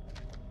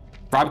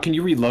 Rob, can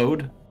you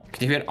reload?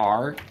 Can you hit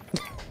R?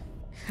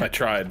 I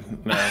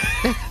tried. No.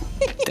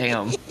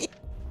 Damn.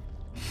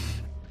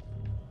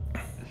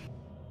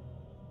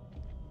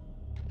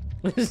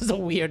 This is a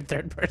weird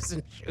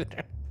third-person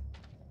shooter.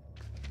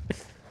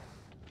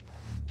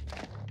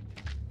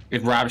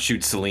 If Rob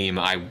shoots Salim,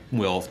 I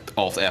will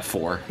Alt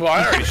F4. Well,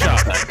 I already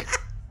shot that.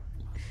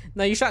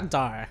 No, you shot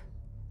Dar.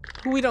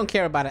 Who we don't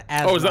care about it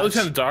as Oh, is that much.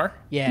 Lieutenant Dar?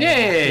 Yeah,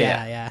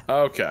 Yeah. yeah.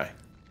 Okay.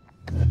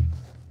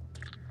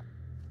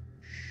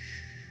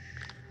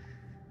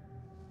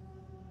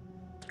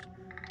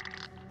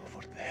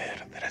 Over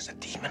there is a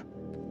demon.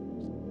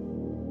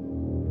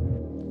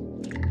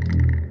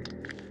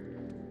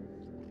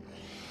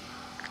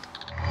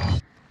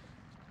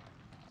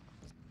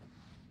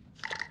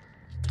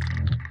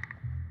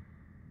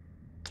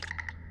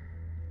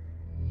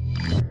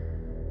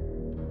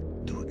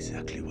 Do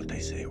exactly what I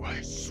say, or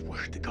I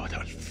swear to God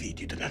I'll feed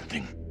you to that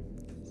thing.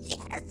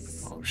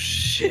 Oh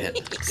shit.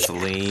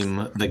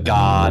 Salim, the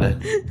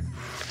god.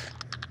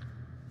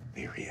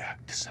 They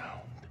react to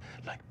sound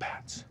like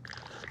bats.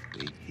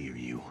 They hear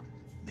you,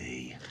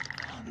 they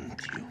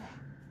hunt you.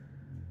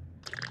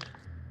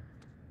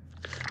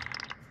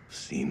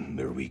 Seen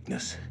their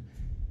weakness.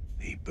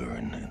 They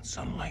burn in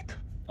sunlight.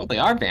 Oh, they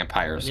are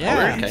vampires. Yeah. Oh,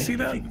 Where did you okay. see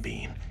that? Living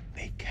being,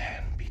 they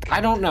can be. I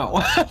don't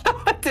know.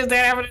 Did they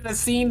have it in a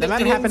scene That that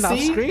might we have didn't happened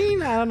off see?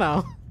 screen? I don't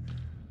know.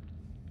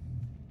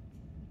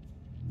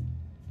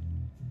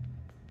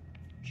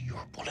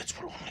 Your bullets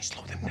will only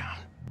slow them down.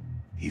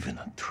 Even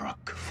a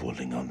truck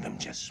falling on them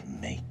just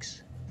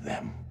makes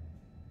them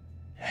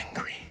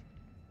angry.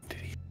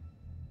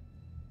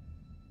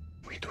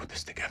 We do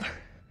this together,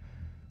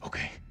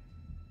 okay?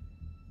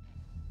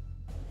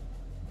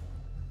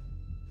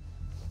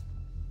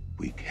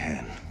 We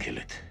can kill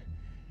it.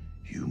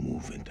 You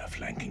move into a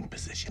flanking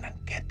position and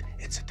get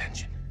its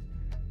attention.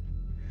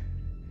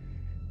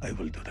 I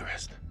will do the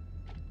rest.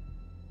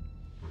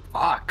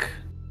 Fuck.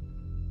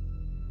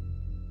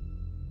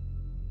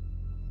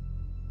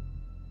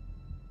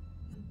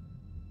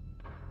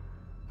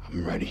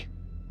 I'm ready.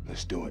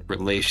 Let's do it.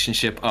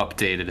 Relationship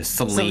updated.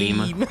 Salim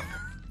Salim.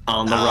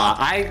 on the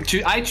rise.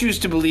 I choose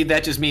to believe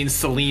that just means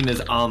Salim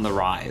is on the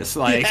rise.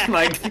 Like,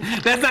 like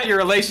that's not your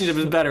relationship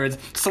is better. It's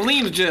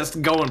Salim's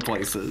just going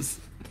places.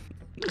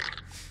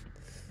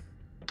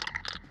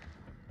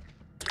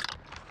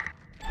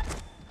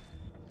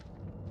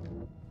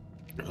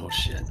 Oh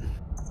shit.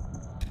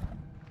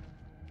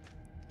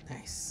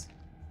 Nice.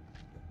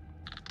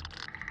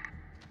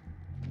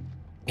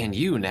 And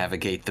you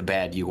navigate the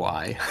bad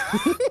UI.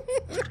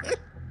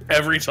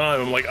 Every time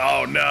I'm like,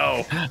 oh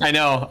no. I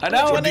know.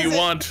 What do you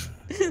want?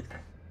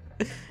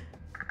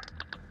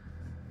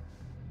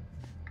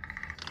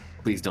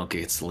 Please don't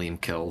get Salim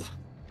killed.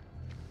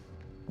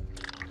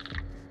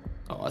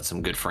 Oh, that's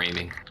some good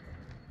framing.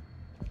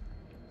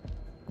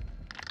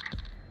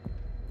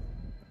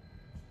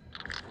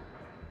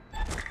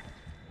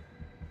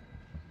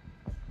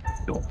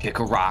 Don't kick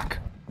a rock.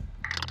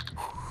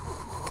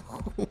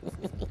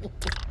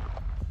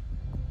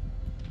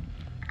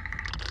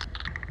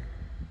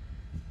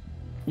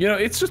 You know,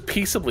 it's just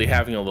peaceably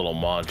having a little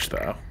munch,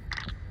 though.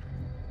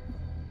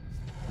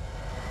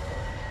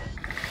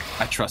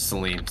 I trust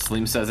Salim.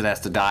 Salim says it has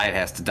to die, it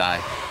has to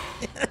die.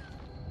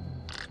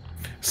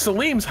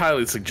 Salim's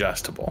highly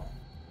suggestible.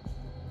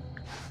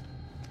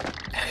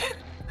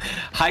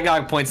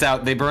 Hygog points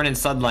out they burn in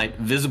sunlight,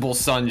 visible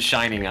sun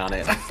shining on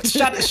it.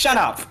 Shut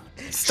up!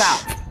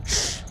 Stop!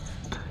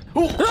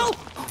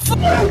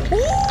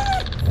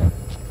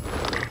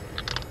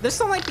 There's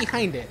sunlight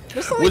behind it.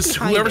 Was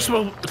whoever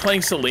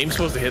playing Salim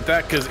supposed to hit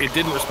that? Because it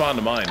didn't respond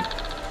to mine.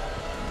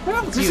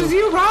 Well, this is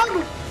you,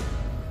 Rob!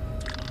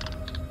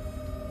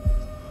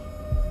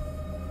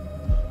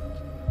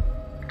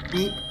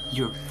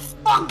 You're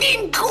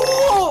fucking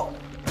cool!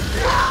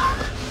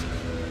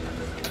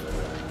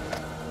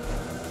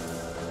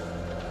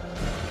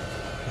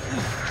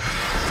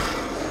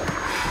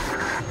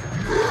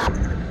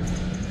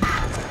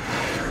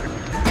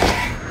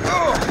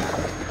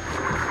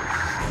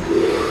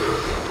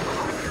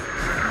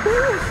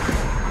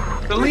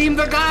 Salim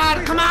the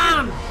God, come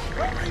on!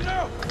 Hurry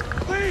now!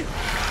 Please!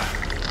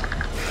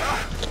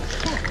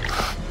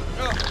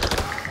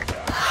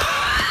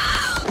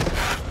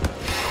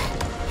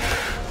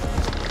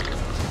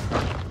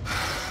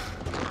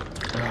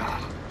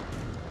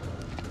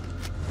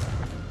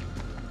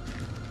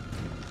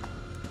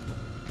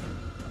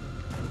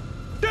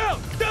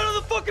 Down on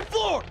the fucking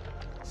floor!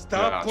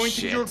 Stop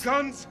pointing your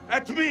guns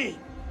at me!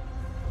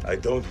 I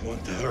don't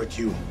want to hurt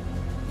you.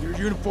 Your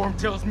uniform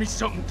tells me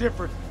something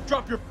different.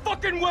 Drop your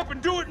fucking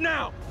weapon! Do it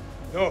now!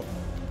 No.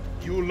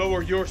 You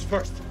lower yours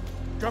first.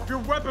 Drop your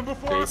weapon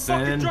before Jason.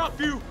 I fucking drop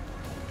you!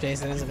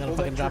 Jason isn't gonna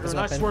fucking drop his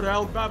weapon. I swear to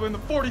Alabama and the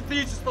 40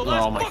 Thieves, it's the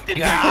last fucking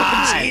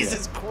God.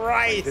 Jesus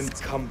Christ! I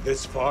didn't come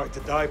this far to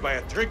die by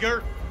a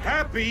trigger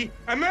happy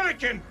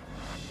American!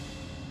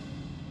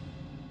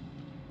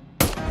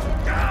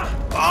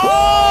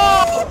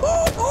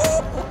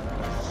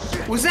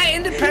 Was that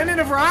independent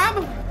of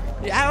Rob?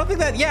 Yeah, I don't think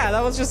that. Yeah,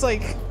 that was just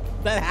like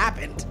that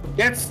happened.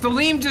 That's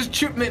Salim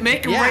just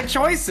making right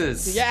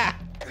choices. Yeah.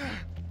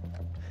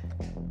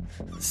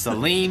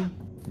 Salim,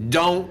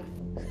 don't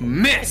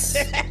miss.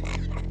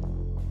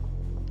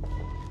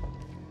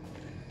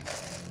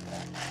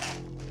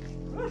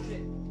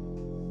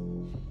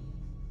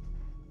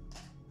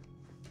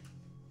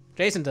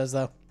 Jason does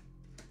though.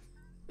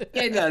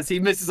 Yeah, he does. He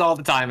misses all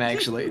the time,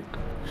 actually,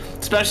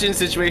 especially in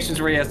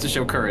situations where he has to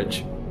show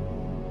courage.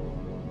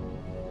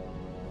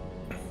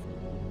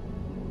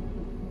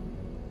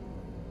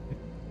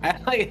 I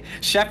like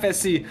Chef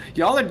SC.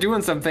 Y'all are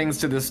doing some things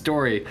to this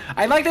story.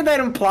 I like that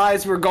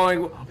implies we're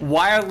going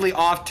wildly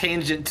off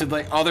tangent to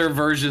like other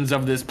versions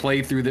of this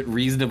playthrough that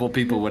reasonable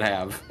people would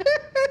have.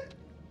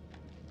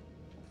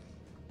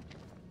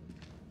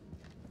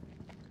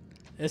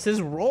 This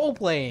is role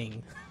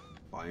playing.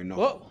 I know.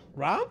 Whoa,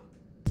 Rob?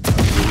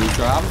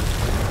 Rob?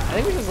 I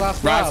think we just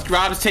lost Rob.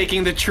 Rob's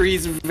taking the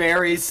trees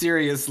very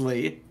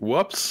seriously.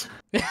 Whoops.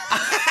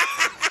 I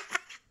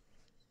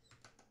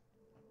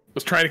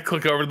was trying to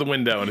click over to the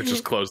window and it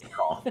just closed the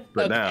call.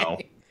 But now,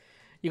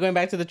 you going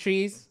back to the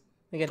trees?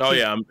 Oh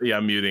yeah,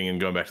 I'm muting and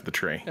going back to the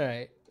tree. All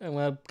right, I'm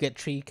gonna get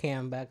tree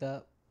cam back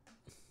up.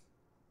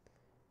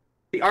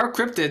 The R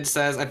Cryptid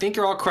says, I think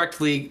you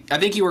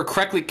were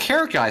correctly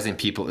characterizing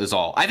people is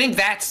all. I think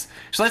that's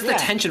the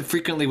tension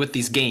frequently with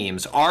these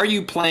games. Are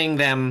you playing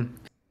them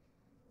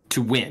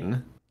to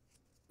win?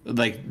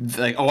 Like,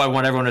 oh, I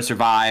want everyone to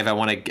survive, I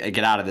want to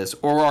get out of this.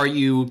 Or are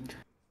you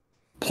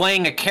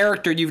playing a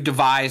character you've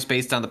devised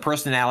based on the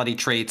personality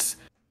traits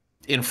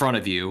in front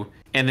of you,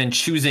 and then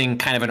choosing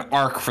kind of an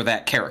arc for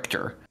that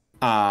character?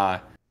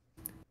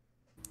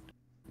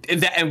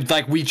 And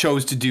like we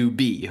chose to do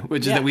B,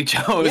 which is that we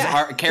chose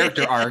our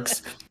character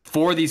arcs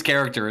for these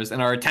characters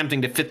and are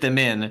attempting to fit them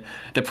in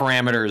the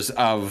parameters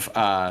of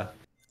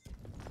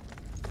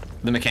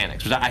the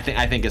mechanics, which I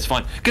think is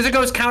fun because it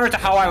goes counter to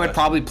how I would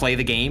probably play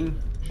the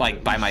game,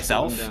 like by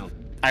myself.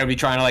 I would be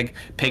trying to like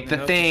pick the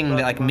thing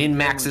that like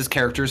min-maxes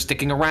characters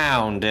sticking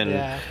around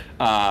and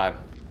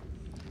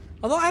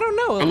although I don't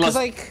know, because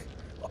like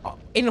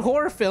in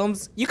horror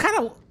films you kind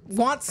of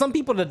want some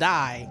people to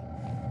die.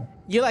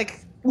 You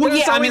like, well,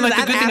 yeah, I mean, like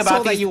the good thing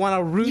about that you want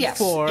to root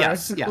for,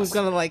 who's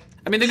gonna like.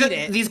 I mean,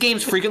 these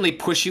games frequently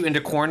push you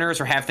into corners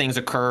or have things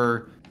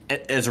occur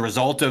as a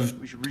result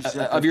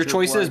of your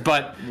choices.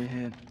 But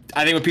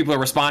I think what people are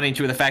responding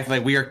to is the fact that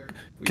like we are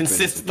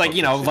consistent, like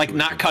like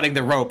not cutting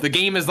the rope. The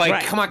game is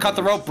like, come on, cut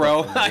the rope,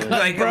 bro.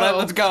 Like, bro.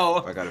 let's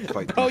go. I gotta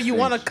fight. Bro, you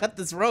want to cut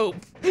this rope?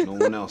 No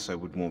one else I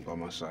would want by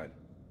my side.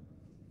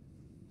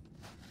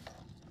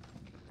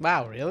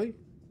 Wow, really?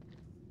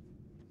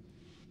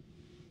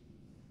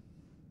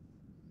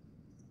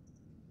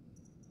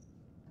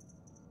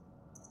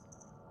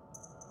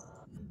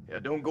 Yeah,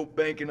 don't go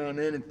banking on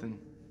anything.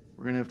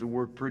 We're gonna have to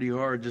work pretty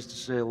hard just to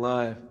stay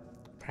alive.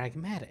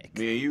 Pragmatic.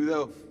 Me and you,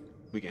 though,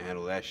 we can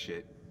handle that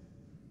shit.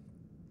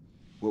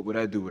 What would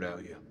I do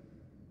without you?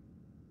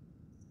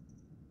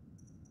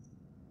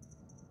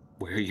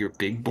 Wear your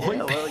big boy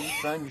Yeah, well, pants.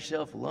 you find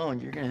yourself alone,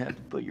 you're gonna have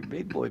to put your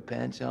big boy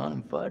pants on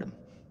and fight him.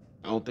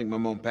 I don't think my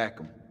mom pack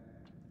them.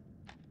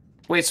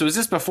 Wait, so is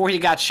this before he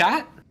got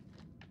shot?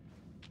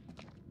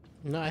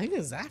 No, I think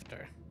this is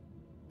after.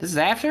 This is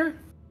after?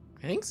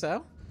 I think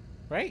so.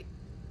 Right?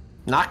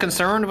 Not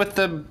concerned with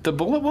the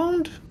bullet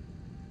wound?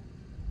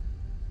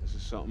 This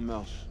is something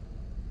else.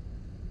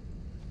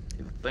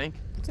 You think?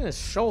 It's in his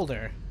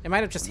shoulder. It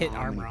might have just hit How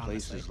armor, many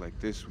honestly. places like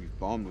this we've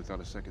bombed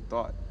without a second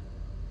thought.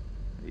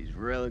 These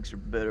relics are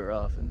better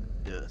off in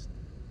the dust.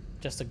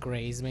 Just a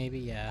graze, maybe?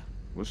 Yeah.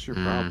 What's your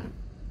problem?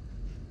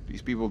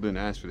 These people didn't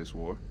ask for this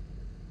war.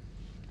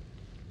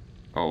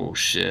 Oh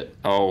shit.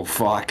 Oh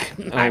fuck.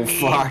 Oh I mean,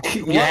 fuck.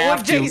 You what have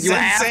would to. You Jason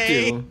have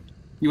say? to.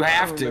 You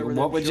have to.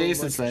 Remember What them would showing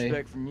Jason much say?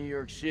 respect from New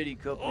York City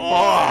couple Oh,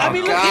 I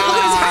mean, look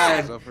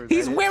at his hat. God.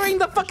 He's wearing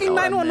the fucking Oh,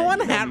 man,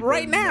 911 you hat know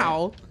right better than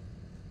now.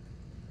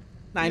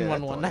 I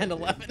 911, thought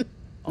 911.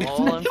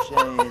 All I'm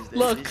saying is that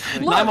Look, this place-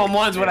 look.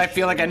 911 is what I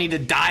feel like I need to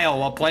dial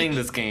while playing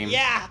this game.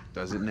 Yeah.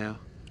 Does it now?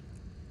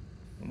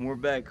 When we're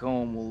back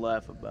home, we'll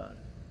laugh about it.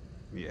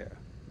 Yeah.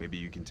 Maybe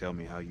you can tell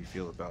me how you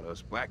feel about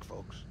us black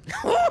folks.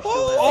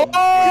 Oh,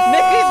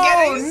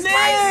 Nick is getting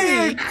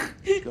spicy.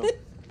 Let's go.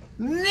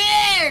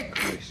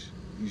 Nick! Nice.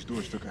 These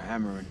doors took a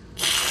hammering.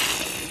 Those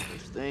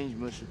things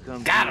must have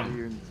come Got through him.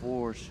 here in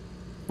force.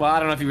 Well, I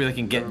don't know if you really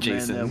can get Never mind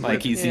Jason. that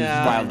Like he seems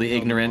Yeah. wildly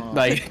ignorant.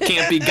 Like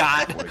can't be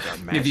got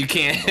if you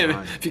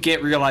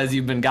can't realize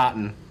you've been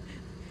gotten.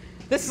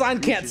 This sign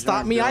can't Creatures stop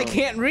aren't me. I dogs,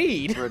 can't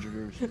read.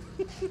 Predators.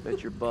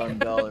 Bet your bottom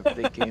dollar if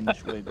they came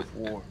this way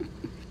before,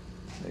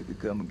 they could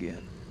come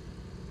again.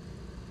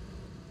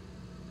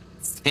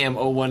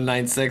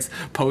 Sam0196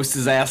 posts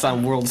his ass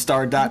on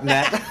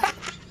worldstar.net.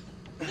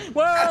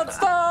 World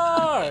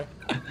Star.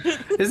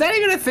 Is that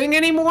even a thing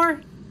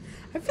anymore?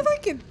 I feel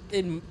like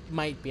it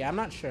might be. I'm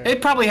not sure.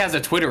 It probably has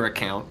a Twitter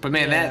account, but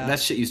man, Yeah. that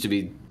shit used to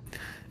be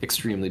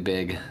extremely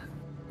big.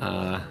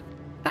 Not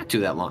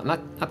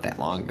that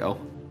long ago.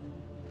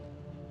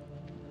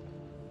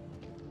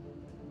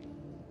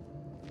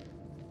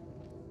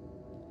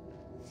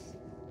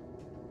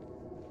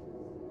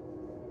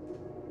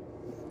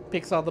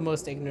 Picks all the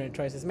most ignorant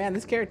choices. Man,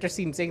 this character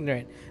seems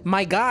ignorant.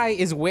 My guy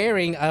is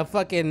wearing a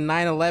fucking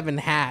 9/11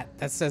 hat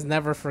that says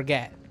 "Never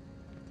Forget."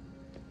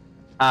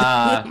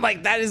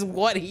 Like that is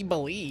what he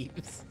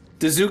believes.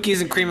 Dazukis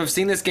and Cream have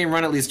seen this game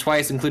run at least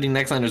twice, including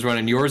Nextlander's run,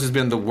 and yours has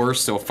been the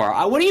worst so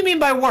far. What do you mean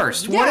by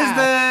worst?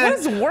 Yeah, what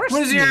does worst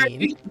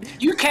mean?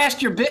 You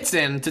cast your bits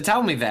in to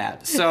tell me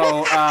that.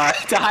 So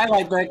to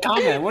highlight that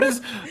comment,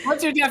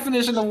 what's your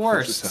definition of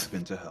Closest worst? I've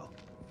been to hell.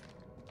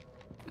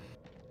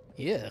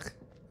 Yuck.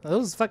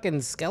 Those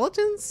fucking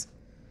skeletons?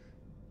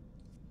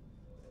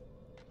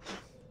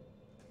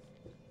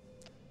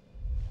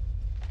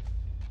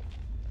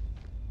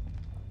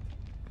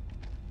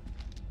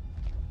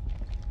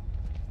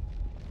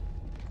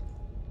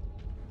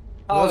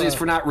 Apologies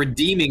for not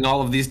redeeming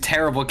all of these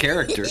terrible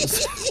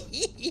characters.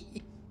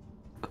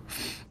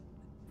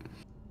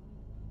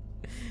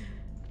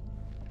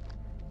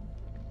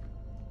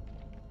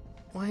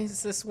 Why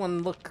does this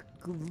one look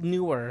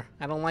newer?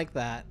 I don't like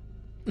that.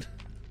 A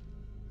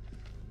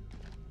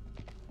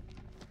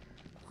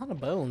lot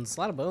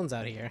of bones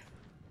out here.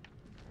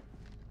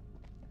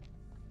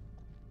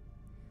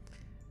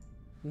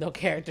 No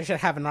character should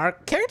have an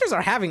arc. Characters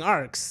are having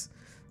arcs.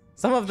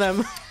 Some of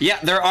them. Yeah,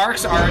 their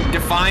arcs are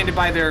defined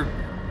by their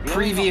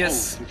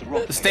previous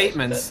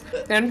statements.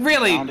 And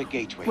really,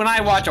 when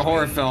I watch a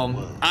horror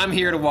film, I'm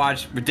here to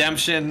watch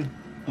redemption,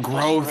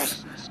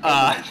 growth.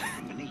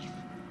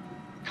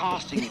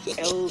 Casting its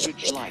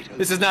eldritch light over.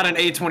 This is not an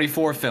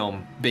A24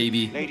 film,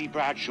 baby. Lady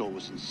Bradshaw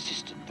was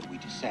insistent that we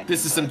descend.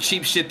 This is some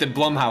cheap shit that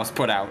Blumhouse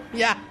put out.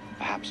 Yeah.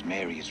 Perhaps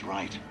Mary is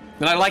right.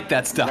 And I like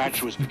that stuff.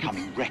 Bradshaw is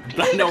becoming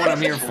reckless. I know what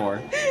I'm here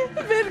for.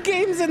 Vid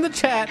Games in the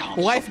chat.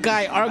 Wife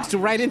guy arcs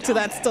right into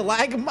that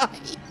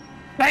stalagmite.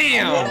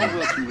 Bam!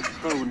 Working with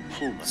Crow and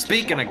Pullman.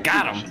 Speaking of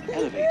got 'em. An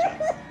elevator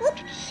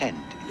to descend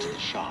into the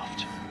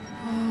shaft.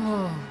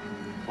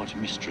 What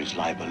mysteries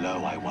lie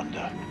below, I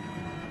wonder,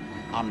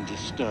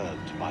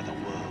 undisturbed by the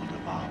world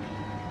above.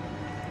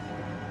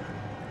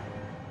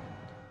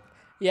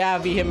 Yeah,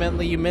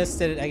 vehemently, you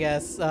missed it, I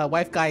guess.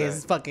 Wife guy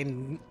is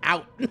fucking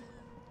out.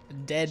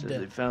 Dead. So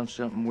they found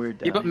something weird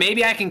down Yeah, but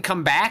maybe I can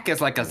come back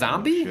as like a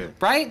zombie,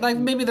 right? Like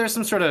maybe there's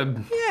some sort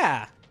of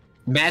Yeah.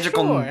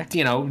 magical, Sure.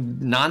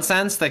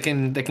 nonsense that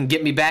can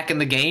get me back in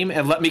the game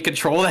and let me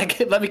control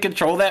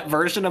that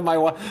version of my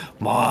wife.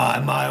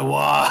 My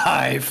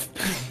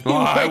wife.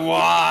 My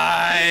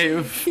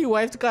wife. He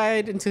wife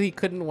guyed until he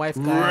couldn't wife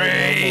guy no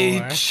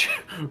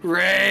more.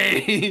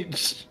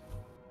 Rage.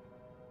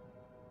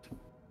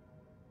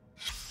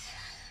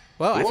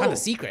 Whoa, I found Whoa. a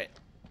secret.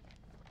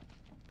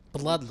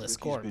 bloodless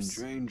corpse.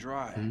 Been drained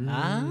dry.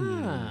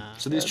 Ah.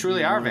 So these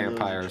truly are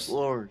vampires.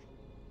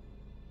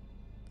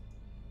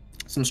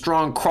 Some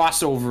strong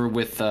crossover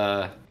with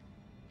the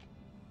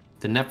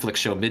Netflix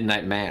show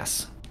Midnight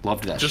Mass.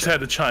 Loved that Just show.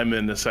 had to chime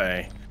in to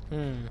say,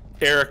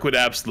 Eric would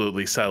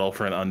absolutely settle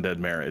for an undead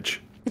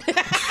marriage.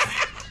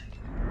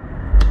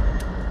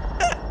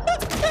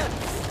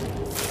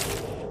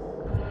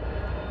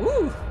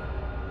 Woo!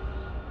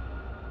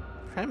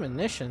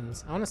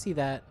 Premonitions. I want to see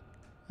that.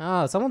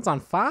 Oh, someone's on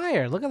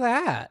fire. Look at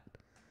that.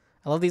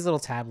 I love these little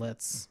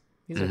tablets.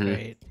 These are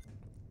great.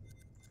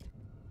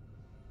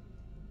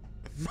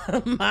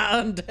 My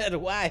undead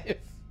wife.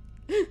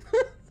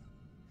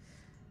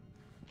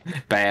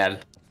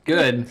 Bad.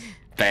 Good.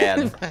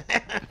 Bad.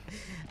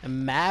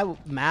 my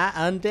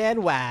undead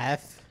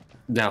wife.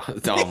 No.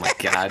 Oh my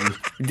God.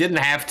 You didn't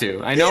have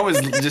to. I know it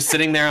was just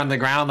sitting there on the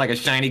ground like a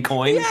shiny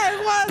coin. Yeah,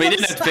 it was. But you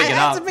didn't have to pick it I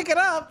up. had to pick it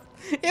up.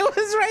 It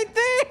was right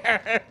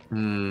there.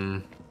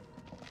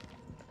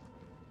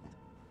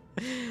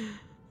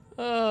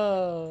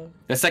 Oh.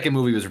 The second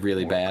movie was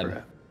really bad.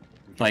 crap.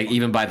 Like,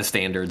 even by the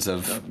standards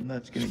of Nothing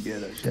that's gonna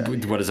get us out of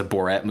here. what is a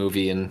Borat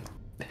movie in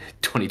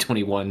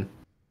 2021.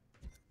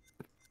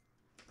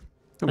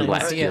 It was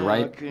last year,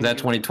 right? Is that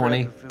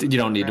 2020? You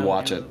don't need to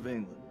watch it.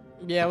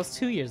 Yeah, it was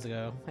 2 years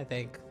ago, I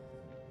think.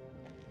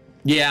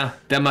 Yeah,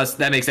 that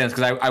makes sense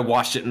because I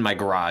watched it in my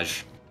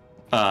garage,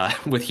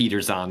 with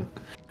heaters on,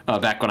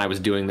 back when I was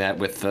doing that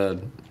with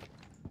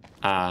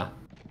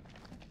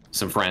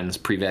some friends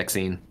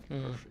pre-vaccine.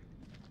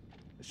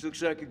 This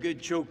looks like a good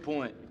choke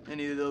point.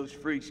 Any of those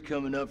freaks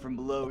coming up from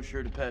below are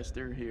sure to pass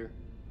through here.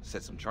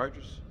 Set some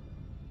charges.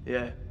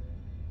 Yeah.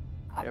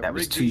 That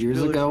was rigged 2 these years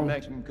pillars for ago.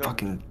 maximum cover.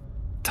 Fucking More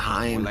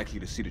time. likely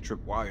to see the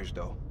trip wires,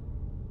 though.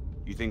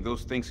 You think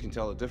those things can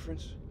tell a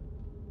difference?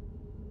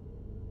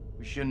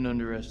 We shouldn't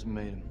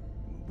underestimate them.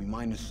 We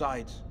mine the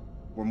sides.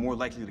 We're more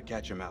likely to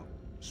catch them out.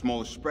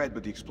 Smaller spread,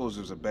 but the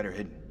explosives are better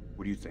hidden.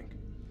 What do you think?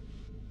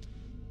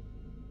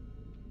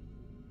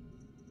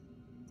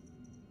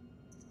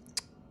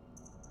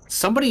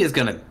 Somebody is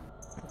gonna.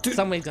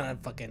 Somebody's gonna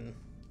fucking.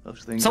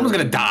 Those things Someone's are-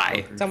 gonna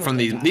die Someone's from gonna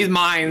these. die. These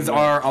mines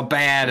are a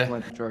bad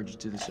Plant the charges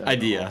to the side.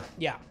 idea.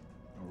 Yeah.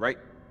 All right.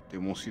 They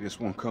won't see this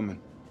one coming.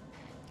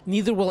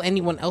 Neither will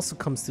anyone else who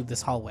comes through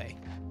this hallway.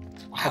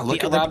 Wow, The look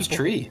at other Rob's people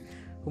tree.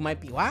 Who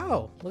might be?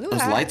 Wow. Look at Those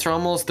that. lights are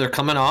almost. They're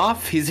coming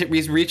off.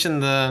 He's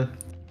reaching the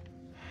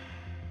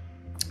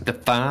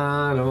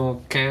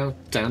final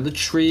countdown. The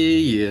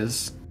tree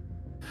is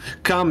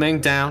coming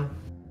down.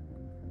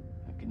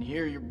 I can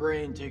hear your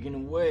brain ticking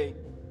away.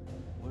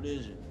 What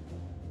is it?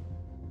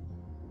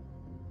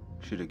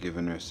 Should have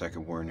given her a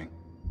second warning.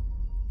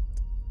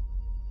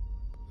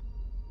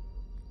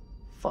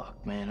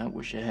 Fuck, man, I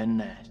wish I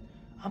hadn't asked.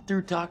 I'm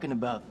through talking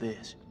about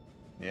this.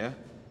 Yeah?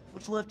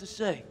 What's left to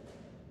say?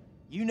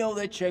 You know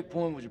that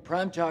checkpoint was a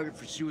prime target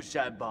for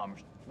suicide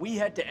bombers. We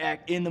had to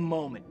act in the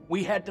moment.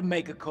 We had to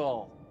make a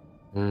call.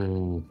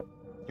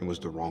 It was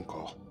the wrong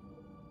call.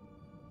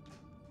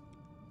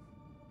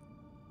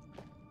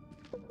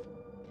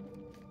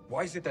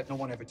 Why is it that no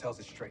one ever tells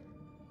it straight?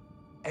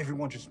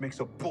 Everyone just makes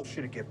up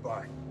bullshit to get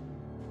by.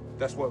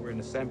 That's why we're in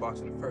the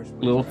sandbox in the first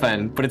place. Lil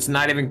Fen, but it's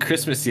not even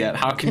Christmas yet.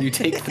 How can you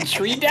take the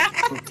tree down?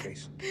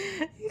 Suitcase.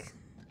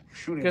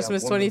 Shooting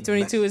Christmas that woman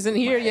 2022 messes isn't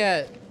with here my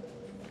head. yet.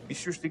 You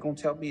seriously gonna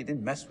tell me it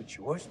didn't mess with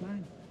yours,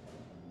 man?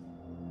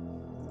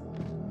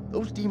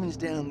 Those demons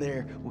down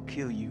there will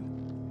kill you.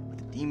 But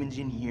the demons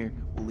in here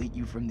will eat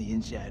you from the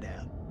inside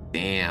out.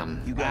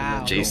 Damn. You gotta Wow.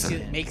 let Jason,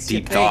 go. Makes you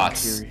deep think. thoughts.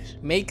 Serious.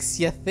 Makes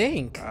you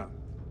think. Ah,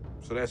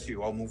 so that's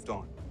you. All moved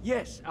on.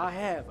 Yes, I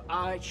have.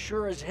 I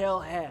sure as hell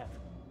have.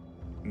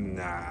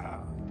 Nah,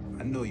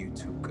 I know you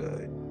too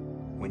good.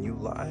 When you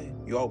lie,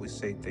 you always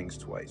say things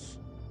twice.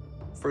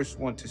 First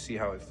one to see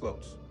how it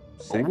floats.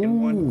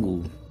 Second one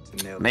Ooh.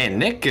 to nail Man, it.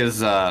 Nick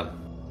is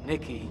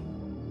Nikki.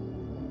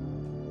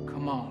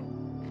 Come on.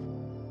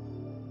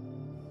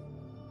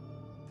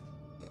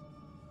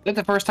 Is that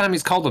the first time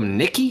he's called him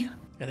Nicky?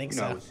 I think You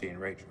know I so. was seeing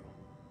Rachel.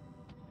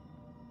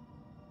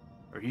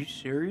 Are you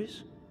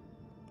serious?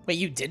 Wait,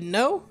 you didn't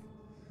know?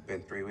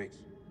 Been 3 weeks.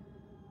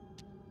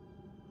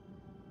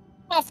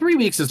 Well, 3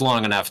 weeks is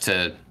long enough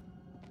to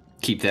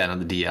keep that on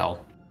the DL.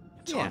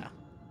 Yeah.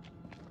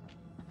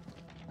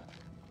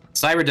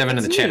 Cyber Devin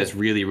in the That's chat you. is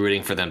really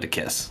rooting for them to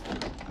kiss,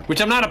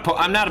 which I'm not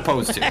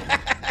opposed to.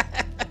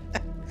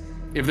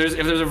 if there's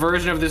a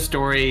version of this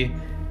story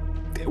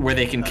where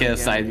they can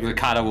kiss,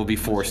 Cado will be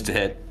forced to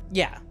hit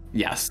Yeah.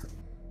 yes.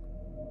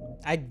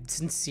 I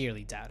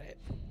sincerely doubt it.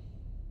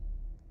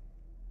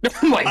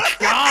 Oh my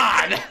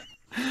god!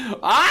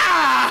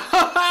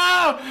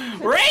 Ah!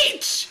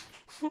 Rach!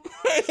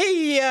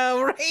 Hey,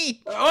 right.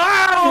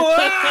 Oh!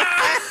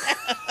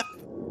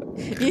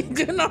 You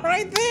doing all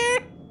right there?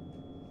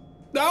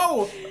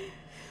 No!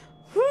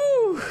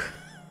 Whew.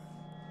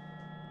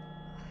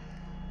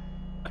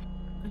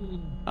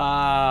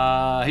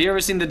 You ever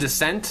seen The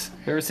Descent?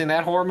 You ever seen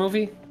that horror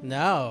movie?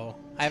 No.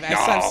 I've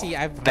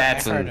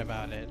That's heard an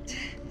about it.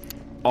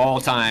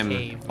 all-time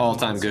Cave good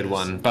monsters.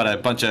 one. But a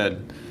bunch of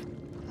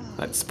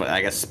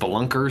I guess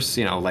spelunkers,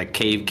 you know, like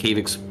a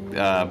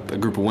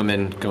group of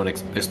women go and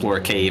explore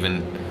a cave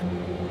and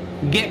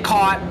get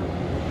caught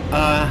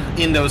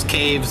in those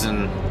caves.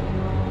 And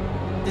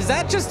is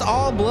that just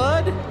all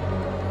blood?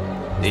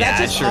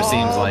 Yeah, it sure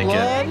seems like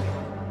it.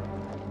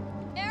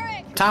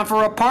 Time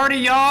for a party,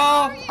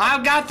 y'all!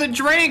 I've got the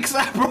drinks!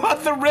 I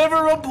brought the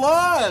river of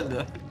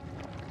blood!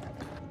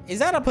 Is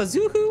that a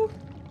Pazuzu?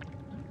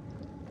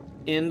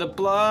 In the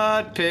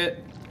blood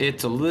pit,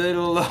 it's a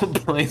little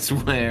old place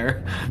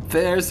where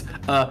there's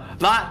a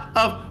lot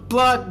of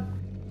blood.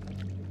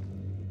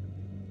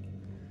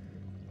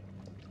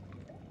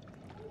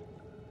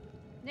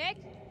 Nick?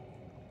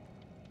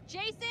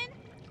 Jason?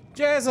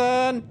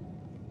 Jason!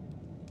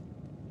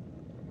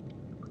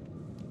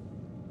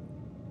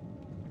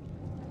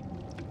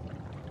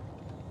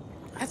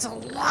 That's a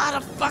lot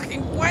of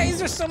fucking. Why is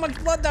there so much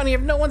blood down here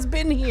if no one's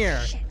been here?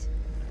 Shit.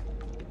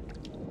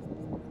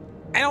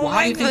 I don't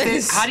like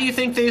this. How do you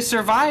think they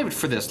survived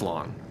for this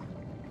long?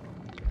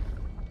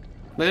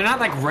 They're not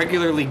like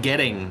regularly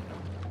getting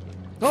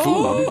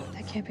food.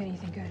 That can't be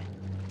anything good.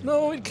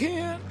 No, it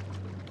can't.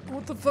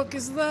 What the fuck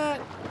is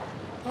that?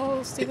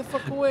 Oh, stay the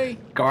fuck away.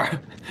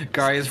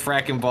 Gary is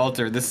fracking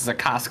Balter. This is a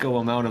Costco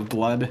amount of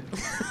blood.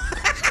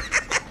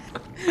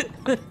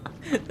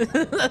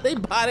 They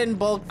bought in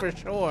bulk for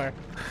sure.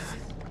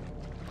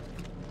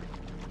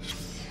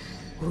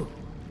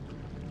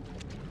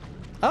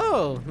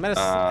 Oh,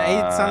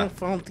 Médecins Sans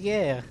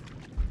Frontières.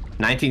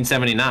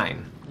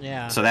 1979.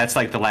 Yeah. So that's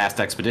like the last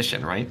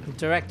expedition, right?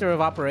 Director of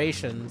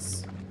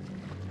Operations,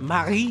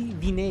 Marie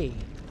Binet.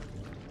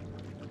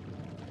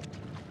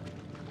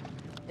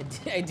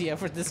 Idea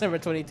for December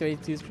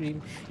 2022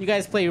 stream. You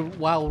guys play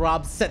while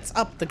Rob sets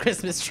up the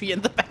Christmas tree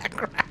in the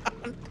background.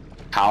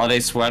 Holiday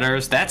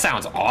sweaters. That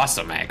sounds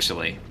awesome,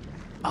 actually.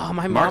 Oh,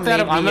 my Mark mom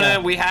that made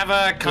up. me We have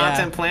a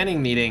content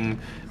planning meeting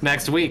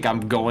next week.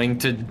 I'm going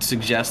to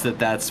suggest that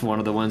that's one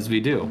of the ones we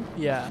do.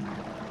 Yeah.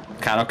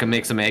 Cado can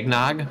make some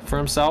eggnog for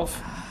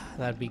himself.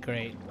 That'd be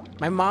great.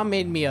 My mom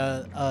made me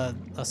a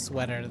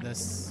sweater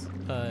this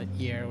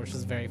year, which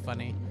is very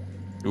funny.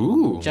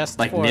 Ooh. Just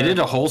like knitted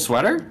a whole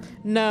sweater?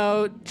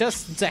 No,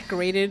 just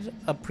decorated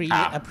a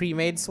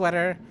pre-made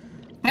sweater.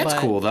 That's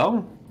cool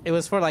though. It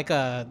was for like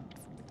a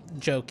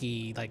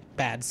jokey, like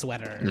bad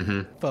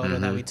sweater photo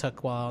that we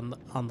took while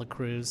on the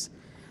cruise.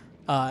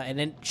 And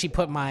then she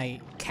put my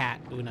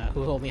cat Una,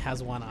 who only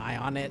has one eye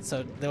on it.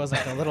 So there was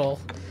like a little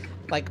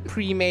like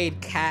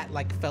pre-made cat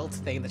like felt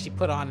thing that she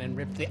put on and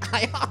ripped the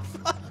eye off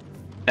of.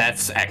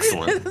 That's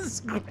excellent. This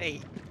is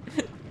great.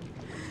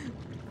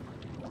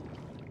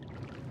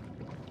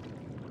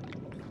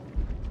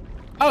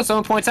 Oh,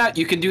 someone points out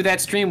you can do that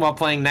stream while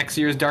playing next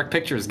year's Dark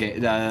Pictures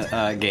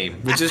game,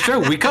 which is true.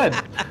 We could.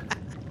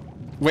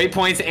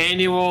 Waypoint's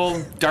annual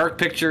Dark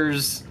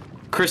Pictures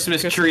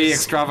Christmas tree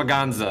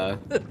extravaganza.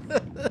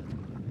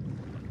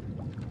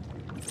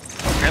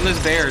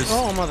 Endless Bears.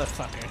 Oh,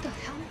 motherfucker.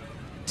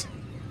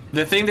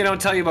 The thing they don't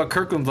tell you about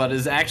Kirkland blood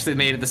is actually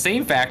made at the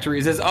same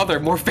factories as other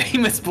more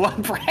famous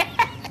blood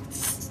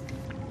brands.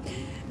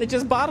 They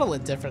just bottle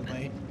it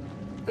differently.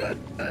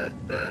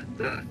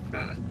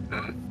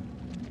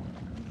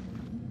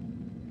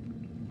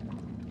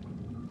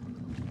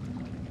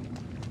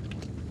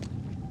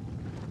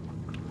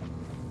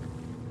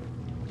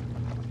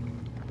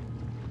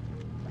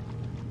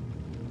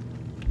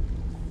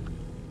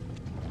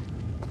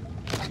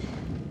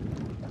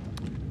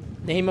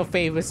 Name a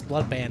famous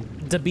blood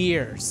band. De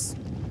Beers.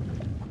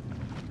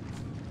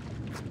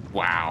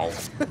 Wow.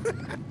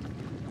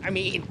 I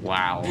mean.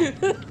 Wow.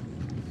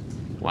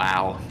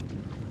 Wow.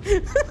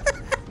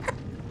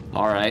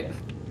 All right.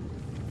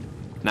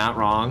 Not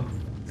wrong.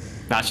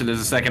 Not sure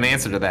there's a second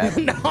answer to that.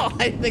 No,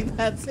 I think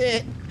that's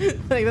it. I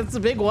think that's the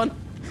big one.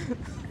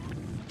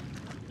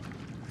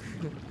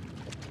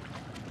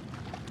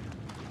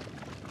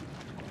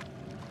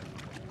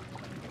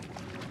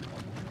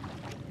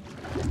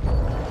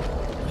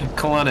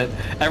 Calling it.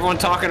 Everyone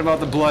talking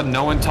about the blood,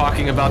 no one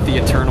talking about the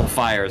eternal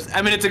fires.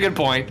 I mean, it's a good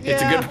point. Yeah.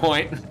 It's a good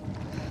point.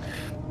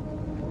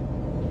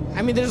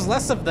 I mean, there's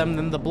less of them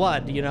than the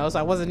blood, you know, so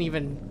I wasn't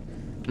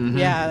even...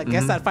 yeah, I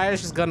guess that fire's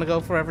just gonna go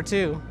forever,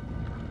 too.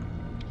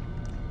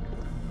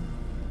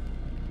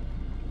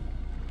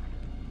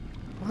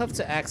 We'll have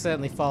to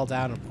accidentally fall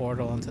down a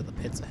portal into the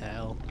pits of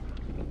hell.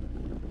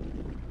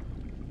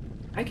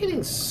 I'm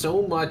getting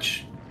so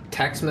much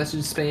text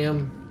message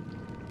spam.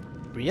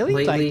 Really?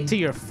 Lately. Like, to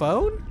your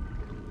phone?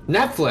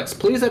 Netflix,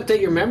 please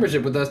update your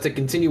membership with us to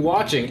continue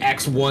watching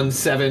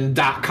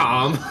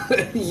x17.com.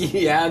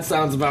 Yeah, it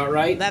sounds about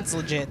right. That's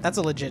legit. That's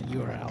a legit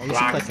URL. You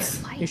should click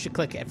it. You should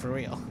click it, for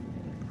real.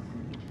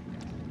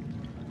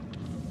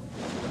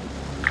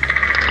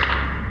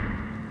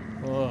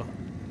 Oh.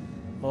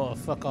 Oh,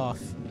 fuck off.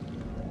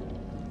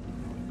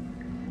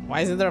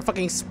 Why isn't there a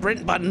fucking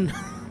sprint button?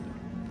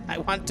 I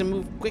want to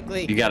move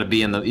quickly. You gotta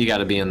be in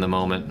the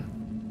moment.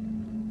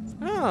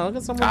 Oh, look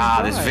at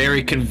someone. This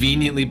very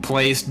conveniently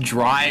placed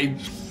dry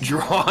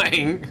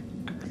drawing.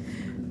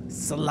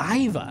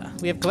 Saliva.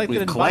 We have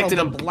collected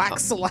the black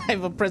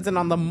saliva present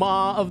on the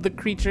maw of the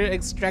creature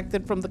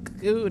extracted from the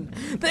cocoon.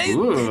 They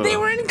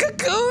were in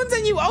cocoons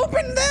and you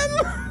opened them?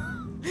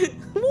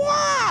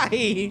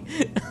 Why?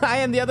 I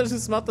and the others who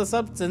smelt the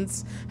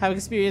substance have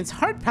experienced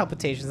heart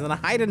palpitations and a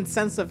heightened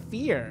sense of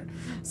fear.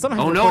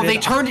 Oh no, they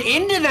turned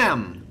into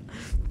them!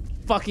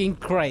 Fucking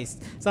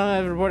Christ. Some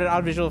have reported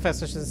odd visual effects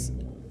such as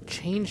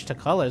change to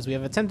colors. We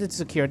have attempted to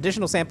secure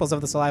additional samples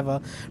of the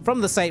saliva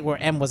from the site where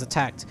M was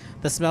attacked.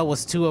 The smell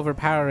was too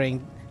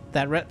overpowering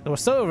that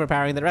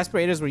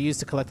respirators were used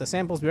to collect the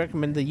samples. We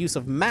recommend the use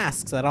of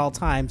masks at all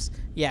times.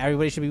 Yeah,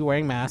 everybody should be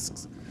wearing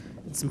masks.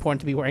 It's important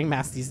to be wearing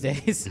masks these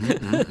days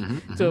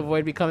to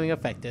avoid becoming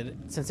affected.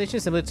 Sensation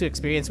similar to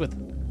experience with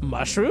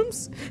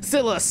mushrooms?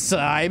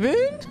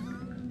 Psilocybin?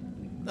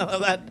 Oh,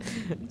 that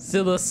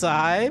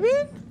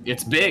psilocybin?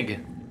 It's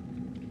big.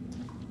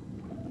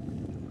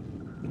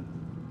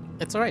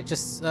 It's alright,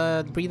 just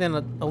breathe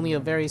in only a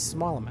very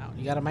small amount.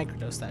 You gotta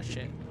microdose that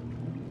shit.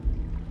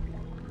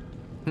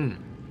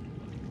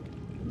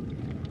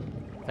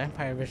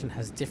 Vampire vision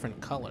has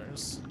different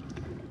colors.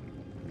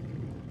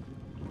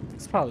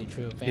 It's probably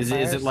true. Is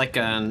it like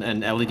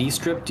an LED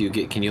strip?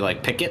 Can you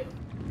like pick it?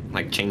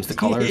 Like change the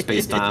colors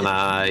based on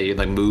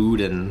like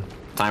mood and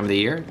time of the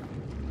year?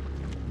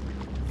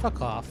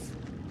 Fuck off.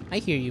 I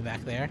hear you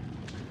back there.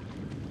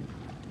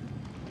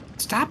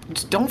 Stop,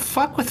 don't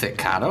fuck with it,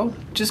 Cado.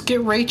 Just get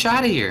Rach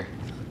out of here.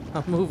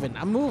 I'm moving.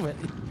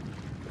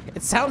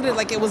 It sounded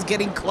like it was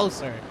getting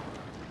closer.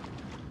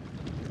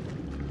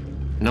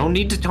 No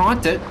need to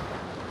taunt it.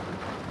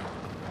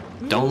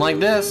 Don't like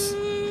this.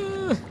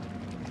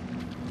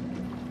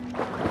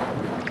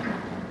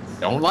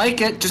 Don't like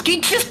it. Just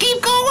keep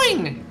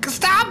going.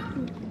 Stop.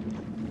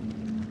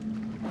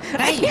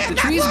 Hey, the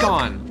tree's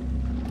gone.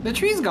 The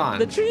tree's gone.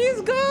 The tree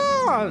is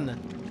gone.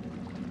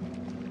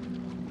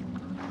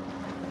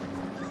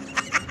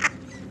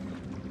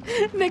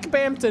 Nick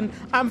Bampton,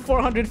 I'm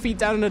 400 feet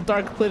down in a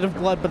dark pit of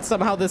blood, but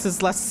somehow this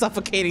is less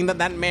suffocating than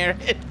that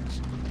marriage.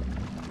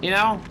 You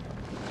know,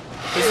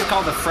 this is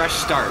called a fresh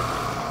start.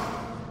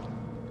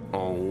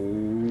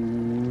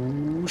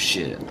 Oh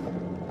shit.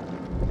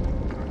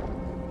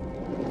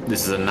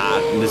 This is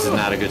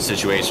not a good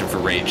situation for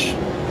Rach.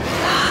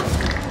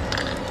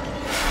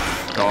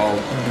 Oh,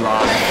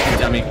 Rob,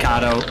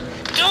 Cado.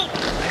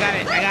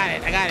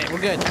 I got it. We're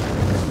good.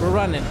 We're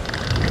running.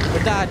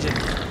 We're dodging.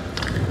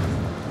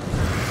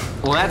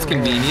 Well, that's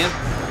convenient.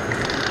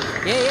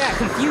 Yeah,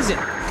 confuse it.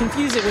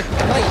 Confuse it with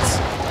lights.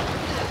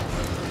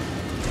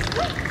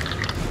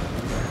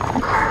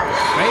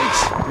 Rach.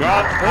 You're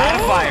on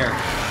fire.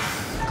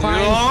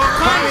 Climb.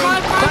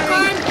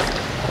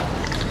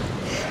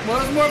 Well,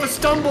 it was more of a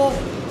stumble.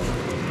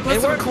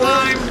 Let's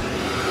climb.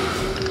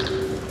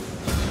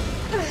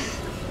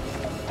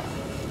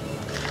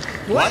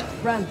 What?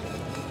 Run.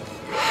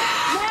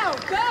 Now,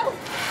 go!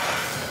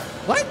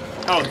 What?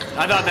 Oh,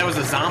 I thought that was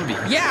a zombie.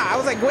 Yeah, I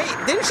was like, wait,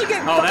 didn't she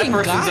get Oh, that fucking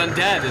person's got?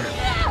 undead.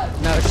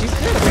 No, she's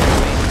good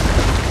apparently.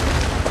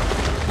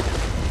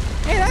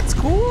 Hey, that's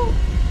cool.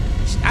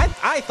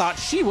 I thought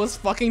she was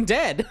fucking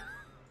dead.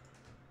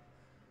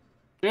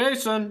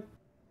 Jason.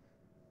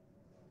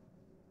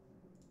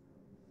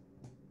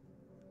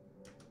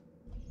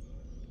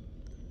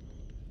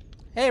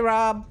 Hey,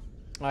 Rob.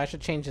 Oh, I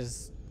should change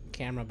his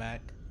camera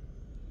back.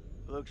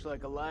 Looks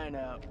like a line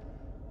out.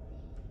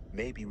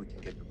 Maybe we can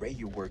get the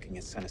radio working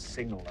and send a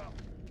signal out.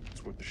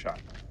 It's worth a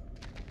shot.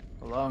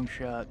 A long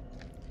shot.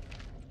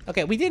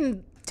 Okay, we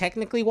didn't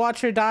technically watch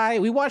her die.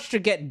 We watched her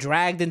get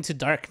dragged into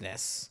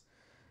darkness.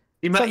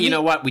 You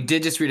know what? We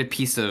did just read a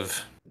piece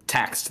of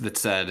text that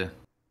said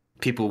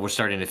people were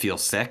starting to feel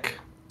sick.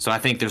 So I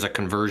think there's a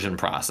conversion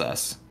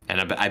process.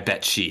 And I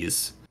bet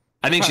she's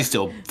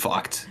still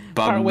fucked.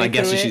 But my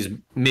guess is she's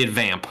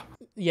mid-vamp.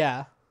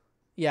 Yeah,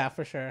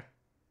 for sure.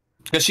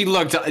 Because she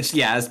looked,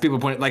 as people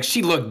pointed, like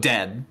she looked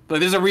dead.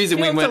 Like there's a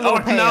reason we went, pale.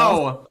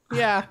 No.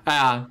 Yeah.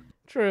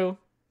 True.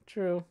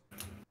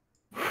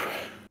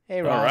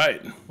 Hey, Rob. All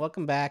right.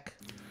 Welcome back.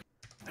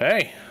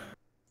 Hey.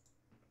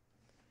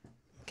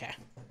 Okay.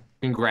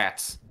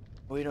 Congrats.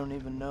 We don't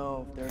even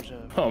know if there's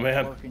a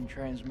working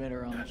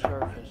transmitter on the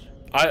surface.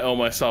 I owe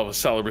myself a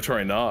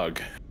celebratory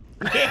nog.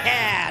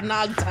 Yeah,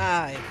 nog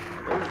time.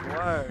 Those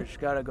wires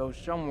gotta go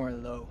somewhere,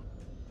 though.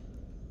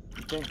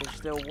 You think they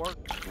still work?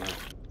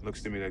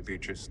 Looks to me like they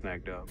just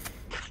snagged up.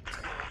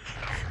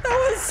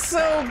 That was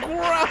so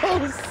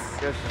gross.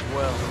 Just as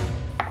well.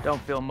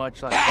 Don't feel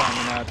much like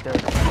climbing out there.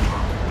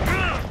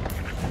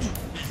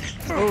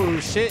 Oh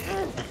shit.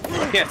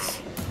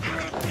 Yes.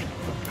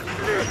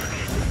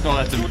 Oh,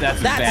 that's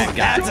a bad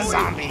guy. That's a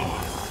zombie.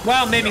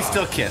 Well, maybe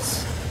still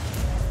kiss.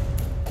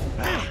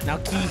 Now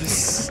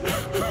kiss.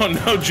 Oh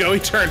no, Joey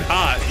turned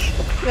hot.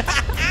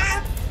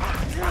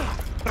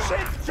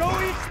 Shit,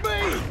 Joey, it's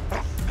me!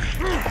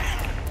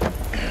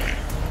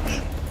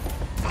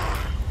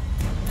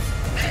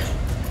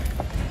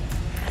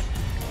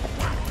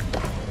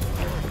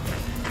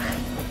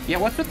 Yeah,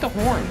 what's with the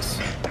horns?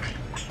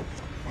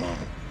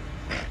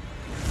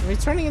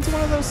 He's turning into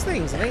one of those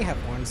things. They have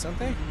horns, don't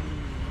they?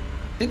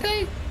 Did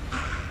they?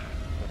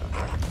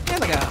 Yeah,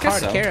 like a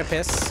hard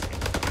carapace.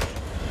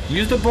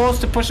 Use the bullets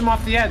to push him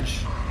off the edge.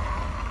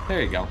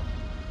 There you go.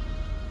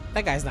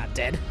 That guy's not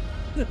dead.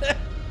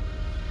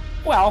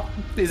 Well,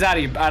 he's out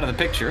of the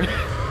picture.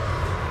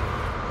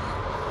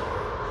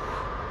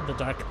 The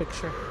dark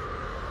picture.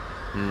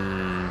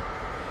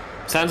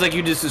 Sounds like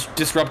you just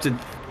disrupted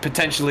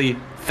potentially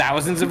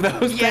thousands of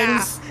those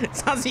things.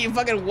 Sounds like you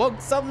fucking woke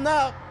something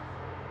up.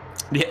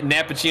 Yeah,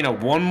 Nappuccino,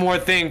 one more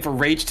thing for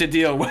Rach to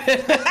deal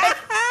with.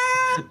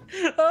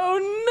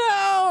 Oh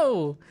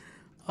no!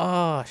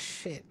 Oh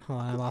shit.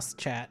 Hold on, I lost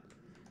the chat.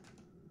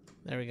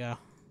 There we go.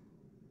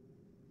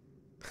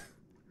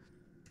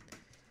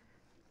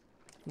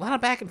 A lot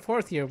of back and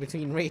forth here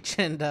between Rach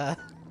and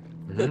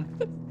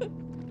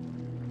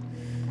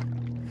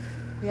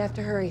We have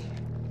to hurry.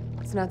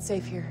 It's not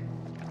safe here.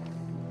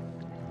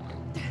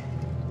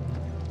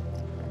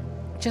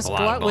 Just go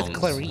out with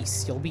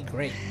Clarice. You'll be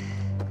great.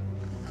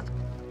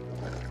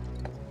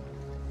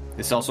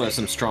 This also has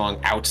some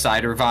strong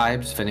Outsider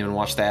vibes. If anyone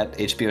watched that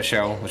HBO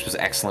show, which was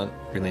excellent.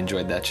 Really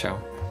enjoyed that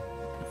show.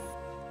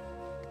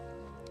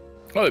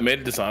 Oh, they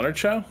made a Dishonored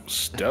show?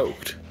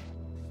 Stoked.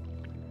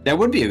 That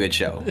would be a good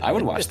show. I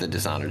would watch the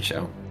Dishonored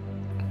show.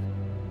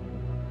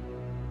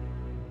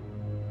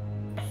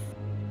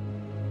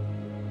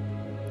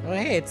 Oh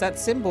hey, it's that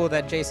symbol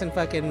that Jason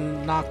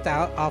fucking knocked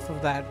out off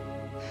of that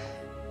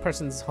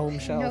person's home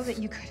shelf. I know that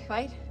you could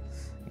fight.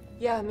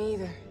 Yeah, me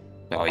either.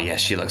 Oh yeah,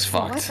 she looks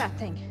fucked. What's that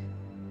thing?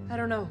 I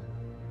don't know.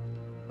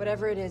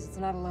 Whatever it is, it's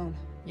not alone.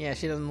 Yeah,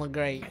 she doesn't look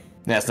great.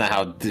 That's not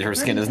how her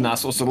skin is not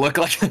supposed to look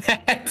like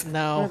that.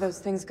 No. One of those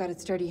things got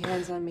its dirty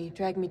hands on me,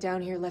 dragged me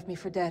down here, left me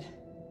for dead.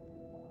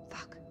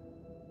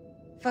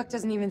 Fuck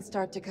doesn't even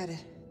start to cut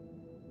it.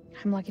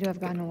 I'm lucky to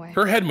have gotten away.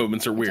 Her head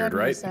movements are weird,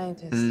 right?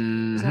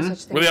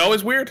 Mm-hmm. Were they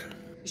always weird?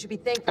 You should be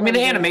thankful. I mean,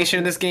 the animation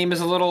in this game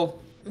is a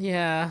little...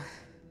 Yeah.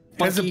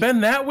 Has it been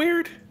that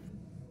weird?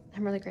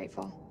 I'm really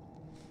grateful.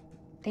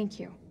 Thank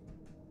you.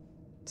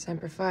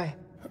 Semper Fi.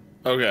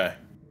 Okay.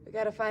 We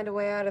gotta find a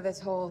way out of this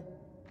hole.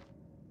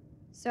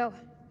 So,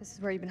 this is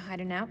where you've been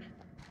hiding out? Do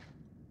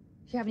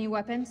you have any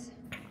weapons?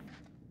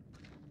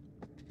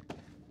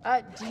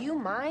 Do you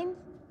mind?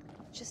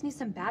 Just need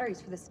some batteries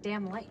for this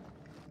damn light.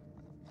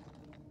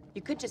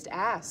 You could just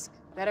ask.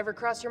 That ever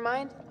cross your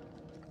mind?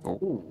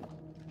 Oh.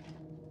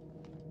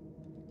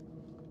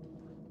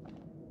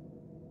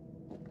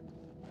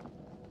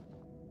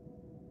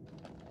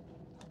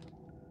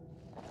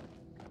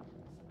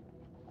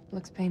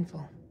 Looks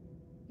painful.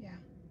 Yeah.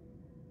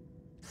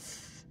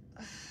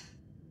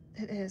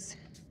 It is.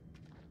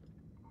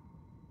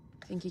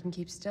 Think you can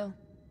keep still?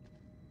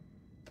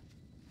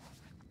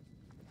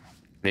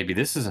 Maybe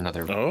this is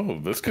another. Oh,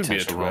 this could be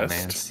a twist.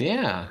 Romance.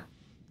 Yeah.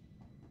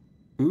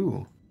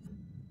 Ooh.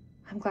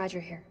 I'm glad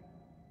you're here.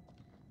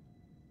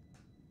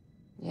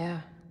 Yeah.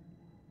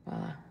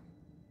 Well,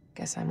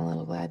 guess I'm a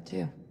little glad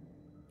too.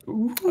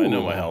 Ooh. I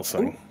know my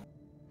Hellsing.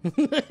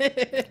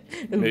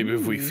 Maybe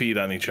if we feed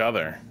on each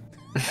other,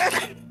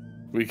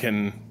 we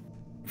can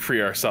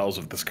free ourselves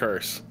of this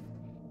curse.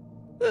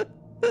 I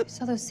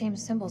saw those same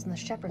symbols in the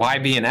shepherd. Why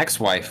be an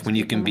ex-wife when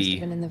you can be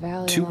Been in the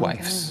valley two a long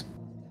wives? time.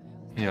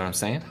 You know what I'm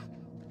saying?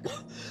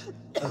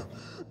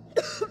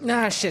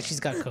 Nah, shit,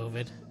 she's got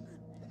COVID.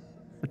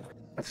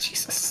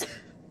 Jesus.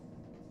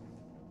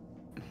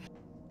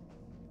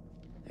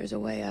 There's a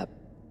way up.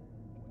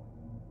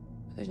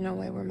 There's no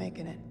way we're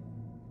making it.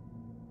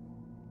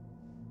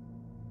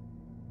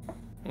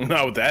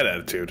 Not with that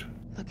attitude.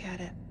 Look at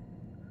it.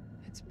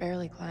 It's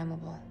barely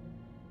climbable.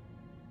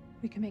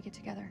 We can make it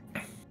together.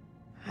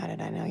 How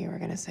did I know you were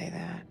gonna say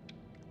that?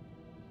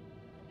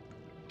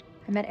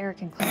 I met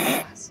Eric in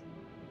climbing class.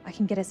 I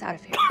can get us out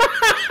of here.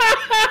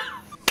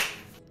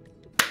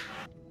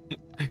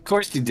 Of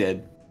course you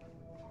did.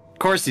 Of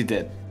course you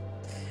did.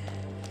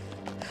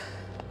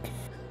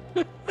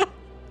 I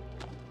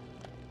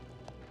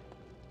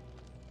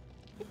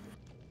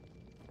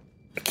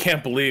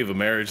can't believe a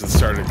marriage that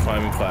started in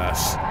climbing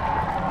class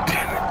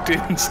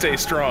didn't stay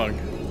strong.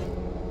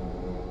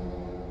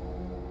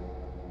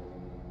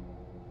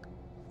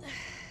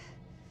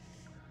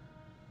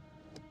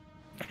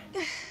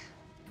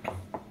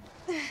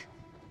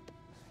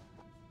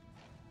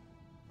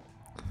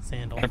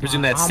 Sandal. I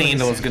presume that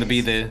sandal is going to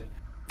be the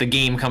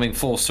game coming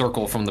full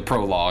circle from the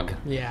prologue.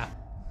 Yeah.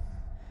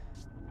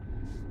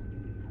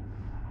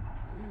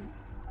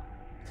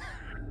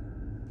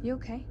 You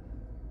okay?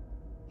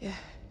 Yeah,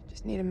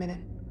 just need a minute.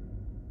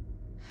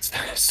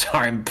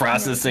 Sorry, I'm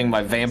processing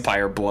my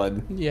vampire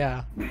blood.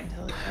 Yeah.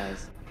 Until it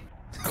does.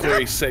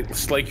 Clarice,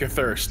 slake your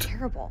thirst.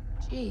 Terrible.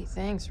 Gee,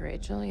 thanks,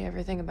 Rachel. You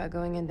ever think about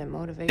going into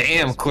motivation?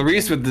 Damn,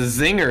 Clarice with the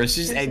zinger.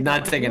 She's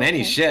not taking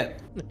any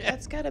shit.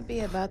 That's gotta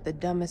be about the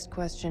dumbest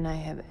question I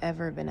have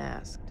ever been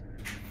asked.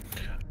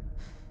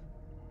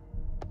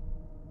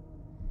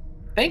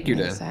 Thank you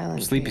to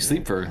Silent Sleepy baby.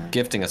 Sleep for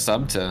gifting a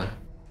sub to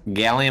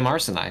Gallium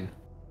Arsenide.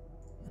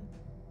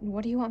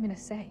 What do you want me to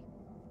say?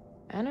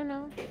 I don't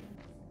know.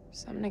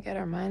 Something to get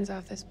our minds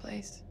off this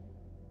place.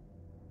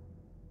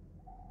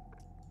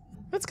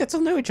 Let's get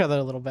to know each other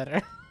a little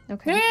better.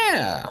 Okay.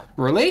 Yeah,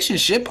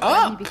 relationship Why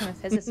didn't you up. become a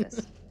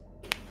physicist?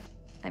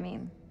 I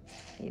mean,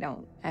 you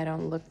don't. I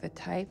don't look the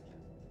type.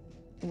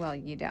 Well,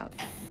 you don't.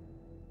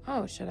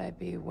 Oh, should I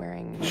be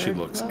wearing She nerd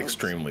looks clothes?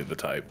 extremely the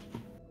type.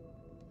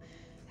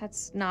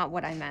 That's not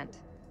what I meant.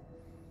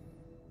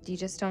 You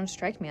just don't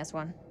strike me as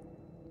one.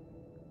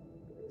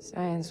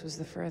 Science was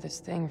the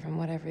furthest thing from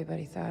what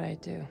everybody thought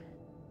I'd do.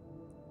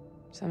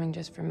 Something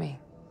just for me.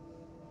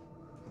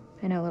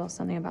 I know a little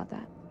something about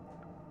that.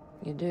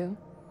 You do?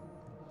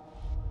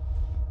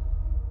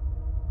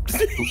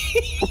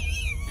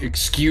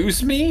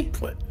 Excuse me?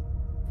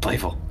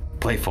 Playful.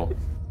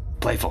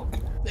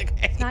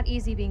 It's not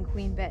easy being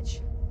queen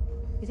bitch.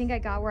 You think I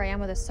got where I am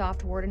with a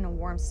soft word and a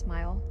warm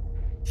smile?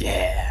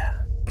 Yeah.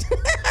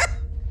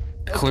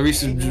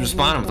 Clarice is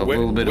responding with a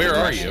little bit of Where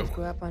are aggression. you?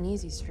 Grew up on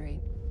Easy Street.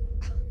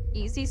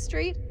 Easy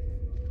Street?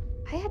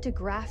 I had to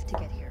graft to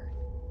get here.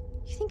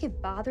 You think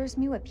it bothers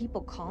me what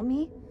people call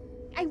me?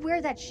 I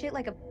wear that shit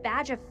like a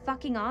badge of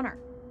fucking honor.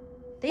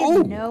 They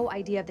have no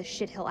idea of the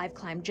shithill I've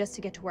climbed just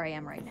to get to where I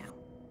am right now.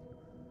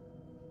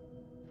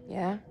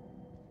 Yeah?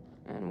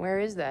 And where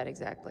is that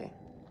exactly?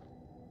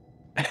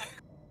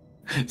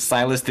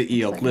 Silas the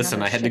Eel. Like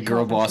Listen, I another had to shithole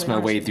girl boss between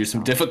my us way and through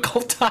some yourself.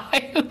 difficult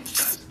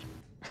times.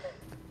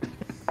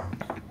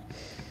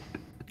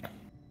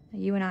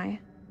 You and I.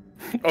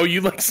 Oh,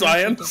 you like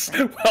science?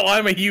 Well,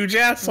 I'm a huge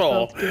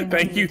asshole. both doing what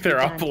Thank we you, need to be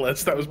done.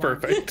 Theropolis. That was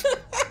perfect.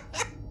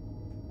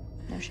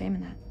 No shame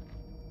in that.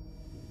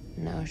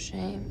 No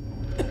shame.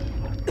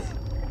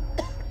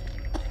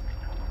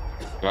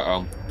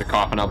 Uh-oh. They're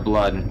coughing up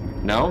blood.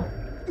 No?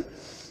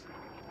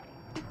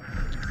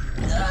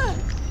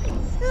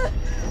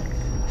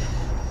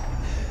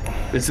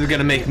 This is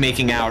gonna make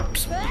making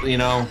out, you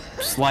know,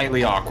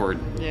 slightly awkward.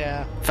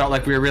 Yeah. Felt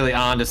like we were really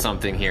onto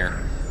something here.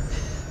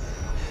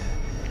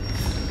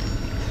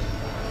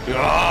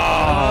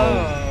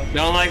 Oh!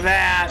 Don't like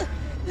that!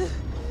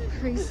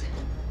 Reese,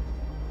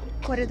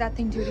 what did that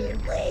thing do to you?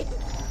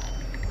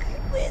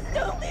 Please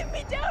don't leave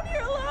me down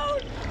here alone!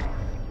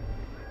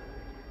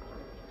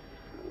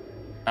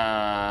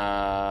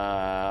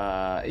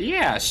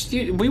 Yeah,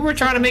 we were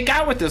trying to make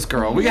out with this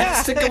girl. We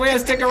gotta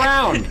stick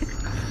around.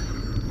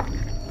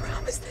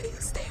 Promise that you'll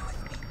stay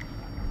with me.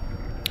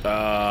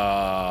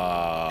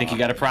 I think you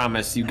gotta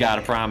promise. You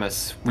gotta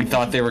promise. We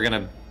thought they were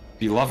gonna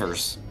be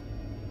lovers.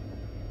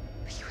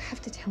 But you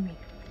have to tell me.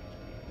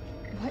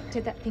 What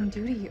did that thing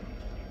do to you?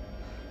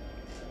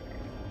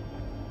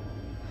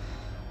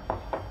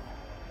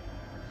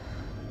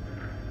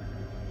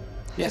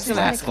 Yes, This is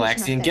that's my coach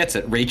Galaxian method. gets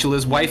it. Rachel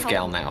is wife Help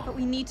gal me, now. But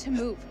we need to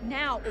move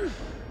now.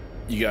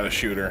 You gotta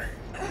shoot her.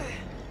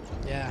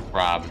 Yeah.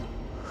 Rob.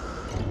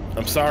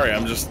 I'm sorry.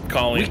 I'm just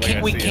calling.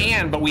 We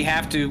can, but we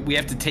have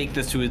to take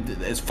this to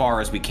as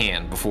far as we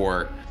can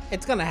before.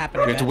 It's gonna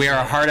happen. We have to wear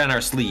our heart on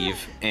our sleeve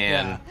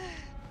and. Yeah.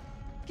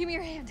 Give me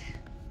your hand.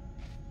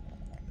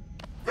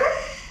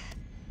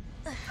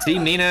 See,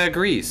 Mina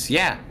agrees.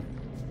 Yeah.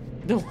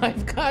 The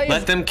wife guy.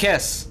 Let them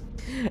kiss.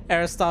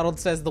 Aristotle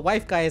says the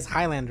wife guy is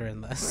Highlander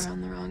in this. We're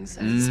on the wrong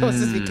side. So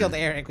since we killed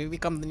Eric, we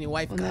become the new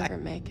wife We'll guy. never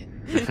make it.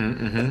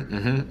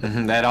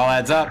 That all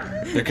adds up.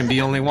 There can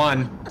be only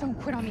one. Don't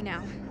quit on me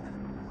now.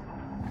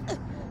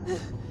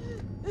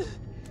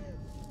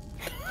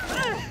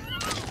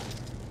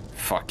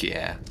 Fuck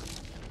yeah.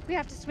 We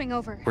have to swing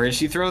over. Where did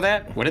she throw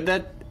that? What did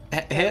that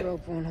That hit?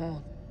 rope won't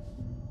hold.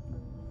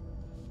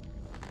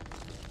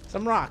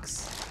 Some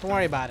rocks. Don't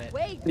worry about it.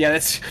 Wait. Yeah,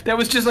 that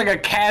was just like a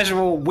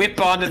casual whip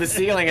onto the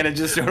ceiling and it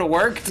just sort of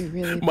worked. You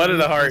really Mud of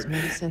the believe heart. those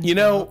medicines You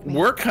will know, help me?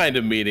 we're kind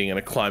of meeting in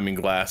a climbing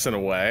glass in a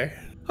way.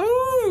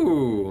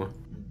 Ooh.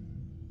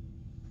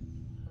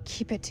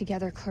 Keep it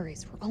together,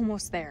 Clarice. We're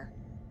almost there.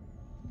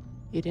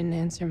 You didn't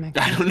answer my I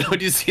question. don't know.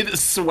 Do you see the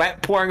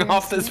sweat pouring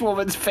off this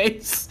woman's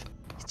face?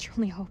 It's your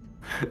only hope.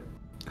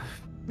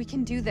 We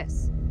can do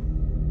this.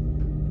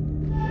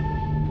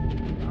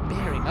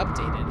 Bearing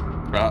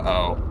updated.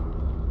 Uh-oh.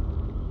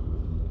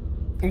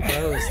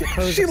 Crows. The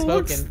crows She have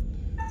looks-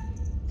 spoken.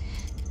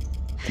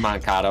 Come on,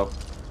 Cado.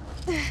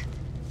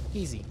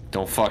 Easy.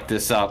 Don't fuck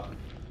this up.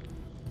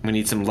 We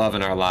need some love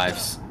in our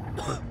lives.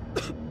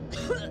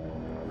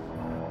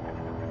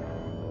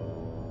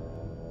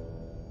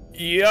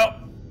 Yep.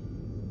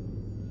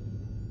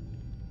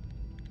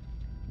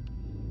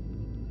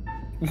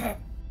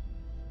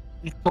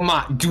 Come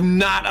on, do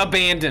not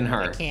abandon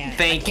her. Can't.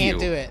 Thank I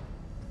can't you. do it.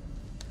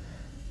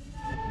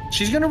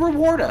 She's gonna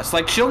reward us.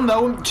 Like she'll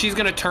know she's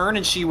gonna turn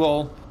and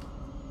she'll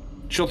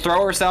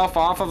throw herself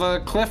off of a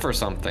cliff or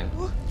something.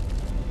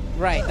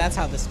 Right. That's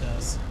how this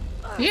goes.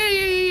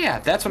 Yeah.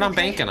 That's what I'm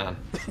banking on.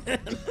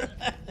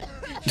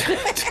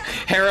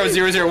 Harrow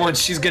 001,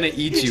 she's gonna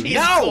eat you. She's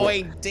No!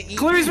 going to eat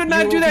Clarice would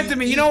not you. do that to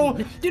me. You know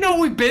what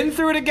we've been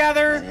through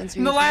together answer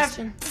in the your last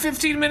question?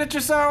 15 minutes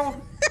or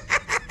so?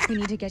 We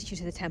need to get you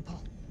to the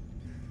temple.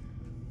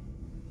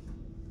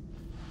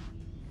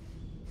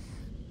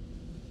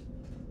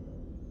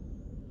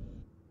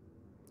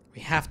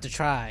 We have to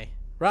try.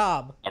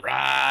 Rob.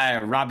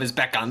 Alright, Rob is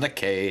back on the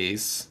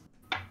case.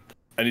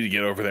 I need to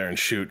get over there and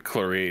shoot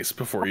Clarice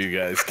before you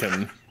guys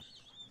can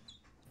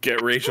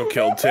Get Rachel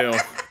killed too.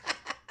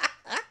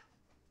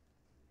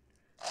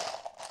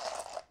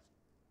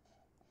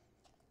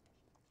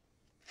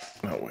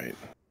 Oh wait.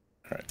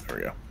 All right, there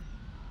we go.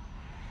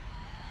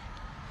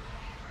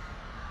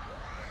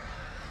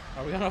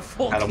 Are we on a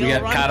full kill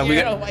run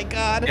here? Oh my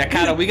god. Yeah,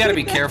 Cado, we gotta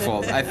be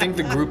careful. I think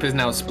the group is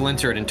now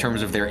splintered in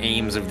terms of their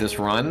aims of this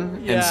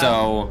run. Yeah. And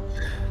so,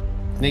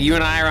 you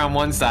and I are on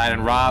one side,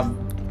 and Rob,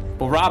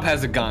 well, Rob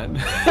has a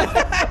gun.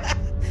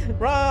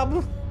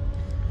 Rob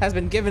has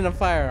been given a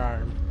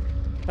firearm.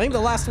 I think the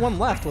last one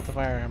left with the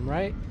firearm,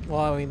 right?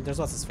 Well, I mean, there's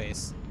what's his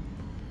face.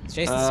 Is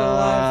Jason still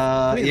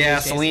alive? Yeah,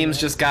 Salim's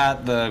just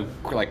got the,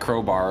 like,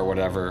 crowbar or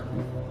whatever.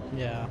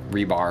 Yeah.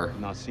 Rebar.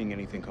 I'm not seeing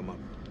anything come up,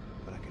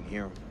 but I can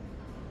hear them.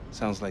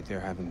 Sounds like they're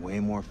having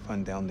way more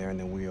fun down there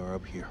than we are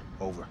up here.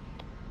 Over.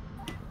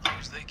 As long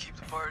as they keep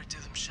the party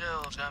to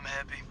themselves, I'm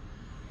happy.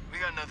 We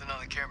got nothing on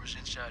the cameras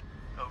inside.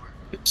 Over.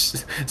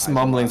 It's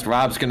mumblings.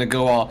 Rob's gonna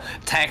go all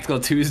Tactical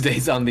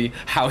Tuesdays on the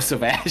House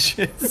of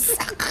Ashes.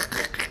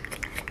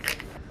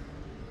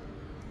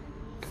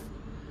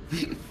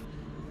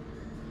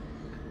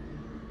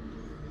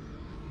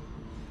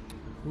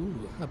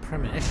 Ooh, a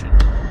premonition.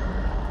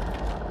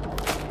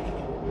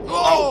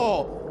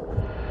 Oh!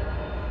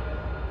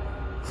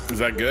 Is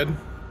that good?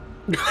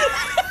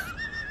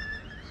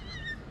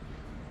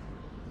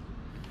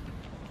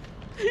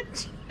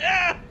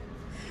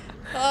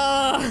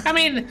 I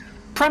mean,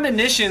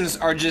 premonitions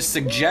are just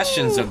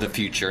suggestions of the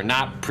future,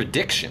 not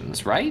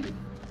predictions, right?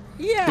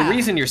 Yeah. The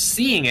reason you're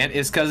seeing it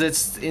is because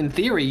it's, in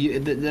theory,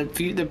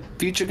 the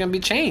future can be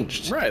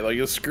changed. Right, like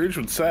as Scrooge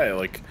would say,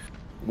 like,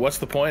 what's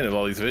the point of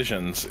all these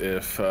visions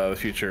if the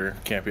future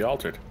can't be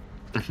altered?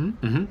 I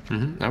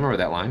remember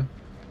that line.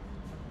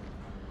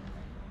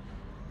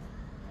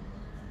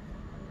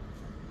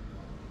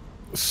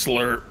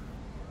 Slurp.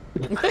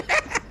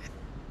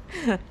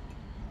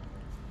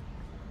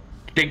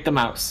 Shake the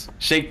mouse.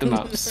 Shake the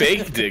mouse.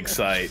 Fake dig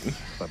site.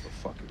 Clever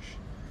fuckers.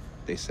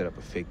 They set up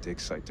a fake dig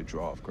site to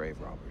draw off grave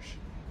robbers.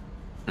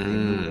 They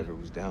knew whatever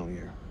was down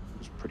here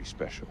was pretty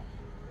special.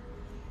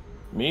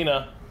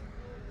 Mina.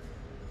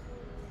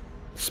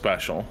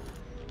 Special.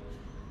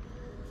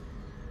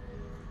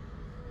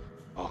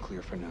 All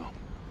clear for now.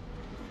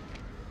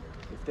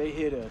 If they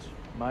hit us,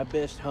 my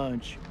best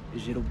hunch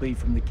is it'll be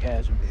from the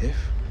chasm. If?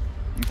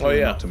 You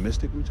feeling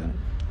optimistic, Lieutenant?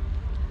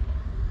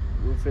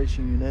 We're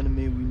facing an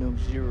enemy we know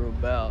zero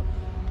about.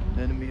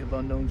 An enemy of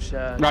unknown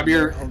size. Rob,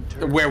 you're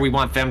where we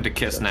want them to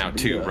kiss now,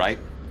 too, right?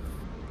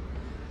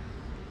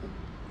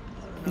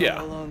 Yeah.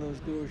 How long those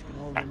doors can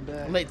hold them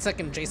back. Late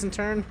second Jason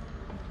turn.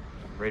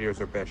 Radio's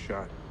our best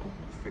shot.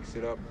 Fix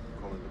it up,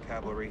 call in the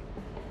cavalry,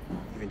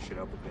 even shit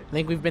up a bit. I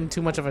think we've been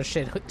too much of a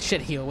shit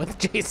heel with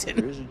Jason.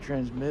 There is a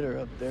transmitter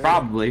up there.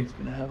 Probably. It's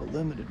gonna have a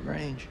limited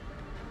range.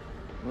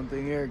 One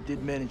thing Eric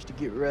did manage to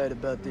get right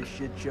about this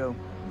shit show.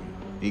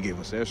 He gave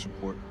us air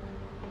support.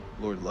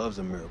 Lord loves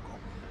a miracle.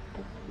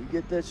 We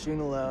get that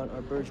signal out,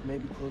 our birds may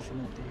be close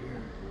enough to hear.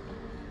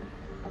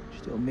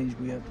 Still means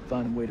we have to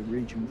find a way to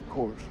reach him, of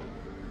course.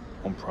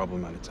 One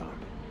problem at a time.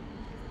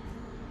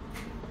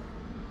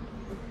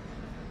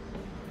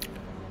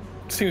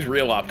 Seems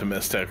real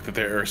optimistic that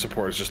their air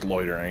support is just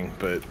loitering,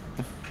 but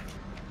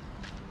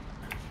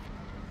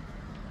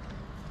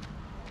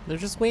They're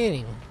just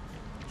waiting.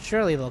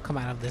 Surely they'll come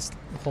out of this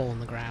hole in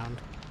the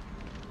ground.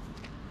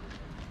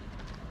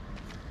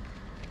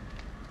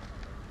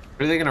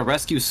 Are they gonna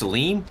rescue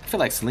Salim? I feel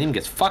like Salim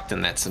gets fucked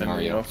in that anything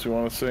scenario. else you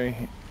want to see?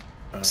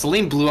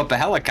 Salim blew up a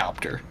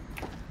helicopter.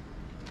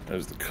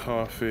 There's the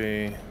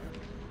coffee.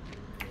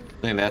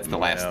 I think that's the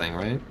last thing,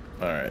 right?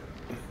 All right.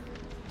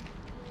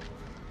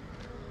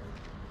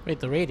 Wait,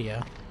 the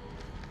radio.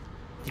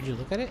 Did you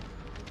look at it?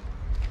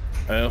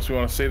 Anything else you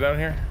want to see down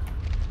here?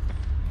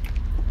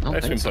 I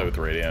just can play with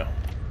the radio.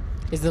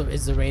 Is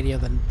the radio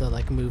the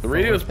like move? The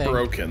radio's forward thing?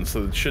 broken,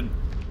 so it should.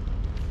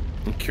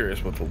 I'm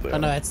curious what they'll do. Oh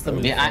no, it's the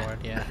move forward.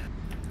 Yeah.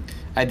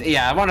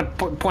 I want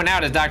to point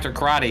out, as Dr.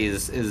 Karate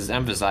is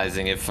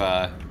emphasizing, if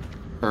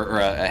or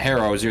a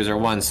Hero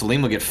 001,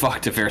 Salim will get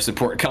fucked if air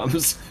support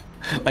comes.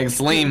 Like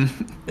Salim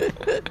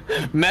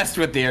messed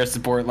with the air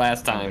support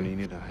last time,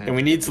 and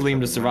we need Salim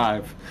to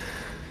survive.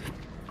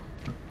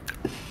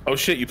 Oh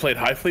shit! You played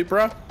High Fleet,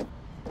 bro?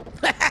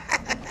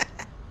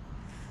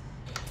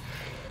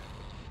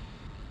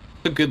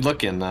 A good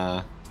looking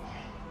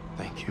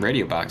Thank you.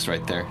 radio box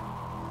right there.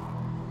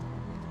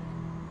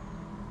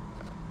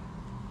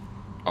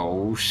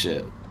 Oh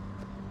shit.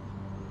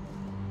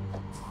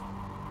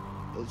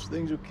 Those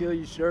things will kill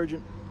you,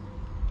 Sergeant.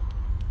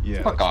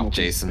 Yeah, Fuck off, smoke is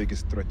Jason. the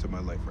biggest threat to my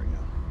life right now.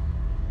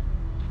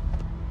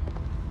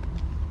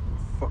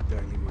 Fuck that,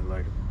 I need my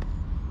lighter.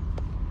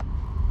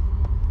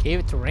 Gave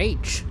it to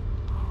Rach.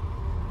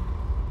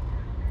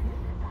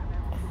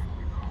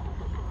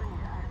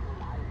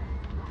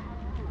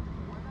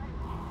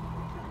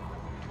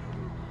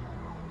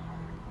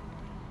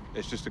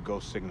 It's just a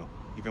ghost signal.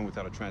 Even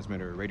without a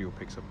transmitter, a radio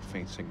picks up a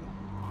faint signal.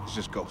 It's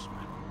just ghosts,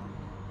 man.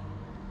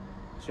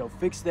 So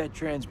fix that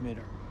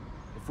transmitter.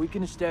 If we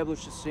can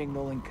establish a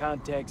signal and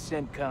contact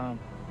CENTCOM,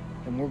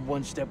 then we're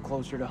one step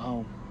closer to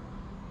home.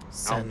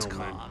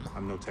 CENTCOM.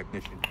 I'm no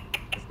technician.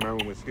 If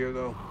Merwin was here,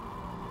 though,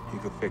 he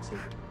could fix it.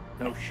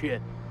 No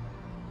shit.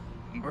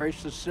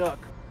 Embrace the suck.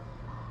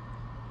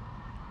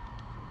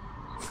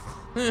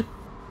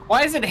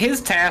 Why is it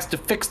his task to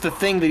fix the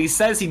thing that he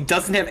says he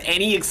doesn't have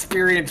any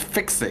experience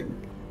fixing?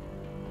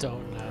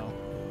 Don't know.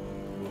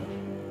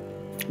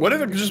 What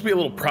if it could just be a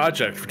little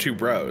project for two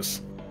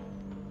bros?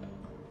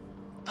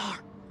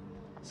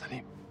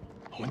 سليم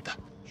هو انت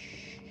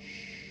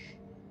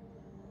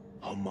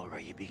هم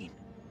قريبين.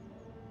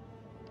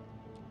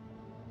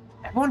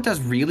 Everyone does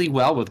really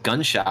well with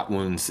gunshot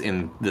wounds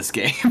in this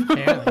game.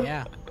 Apparently,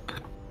 yeah.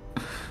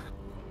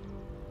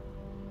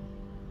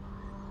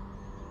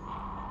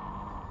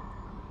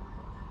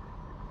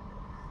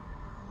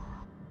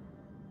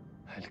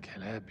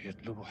 الكلاب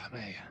يطلبوا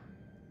حماية.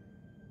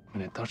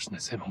 ما نقدرش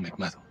نسيبهم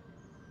يجمدوا.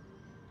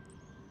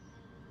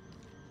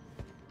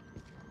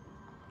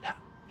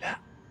 لا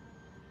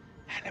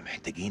احنا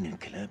محتاجين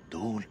الكلاب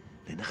دول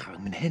لنخرج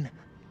من هنا.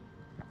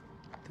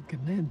 انت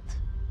اتجننت.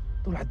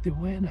 دول على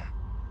الدوانة.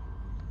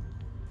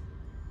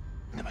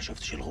 انت ما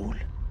شفتش الغول؟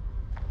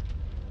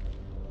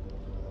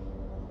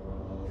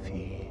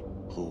 في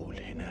غول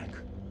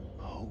هناك.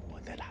 هو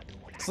ده العدو.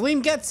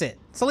 Salim gets it.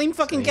 Salim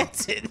fucking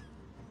gets it.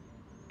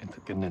 انت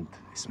اتجننت.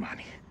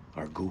 اسمعني.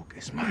 أرجوك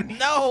اسمعني.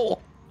 No.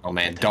 Oh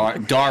man,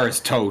 Dar is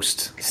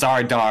toast.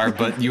 Sorry, Dar,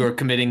 but you are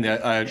committing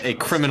a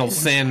criminal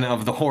sin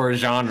of the horror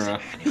genre.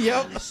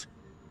 Yep.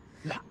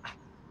 لا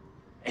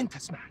انت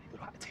اسمعني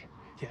دلوقتي.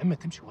 يا اما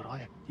تمشي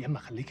ورايا يا اما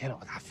خليك هنا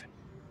وتعفن.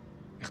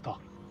 اختار.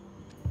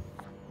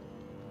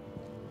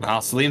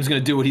 Well, Salim's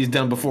gonna do what he's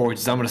done before, which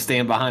is I'm gonna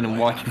stand behind and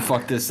watch you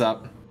fuck this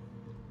up.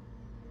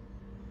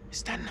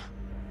 استنى.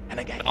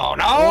 انا جاي. Oh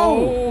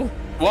no!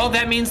 Well,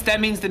 that means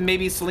that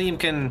maybe Salim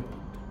can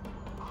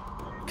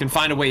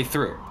find a way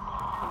through.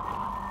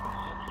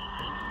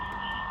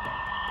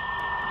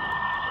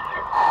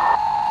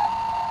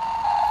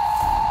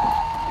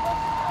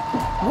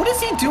 What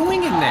is he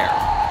doing in there?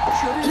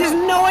 He has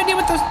no idea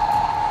what those...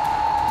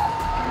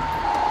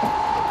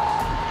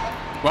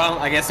 Well,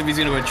 I guess if he's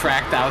going to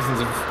attract thousands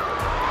of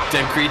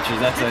dead creatures,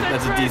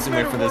 that's a decent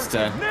way for this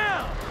to...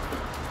 Now!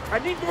 I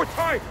need more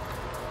time!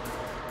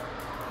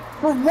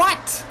 For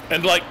what?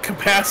 And like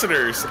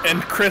capacitors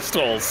and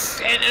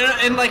crystals.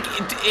 And like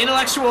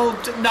intellectual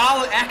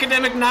knowledge,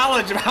 academic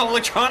knowledge of how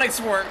electronics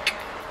work.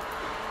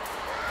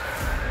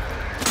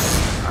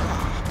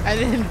 I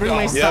didn't bring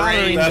my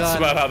soldering gun. That's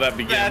about how that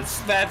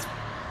begins. That's.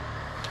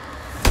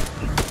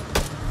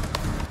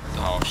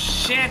 Oh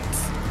shit!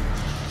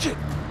 Shit!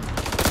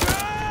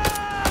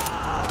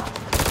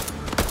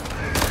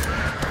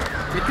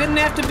 It didn't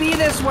have to be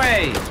this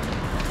way.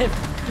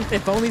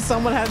 If only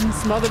someone hadn't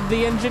smothered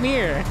the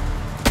engineer.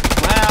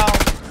 Well.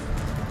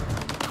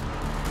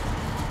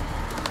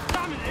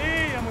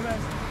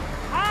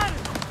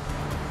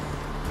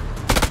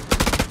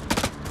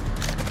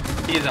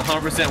 He is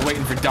 100%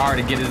 waiting for Dar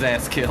to get his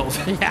ass killed.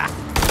 Yeah.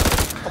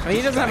 But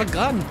he doesn't have a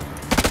gun.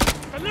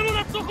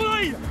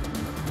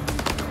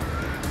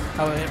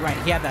 Oh, right,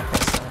 he had that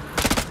pistol.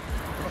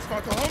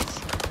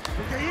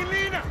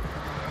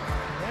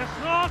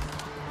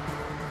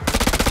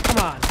 Come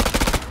on.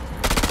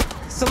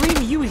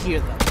 Salim, you hear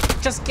them.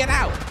 Just get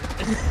out.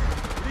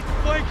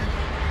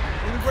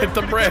 Hit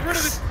the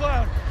bricks.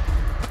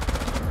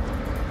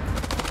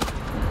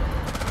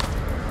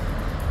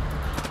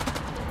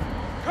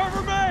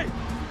 Cover me!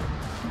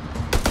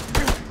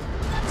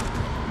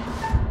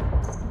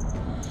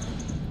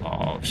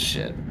 Oh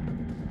shit.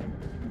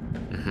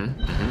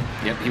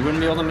 Yep, he wouldn't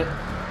be able to.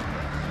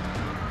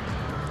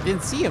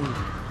 Didn't see him.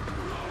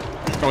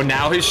 Oh,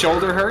 now his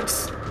shoulder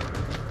hurts?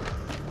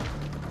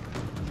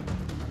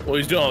 Well,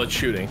 he's doing all the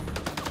shooting.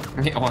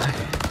 Yeah, well,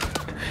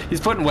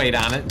 he's putting weight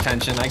on it,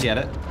 tension, I get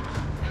it.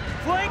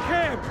 Flank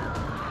him!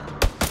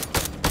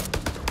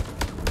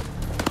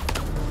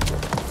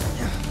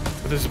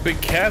 But there's a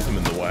big chasm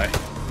in the way.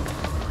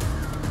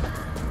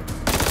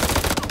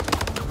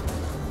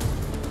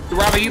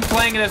 Rob, are you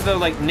playing it as though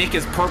like Nick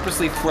is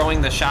purposely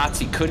throwing the shots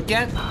he could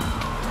get?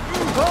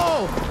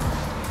 Oh!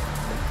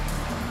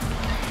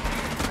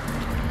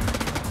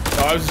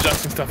 Oh, I was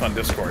adjusting stuff on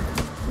Discord.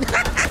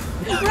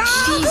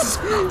 Jesus!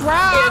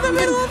 Rob! In the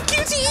middle of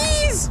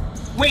QTEs!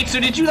 Wait, so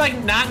did you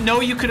like not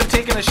know you could have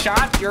taken a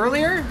shot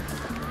earlier?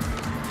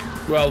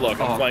 Well, look,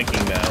 I'm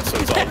flanking now, so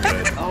it's all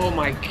good. Oh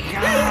my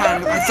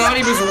god! I thought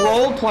he was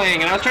role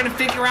playing, and I was trying to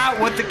figure out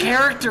what the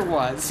character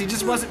was. He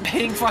just wasn't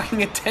paying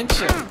fucking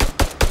attention.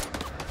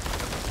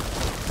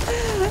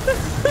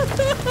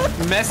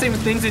 Messing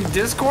with things in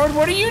Discord?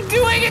 What are you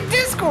doing in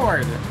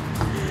Discord?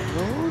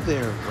 Hello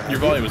there, Rabbit. Your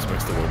volume was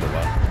mixed a little bit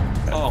low.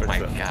 Oh my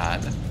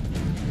god.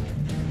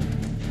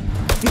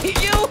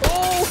 You!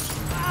 Oh!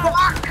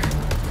 Fuck!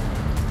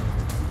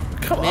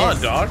 Come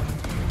on, dog.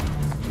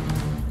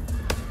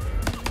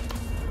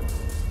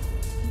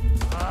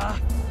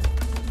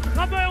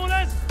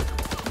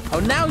 Oh,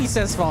 now he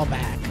says fall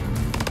back.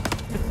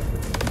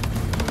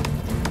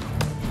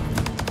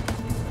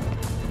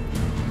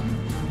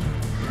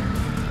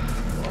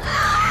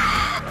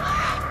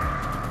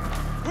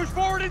 Push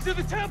forward into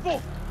the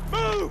temple!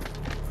 Move!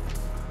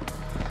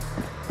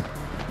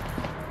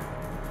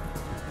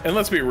 And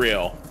let's be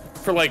real.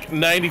 For like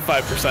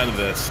 95% of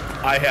this,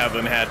 I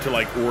haven't had to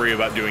like worry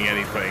about doing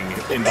anything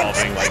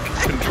involving like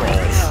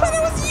controls. But it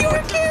was your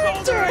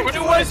character! But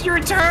it was your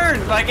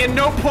turn! Like, at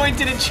no point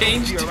did it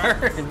change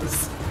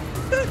turns.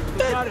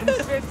 Not in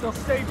sense, they'll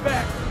stay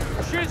back.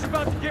 Shit's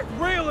about to get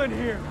real in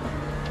here.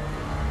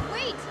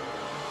 Wait!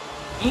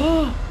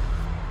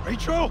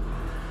 Rachel!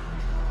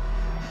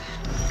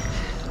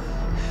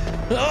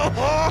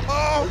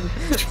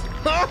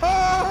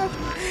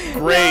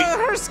 Great.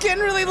 Her skin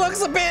really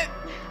looks a bit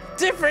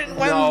different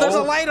when there's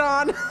a light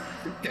on.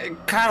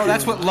 Cado,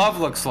 that's what love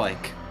looks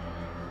like.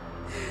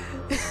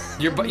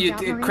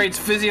 It creates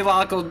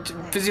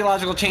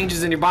physiological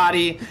changes in your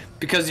body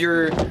because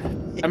you're.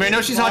 I mean, I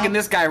know she's hugging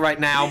this guy right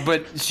now,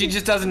 but she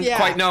just doesn't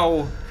quite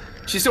know.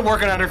 She's still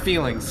working on her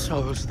feelings.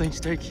 How those things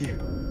take you?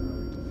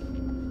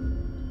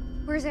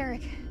 Where's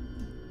Eric?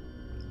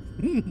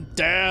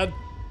 Dad.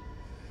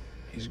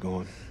 He's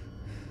gone.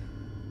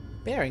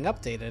 Bearing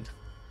updated.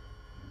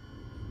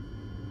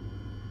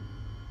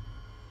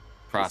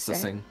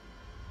 Processing.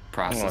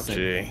 Oh,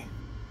 gee.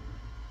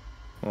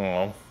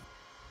 Oh.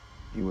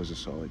 He was a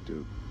solid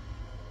dude.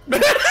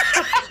 He's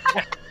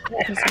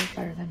way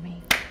better than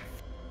me.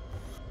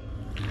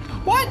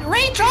 What?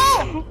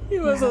 Rachel! He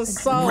was a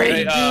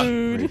solid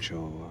dude.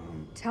 Rachel,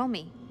 Tell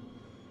me.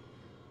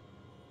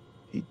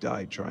 he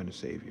died trying to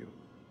save you.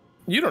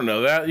 You don't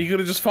know that. You could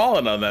have just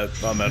fallen on that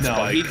No,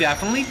 spike. he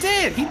definitely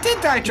did. He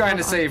did die trying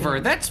to save her.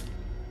 That's.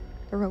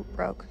 The rope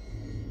broke.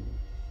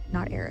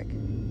 Not Eric.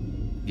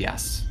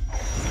 Yes.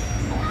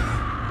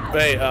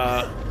 Hey,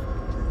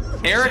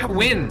 Eric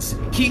wins.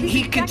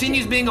 He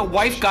continues being a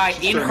wife guy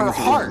in her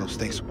heart. Those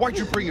things. Why'd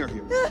you bring her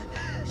here?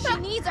 She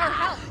needs our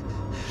help.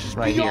 She's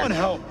Right beyond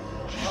here. help.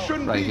 She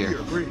shouldn't Right be here. here.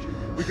 Agreed.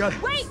 We got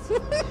it. Wait!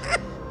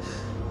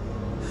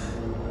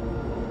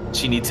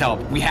 She needs help.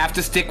 We have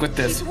to stick with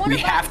this. She's one We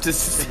of have us. to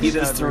see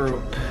this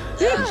through.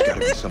 There's gotta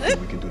be something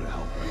we can do to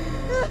help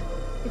her.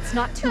 It's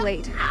not too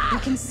late. We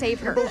can save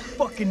her. You're both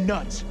fucking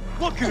nuts.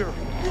 Look at her.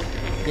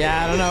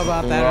 Yeah, I don't know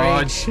about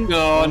that rage.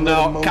 Oh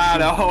no,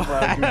 Cado.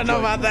 I don't know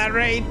about that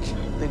rage.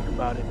 Think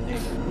about it,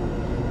 Nick.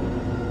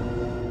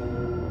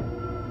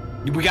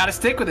 We gotta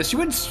stick with this. She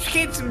wouldn't. She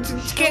can't. She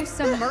Show can't.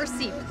 some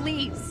mercy,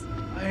 please.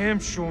 I am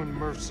showing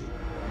mercy.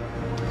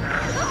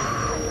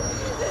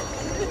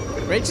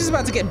 Rage is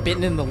about to get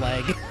bitten in the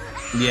leg.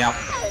 Yeah.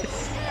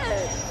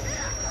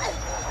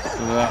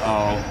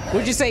 Uh-oh.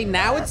 Would you say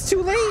now it's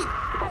too late?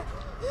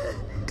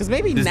 Because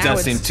maybe This now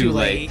does it's seem too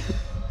late.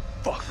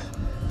 Fuck.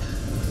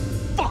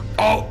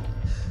 Oh.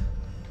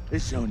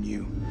 It's on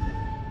you.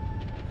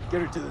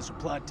 Get her to the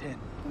supply tent.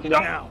 No.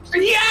 Now.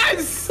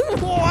 Yes.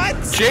 What?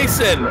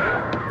 Jason,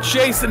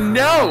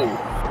 no.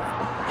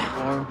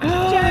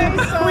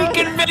 We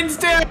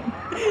convinced him.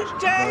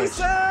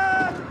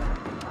 Jason!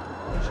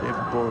 Save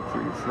a bullet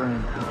for your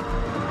friend.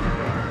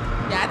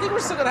 Yeah, I think we're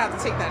still gonna have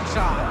to take that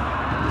shot.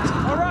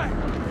 All right.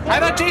 I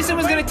thought Jason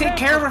was gonna take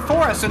care of her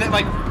for us, so that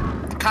like,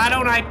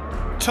 Cado and I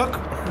took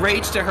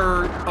Rage to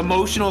her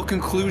emotional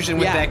conclusion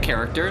with that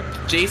character.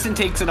 Jason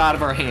takes it out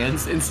of our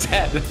hands.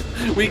 Instead,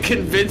 we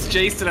convinced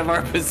Jason of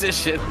our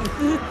position,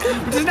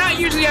 which is not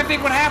usually, I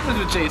think, what happens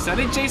with Jason. I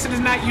think Jason is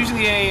not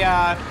usually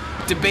a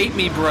debate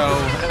me bro,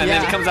 and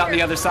then comes out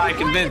the other side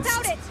convinced.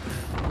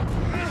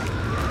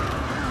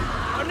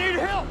 I need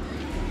help.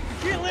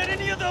 You can't let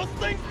any of those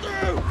things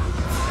through.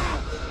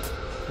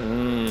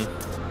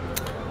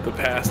 The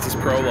past is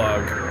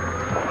prologue.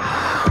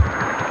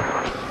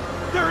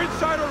 They're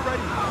inside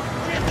already.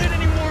 Can't let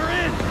any more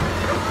in.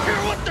 Don't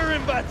care what their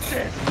invite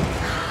says.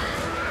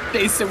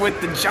 Jason with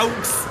the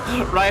jokes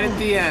right at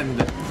the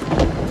end.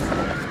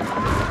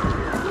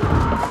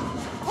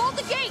 Hold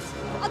the gate!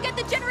 I'll get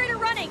the generator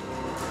running!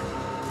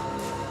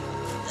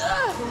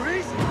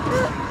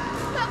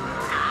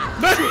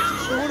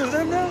 One of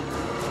them now?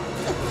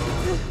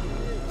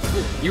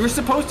 You were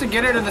supposed to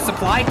get her to the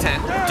supply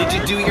tent. Did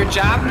you do your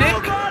job,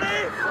 Nick?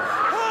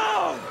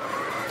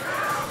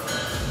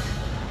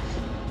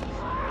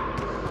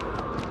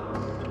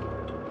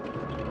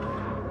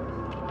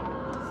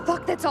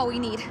 Fuck, that's all we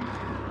need.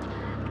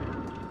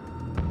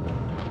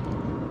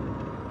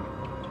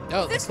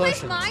 Oh, This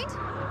place mine?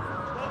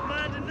 Don't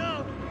mind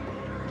enough.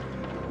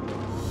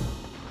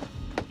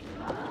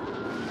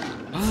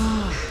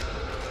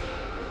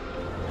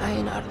 I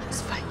ain't out of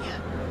this fight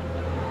yet.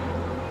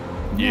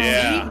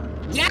 Yeah.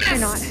 Yes! You're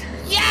not.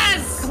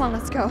 Yes! Come on,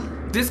 let's go.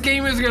 This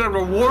game is gonna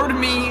reward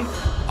me,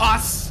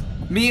 us,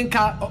 me and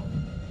Ka. Oh.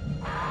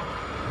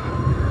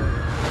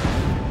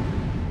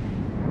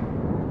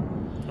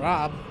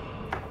 Rob.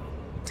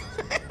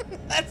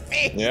 That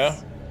face. Yeah.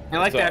 I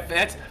like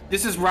that.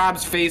 This is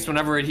Rob's face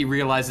whenever he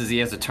realizes he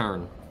has a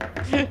turn.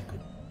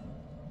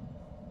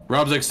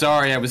 Rob's like,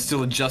 sorry, I was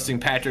still adjusting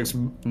Patrick's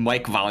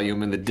mic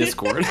volume in the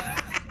Discord.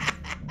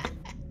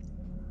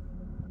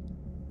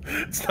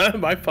 It's not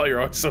my fault you're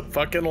always so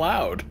fucking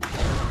loud.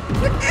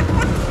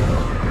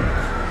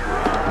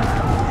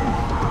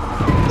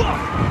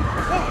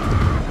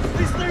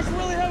 These things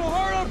really have a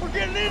hard on for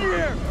getting in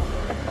here.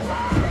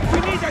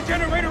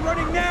 generator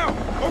running now,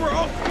 or we're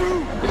all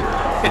screwed.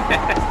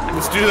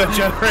 Let's do that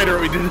generator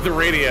we did at the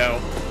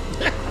radio.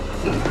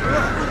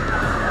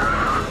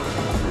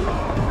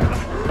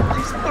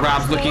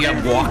 Rob's looking up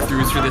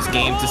walkthroughs for this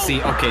game to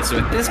see, okay, so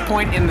at this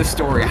point in the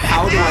story,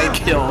 how do I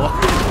kill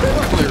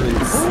Clarice?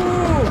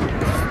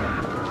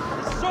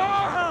 This is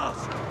our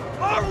house,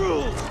 our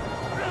rules.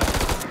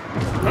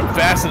 I'm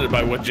fascinated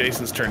by what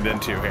Jason's turned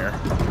into here.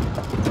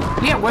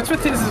 Yeah, what's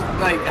with his,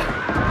 like...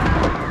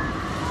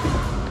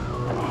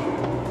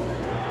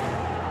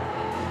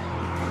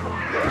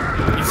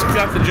 He's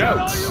got the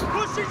jokes.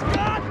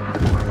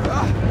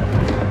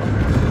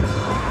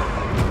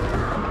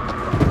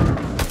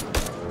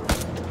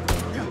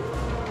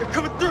 They're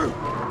coming through.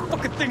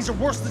 Fucking things are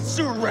worse than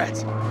sewer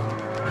rats.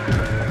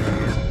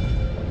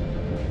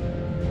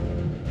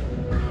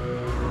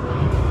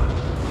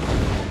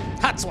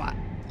 Hot swat.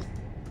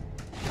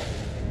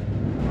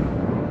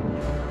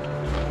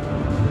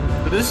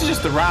 But this is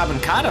just the Rob and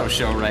Cado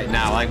show right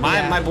now. Like,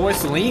 my boy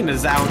Salim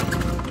is out.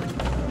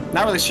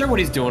 Not really sure what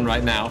he's doing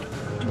right now.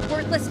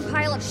 Worthless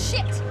pile of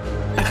shit.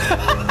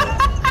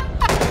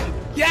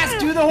 Yes,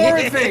 do the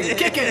horror thing.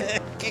 Kick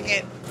it. Kick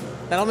it.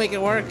 That'll make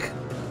it work.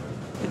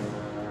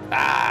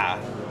 Ah.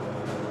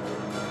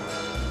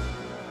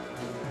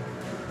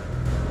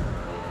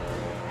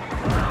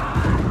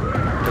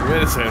 But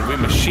wait a second, we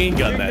machine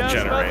gun that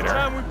generator.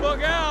 Time we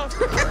bug out.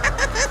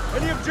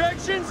 Any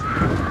objections?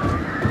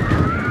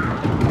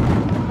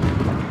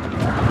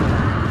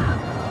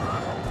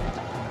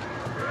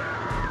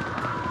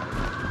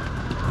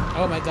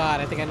 Oh my god,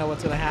 I think I know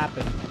what's gonna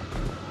happen.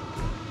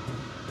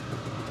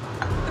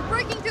 They're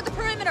breaking through the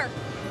perimeter.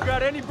 You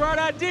got any bright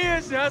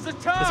ideas? Now's the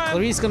time. Is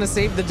Clarice gonna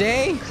save the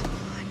day?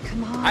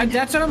 Come on.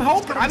 That's what I'm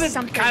hoping. I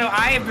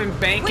have been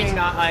banking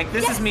on, like,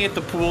 this is me at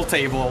the pool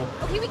table.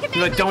 Okay, we can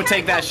make Like, don't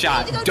take that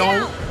shot.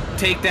 Don't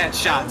take that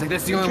shot. It's like,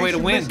 that's the only way to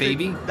win,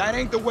 baby. That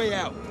ain't the way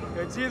out.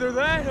 It's either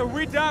that or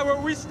we die where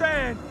we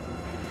stand.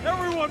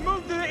 Everyone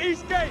move to the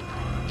east gate.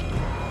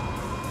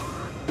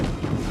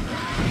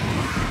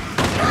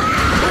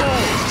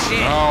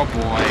 Oh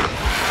boy.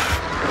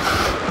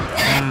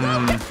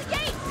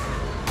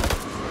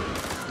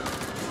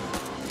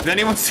 Has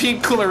anyone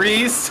seen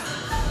Clarice?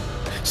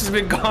 She's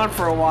been gone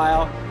for a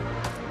while.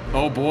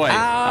 Oh boy.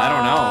 I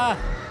don't know.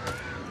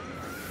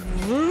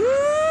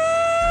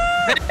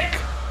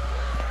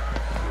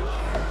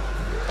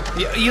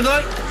 You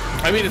look.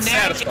 I mean, it's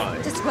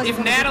satisfying. If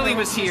Natalie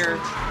was here,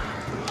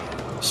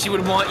 she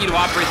would want you to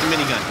operate the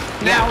minigun.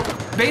 Now,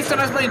 based on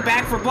us playing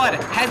Back 4 Blood,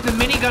 has the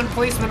minigun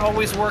placement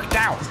always worked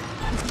out?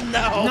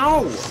 No.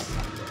 No.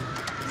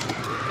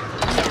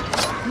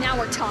 Now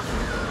we're talking.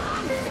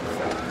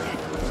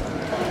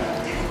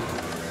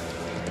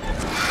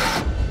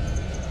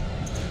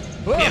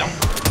 Get him.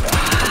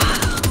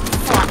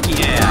 Fuck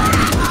yeah.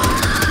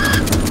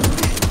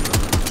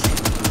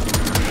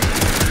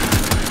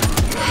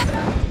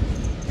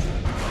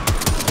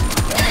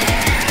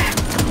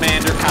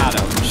 Commander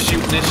Cado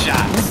shooting his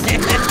shots.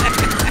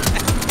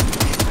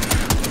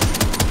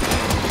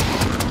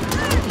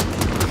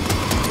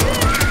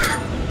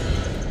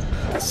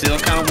 Still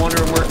kind of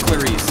wondering where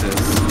Clarice is.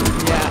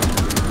 Yeah.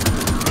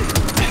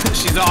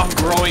 She's off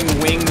growing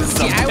wings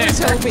somewhere.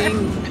 See,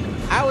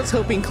 I was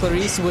hoping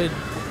Clarice would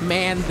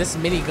man this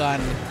minigun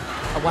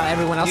while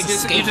everyone else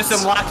escapes. You just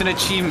unlocked an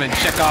achievement,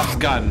 Chekhov's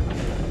gun.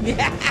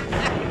 Yeah.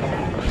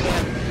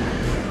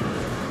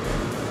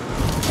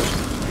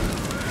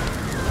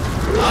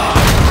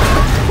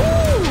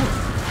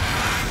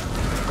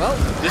 Well,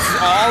 this is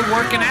all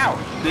working out.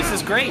 This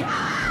is great.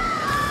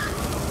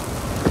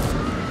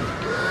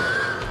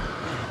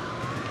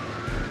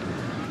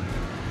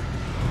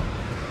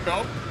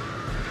 Nope.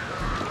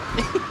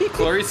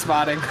 Clarice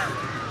spotting.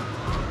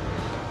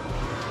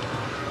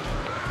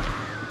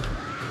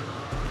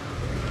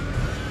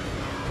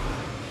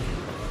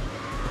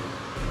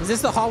 Is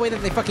this the hallway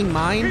that they fucking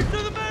mined? Keep to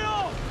the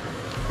middle.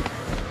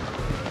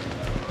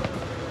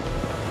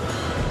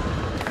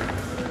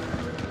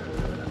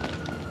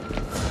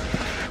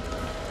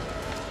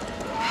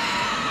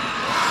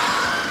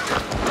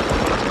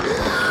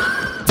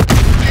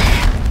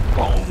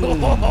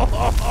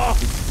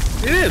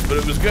 It is, but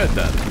it was good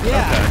then.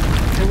 Yeah,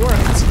 okay. It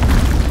worked.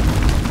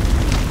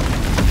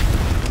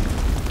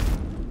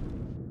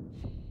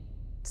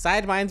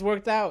 Side mines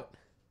worked out.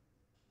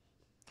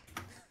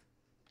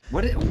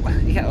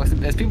 Yeah,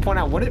 as people point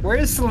out, where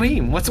is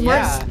Salim? Where's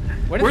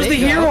the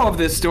hero of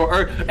this story?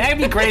 Or it'd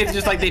be great if it's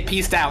just like they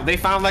pieced out. They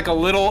found like a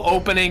little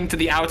opening to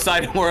the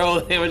outside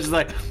world. It was just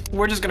like,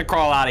 we're just gonna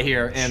crawl out of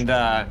here and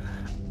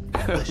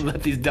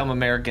let these dumb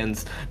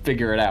Americans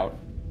figure it out.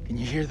 Can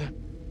you hear them?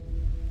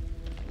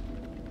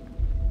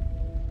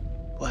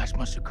 Blast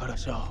must have cut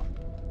us off.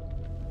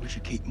 We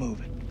should keep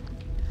moving.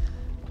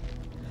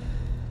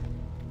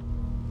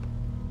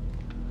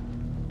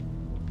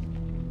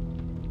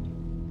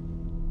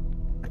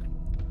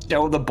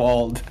 Show the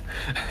bald.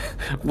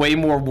 Way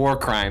more war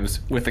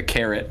crimes with a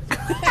carrot.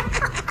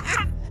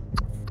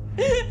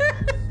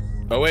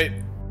 Oh wait,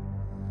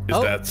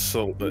 is that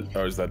so?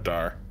 Or is that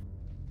Dar?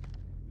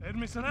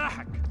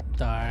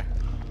 Dar.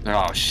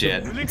 Oh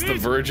shit. It's the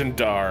Virgin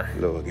Dar.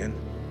 Hello again.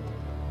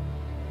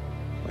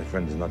 My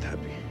friend is not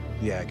happy.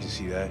 Yeah, I can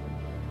see that.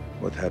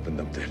 What happened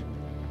up there?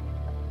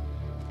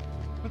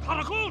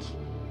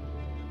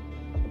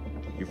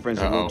 Your friends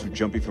are a little too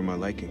jumpy for my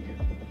liking.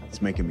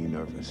 It's making me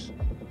nervous.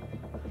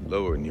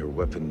 Lowering your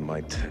weapon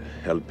might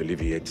help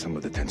alleviate some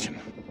of the tension.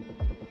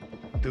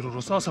 اديله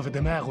رصاصة في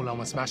دماغه لو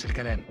ما سمعش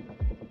الكلام.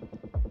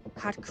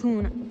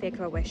 هتكون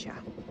فكرة وحشة.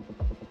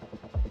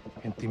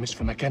 انت مش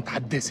في مكان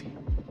تحدثي.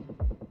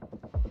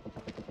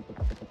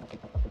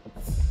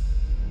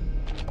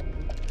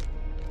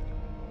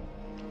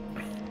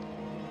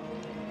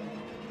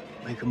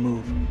 Make a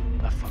move.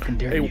 I fucking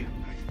dare you.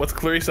 What's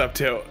Clarice up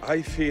to?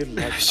 I feel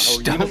like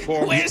our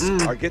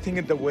uniforms are getting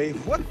in the way.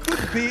 What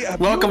could be a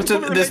Welcome to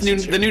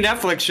the new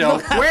Netflix show.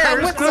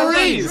 Where's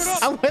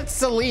Clarice? I'm with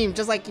Salim.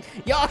 Just like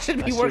y'all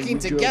should be working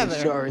together.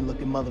 Sorry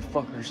looking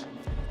motherfuckers.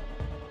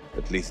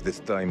 At least this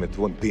time it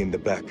won't be in the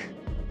back.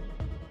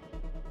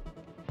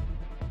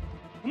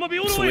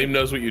 Salim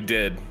knows what you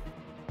did.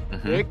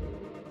 Rick,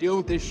 deal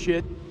with this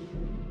shit.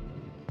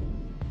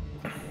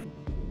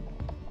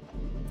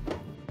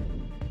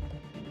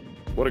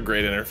 What a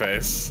great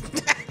interface.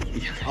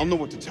 I don't know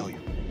what to tell you.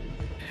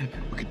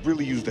 We could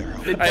really use their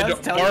help. I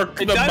had to arc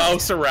the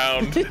mouse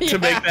around to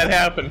make that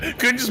happen.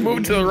 Couldn't just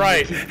move to the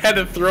right. Had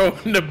to throw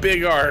in a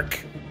big arc.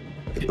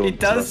 It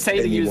does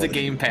say to use a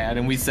gamepad,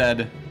 and we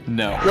said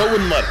no. Well,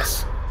 wouldn't let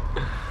us.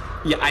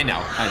 Yeah, I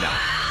know.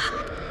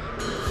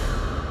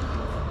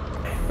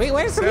 Wait,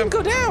 where did Salim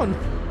go down?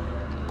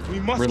 We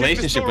must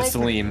Relationship with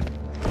Salim.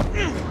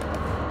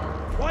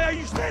 Why are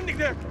you standing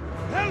there?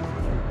 Help!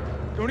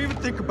 Don't even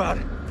think about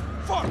it.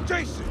 Fuck,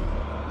 Jason!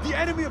 The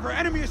enemy of our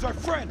enemy is our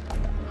friend!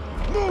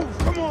 Move!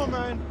 Come on,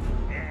 man!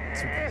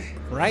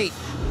 Right.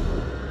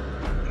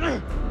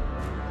 Oh,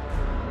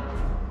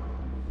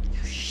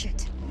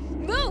 shit.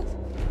 Move!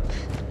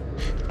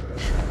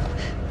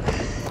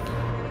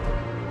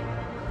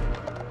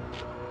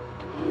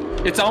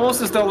 It's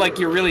almost as though like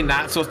you're really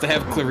not supposed to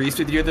have Clarice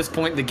with you at this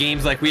point. The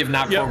game's like we have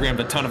not programmed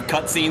a ton of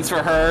cutscenes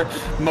for her.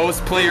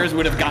 Most players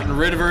would have gotten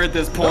rid of her at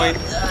this point.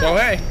 Oh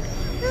hey.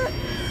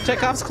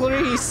 Chekhov's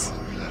Clarice.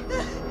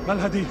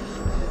 Malhadi.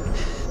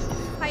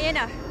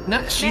 Hyena.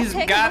 No, she's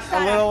got a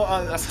little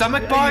a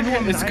stomach bug.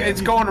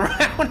 It's going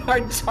around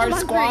our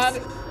squad.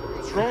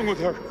 What's wrong with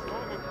her?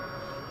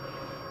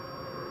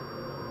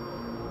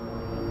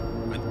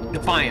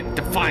 Defiant.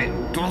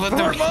 Don't let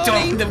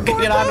them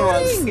get onto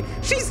us.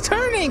 She's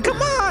turning.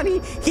 Come on.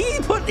 He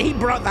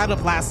brought that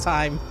up last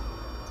time.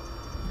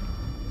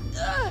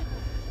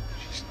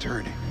 She's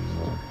turning.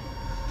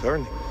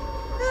 Turning?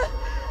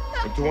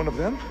 Into one of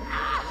them?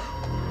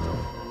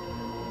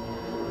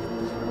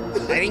 I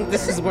think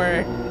this is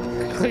where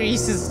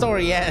Clarice's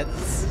story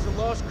ends. It's a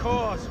lost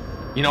cause.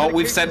 You know,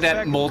 we've said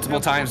that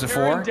multiple times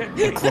before.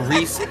 And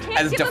Clarice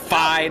has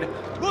defied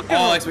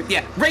all expectations.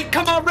 Yeah, Rafe,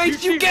 come on,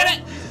 Rafe, you get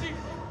it!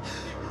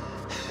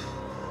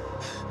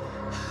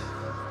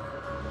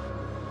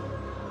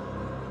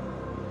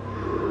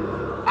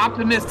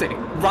 Optimistic.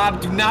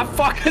 Rob, do not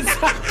fuck us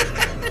up.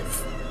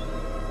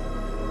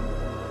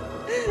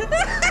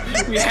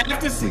 We have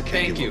to see.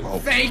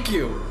 Thank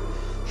you.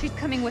 She's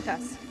coming with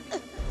us.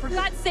 For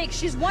God's sake,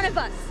 she's one of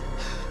us.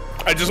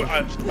 I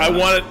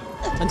want it.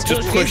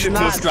 Just push it to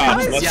the stop.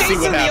 Let's see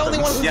what happens. the only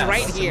one who's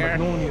right here.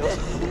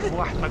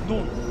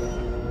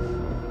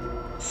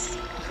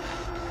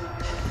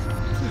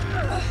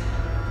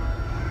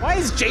 Why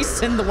is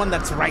Jason the one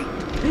that's right?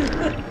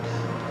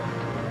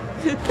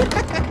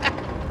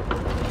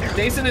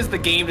 Jason is the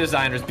game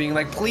designers being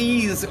like,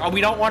 please,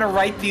 we don't want to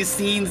write these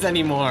scenes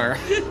anymore.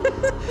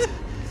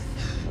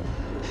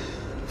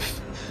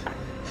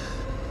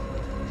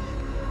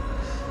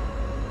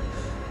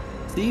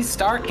 See,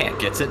 Starcat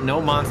gets it. No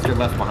monster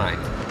left behind.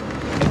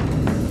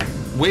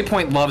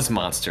 Waypoint loves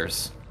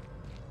monsters.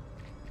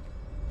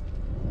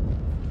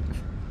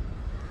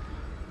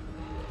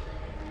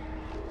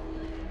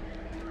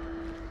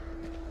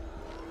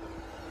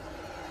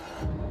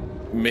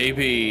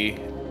 Maybe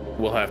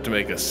we'll have to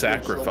make a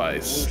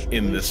sacrifice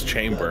in this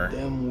chamber.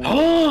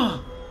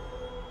 Oh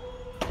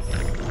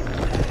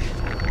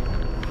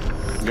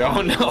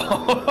no!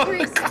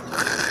 Clarice,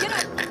 get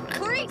up!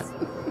 Clarice!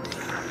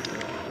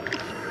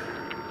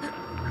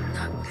 I'm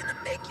not gonna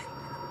make it.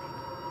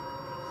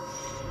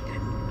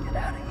 Get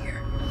out of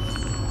here.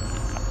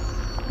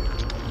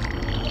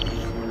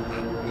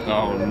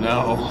 Oh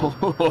no!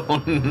 Oh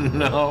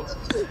no!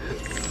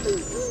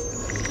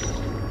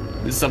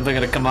 Is something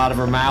gonna come out of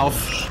her mouth?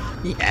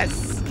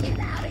 Yes. Get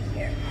out of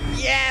here.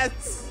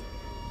 Yes.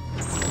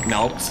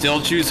 Nope. Still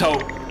choose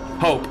hope.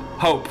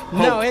 Hope.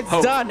 No, it's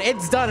done.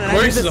 It's done. And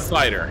Clarice is a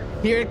fighter.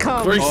 Here it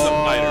comes. Clarice is a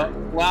fighter.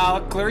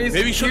 Wow, Clarice.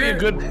 Maybe she'll be a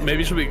good.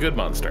 Maybe she'll be a good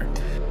monster.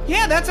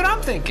 Yeah, that's what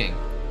I'm thinking.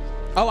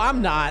 Oh,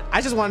 I'm not. I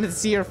just wanted to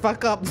see her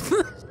fuck up.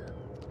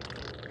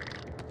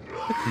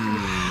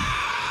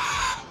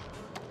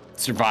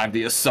 Survive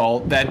the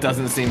assault. That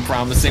doesn't seem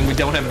promising. We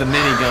don't have the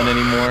minigun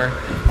anymore.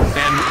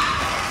 And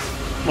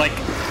like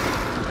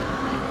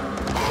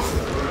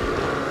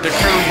The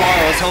curveball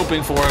I was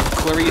hoping for of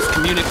Clarice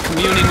communing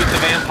with the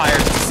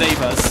vampires to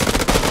save us.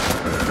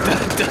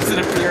 That doesn't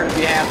appear to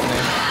be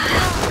happening.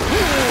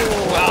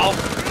 Well.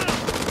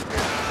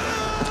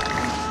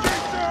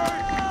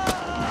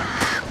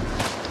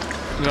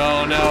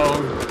 Oh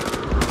no.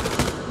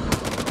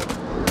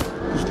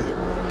 Who's there?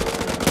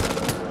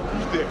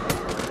 Who's there?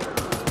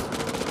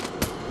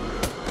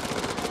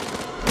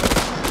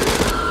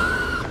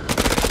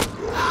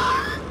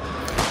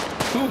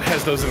 Who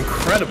has those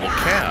incredible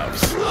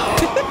calves?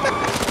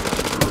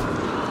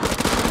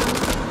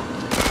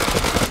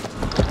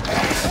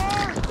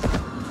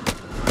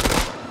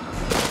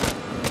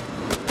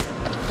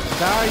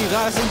 Dar, you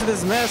got us into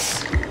this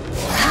mess.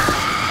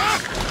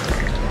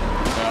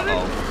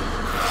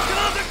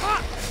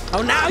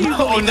 Oh, now you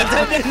believe that.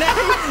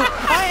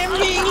 I am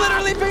being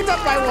literally picked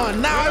up by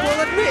one. Now I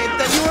will admit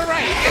that you were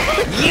right.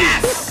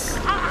 Yes!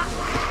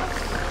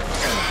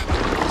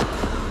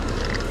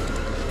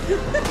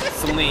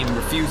 Salim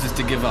refuses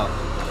to give up.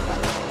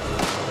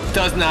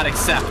 Does not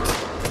accept.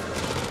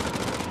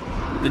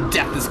 The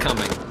death is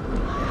coming.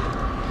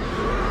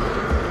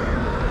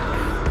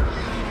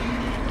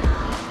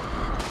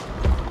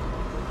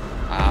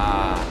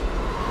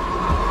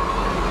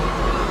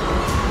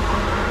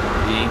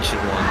 The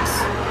ancient ones.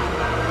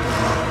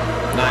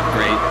 Not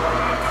great.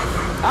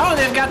 Oh,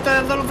 they've got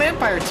the little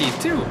vampire teeth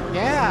too.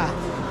 Yeah.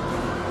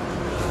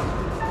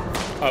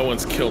 I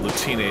once killed a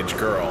teenage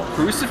girl.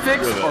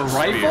 Crucifix or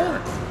rifle?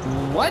 Spear.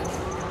 What?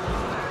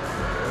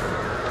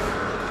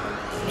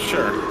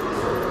 Sure.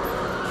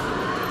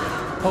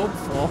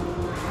 Hopeful.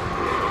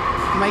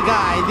 My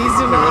guy, these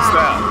do not. What's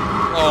that?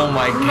 Oh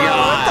my No,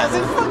 god. it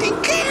doesn't fucking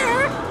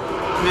care.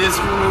 This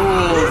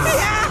rules.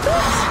 Yeah,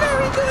 that's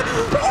very good.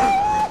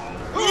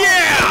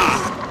 Yeah!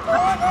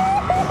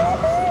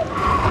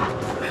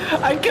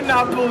 I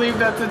cannot believe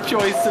that's a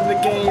choice in the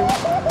game.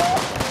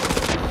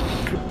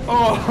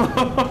 Oh.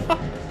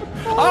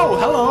 Oh,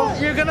 hello.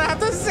 You're gonna have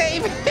to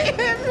save him.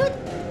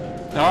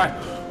 All right.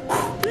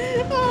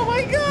 Oh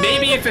my god.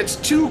 Maybe if it's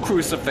 2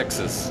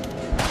 crucifixes.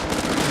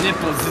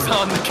 Nipples is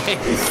on the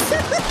case.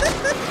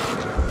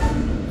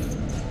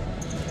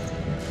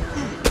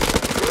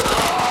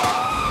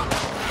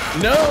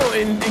 No,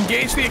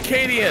 engage the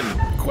Acadian,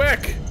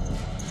 quick!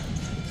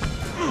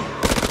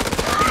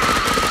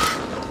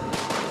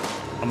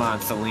 Come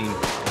on, Celine.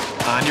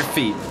 On your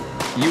feet.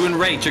 You and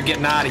Rach are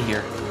getting out of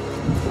here.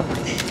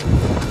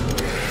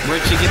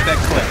 Where'd she get that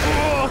clip?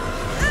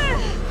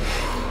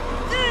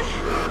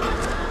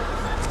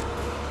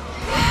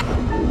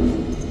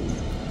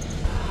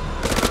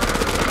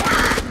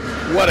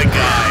 What a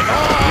guy!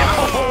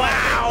 Oh,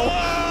 wow!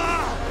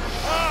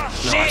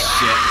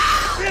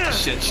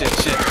 Shit.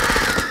 Shit.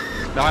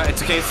 No,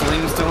 it's okay.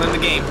 Celine's still in the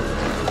game.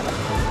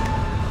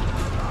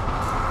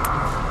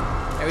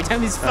 Every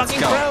time these Let's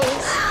fucking go.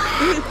 crows.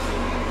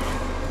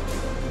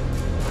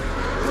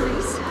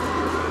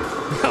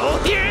 Oh,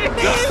 here it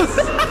is!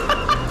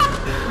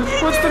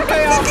 What's the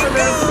payoff for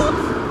this?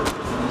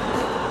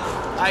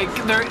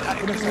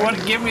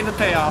 Give me the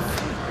payoff.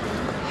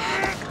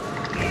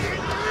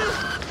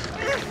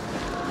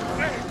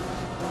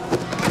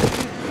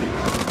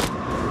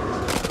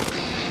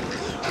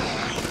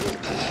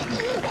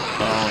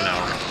 Oh no.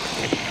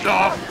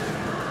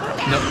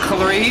 No,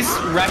 Clarice,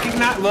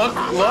 recognize. Look.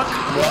 Well,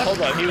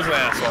 hold on, he was an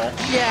asshole.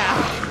 Yeah.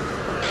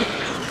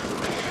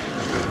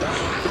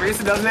 Clarice,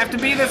 it doesn't have to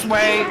be this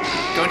way.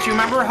 Don't you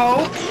remember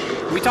Hope?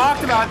 We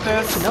talked about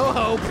this. No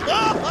hope.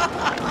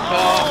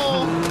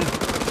 Oh.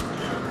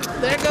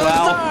 There goes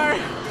Dar.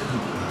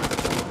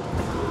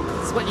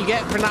 That's what you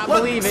get for not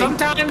believing.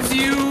 Sometimes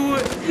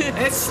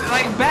it's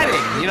like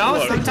betting, you know?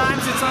 Look.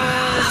 Sometimes it's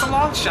a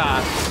long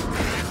shot.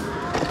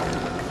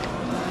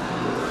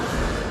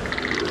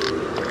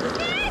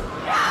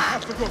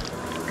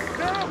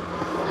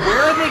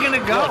 Where are they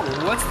gonna go?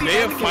 What's the They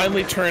have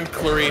finally turned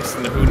Clarice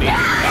into who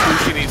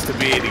she needs to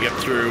be to get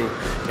through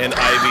an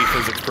IB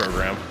physics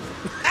program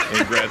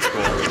in grad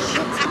school.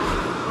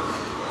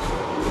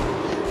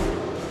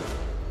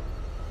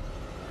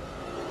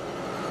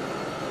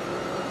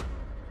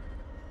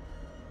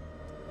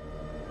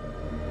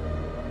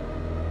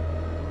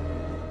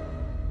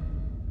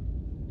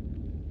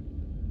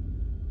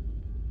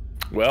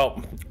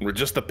 Well, we're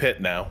just a pit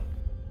now.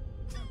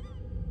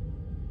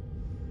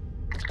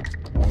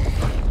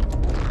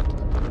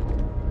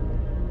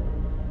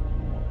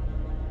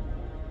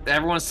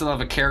 Everyone still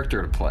have a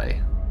character to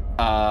play.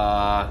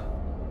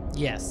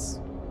 Yes.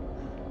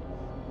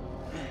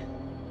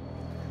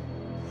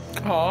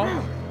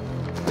 Aww.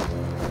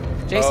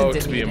 Jason to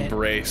didn't be eat it.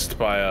 embraced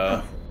by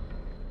a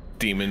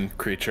demon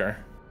creature.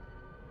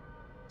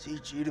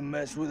 Teach you to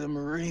mess with a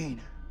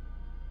Marine.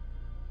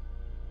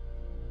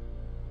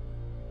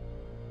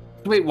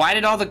 Wait, why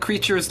did all the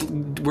creatures...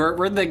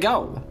 Where'd they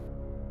go?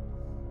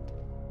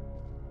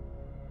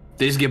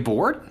 They just get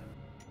bored?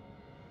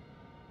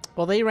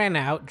 Well, they ran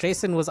out.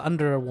 Jason was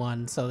under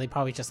one, so they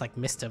probably just like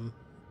missed him.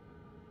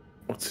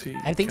 What's he?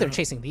 I think they're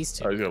chasing these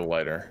two. Oh, he's got a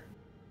lighter.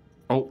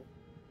 Oh.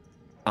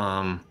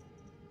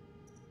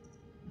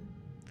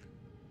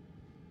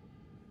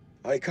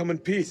 I come in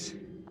peace.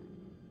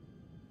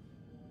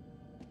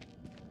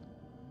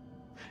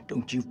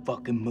 Don't you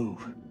fucking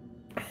move.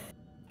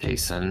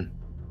 Jason.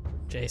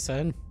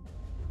 Jason.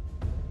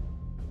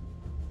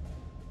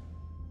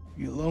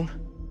 You alone?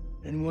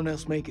 Anyone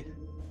else make it?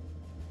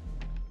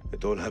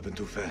 It all happened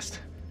too fast.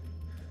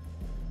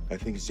 I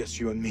think it's just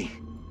you and me.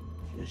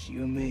 Just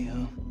you and me,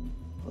 huh?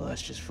 Well,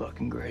 that's just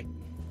fucking great.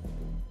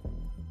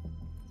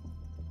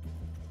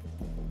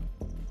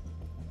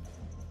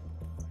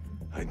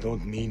 I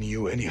don't mean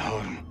you any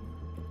harm.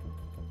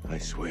 I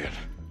swear.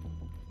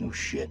 No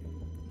shit.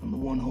 I'm the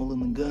one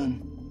holding the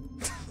gun.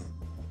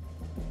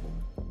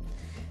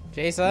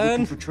 Jason.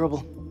 Looking for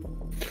trouble.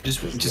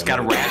 Just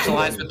gotta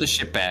rationalize with the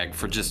shitbag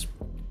for just.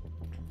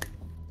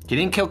 He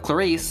didn't kill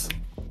Clarice.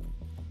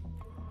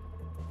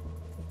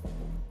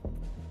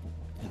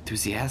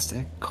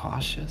 Enthusiastic,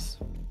 cautious.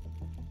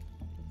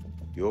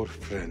 Your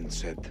friend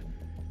said,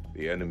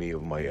 "The enemy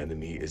of my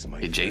enemy is my."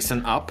 Hey,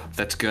 Jason, up.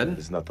 That's good.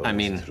 It's not I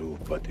mean, true,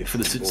 but if for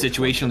the we both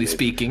situationally want to live,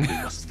 speaking. we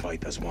must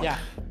fight as one. Yeah.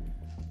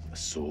 The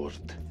sword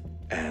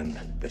and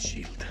the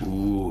shield.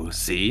 Ooh,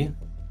 see?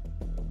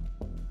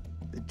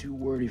 Bit too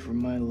wordy for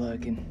my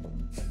liking.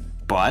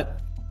 But.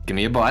 Give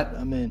me a butt.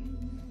 I'm in.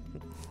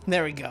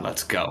 There we go.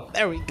 Let's go.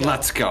 There we go.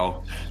 Let's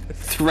go.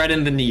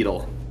 Threading the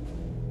needle.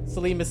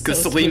 Salim is so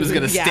Because Salim is smooth.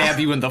 gonna stab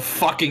you in the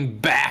fucking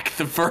back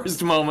the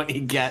first moment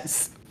he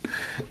gets.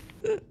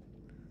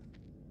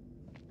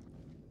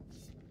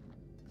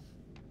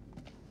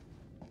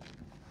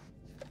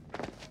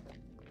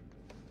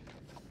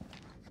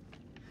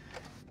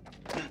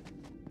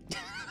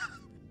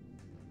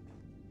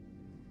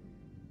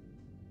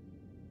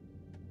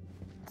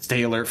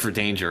 Stay alert for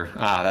danger.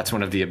 Ah, that's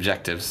one of the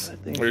objectives.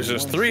 There's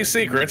just 3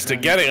 secrets to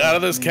getting out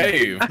of this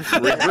cave.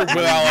 Regroup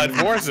with allied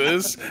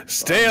forces,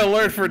 stay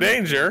alert for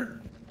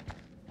danger.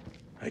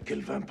 I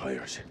kill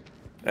vampires.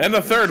 And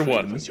the third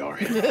one.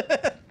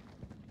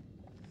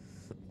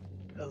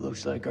 That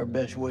looks like our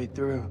best way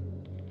through.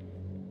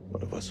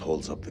 One of us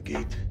holds up the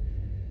gate.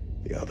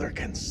 The other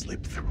can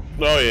slip through.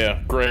 Oh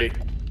yeah, great.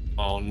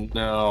 Oh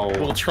no.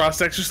 Little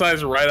trust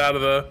exercise right out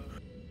of the...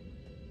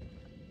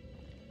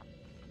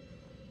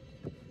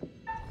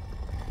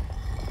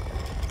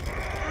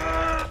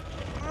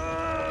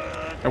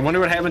 I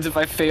wonder what happens if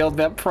I failed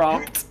that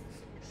prompt.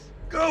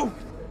 Go!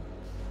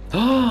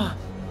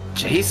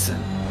 Jason.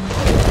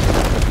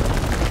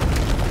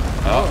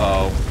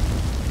 Uh-oh.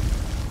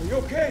 Are you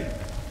okay?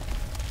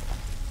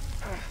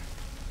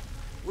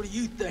 What do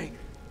you think?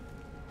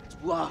 It's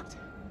blocked.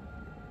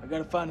 I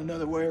gotta find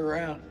another way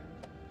around.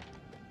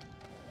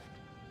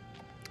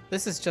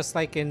 This is just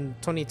like in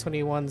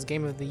 2021's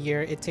Game of the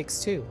Year, It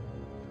Takes Two.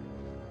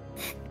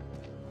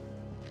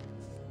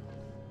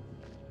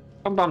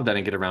 I'm bummed I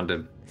didn't get around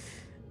to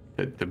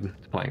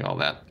playing all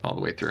that all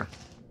the way through.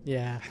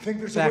 Yeah. I think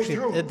there's It's a way actually,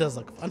 through. it does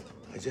look fun.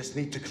 I just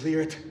need to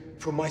clear it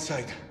from my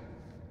side.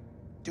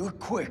 Do it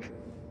quick.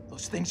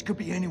 Those things could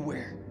be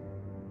anywhere.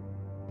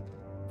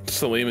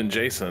 Salim and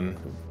Jason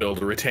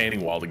build a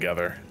retaining wall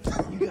together.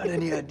 You got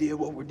any idea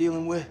what we're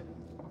dealing with?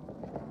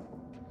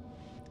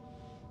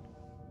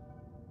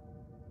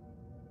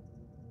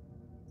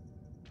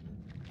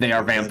 They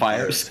are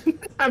vampires.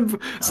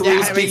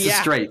 Salim speaks it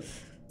straight.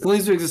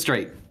 Salim speaks it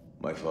straight.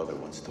 My father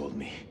once told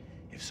me,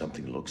 if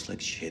something looks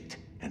like shit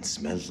and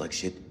smells like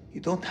shit,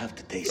 you don't have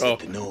to taste it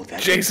to know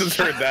that. Jason's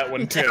heard that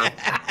one too.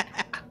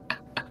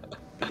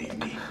 Believe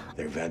me,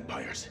 they're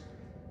vampires.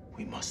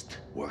 We must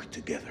work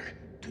together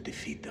to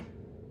defeat them.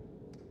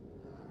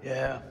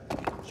 Yeah,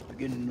 it's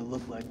beginning to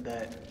look like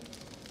that.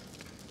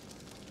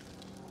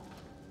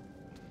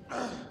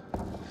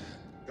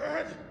 Go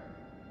ahead.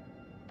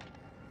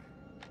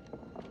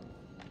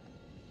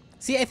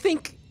 See, I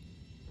think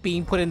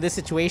being put in this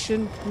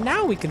situation,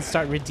 now we can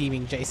start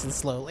redeeming Jason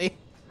slowly.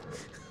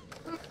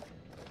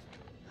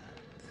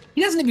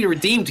 He doesn't need to be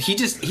redeemed.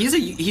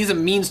 He's a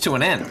means to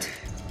an end.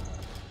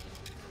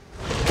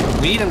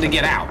 We need him to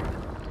get out.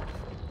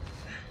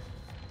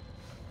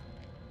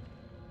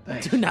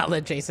 Thanks. Do not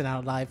let Jason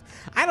out alive.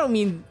 I don't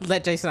mean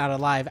let Jason out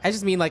alive. I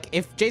just mean like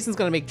if Jason's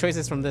gonna make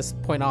choices from this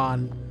point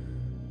on.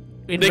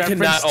 They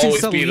cannot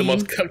always be the Salim,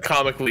 most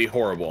comically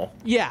horrible.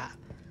 Yeah.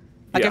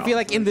 Like, Yeah. I feel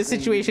like in this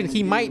situation,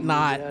 he might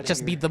not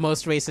just be the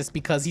most racist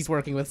because he's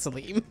working with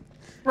Salim.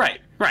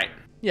 Right, right.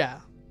 Yeah.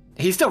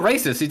 He's still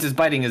racist. He's just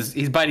biting the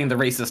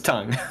racist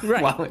tongue.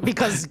 Right.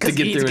 because to he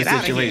get needs through to a get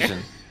out of here.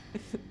 situation.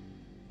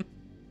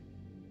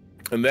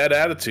 And that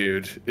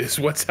attitude is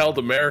what's held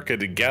America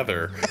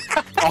together,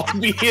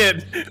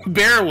 albeit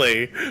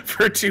barely,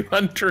 for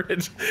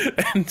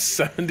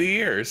 270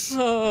 years.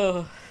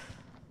 Oh.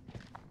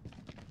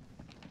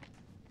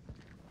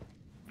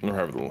 I don't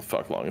know how the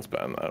fuck long it's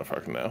been. I don't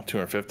fucking know.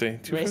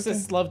 250?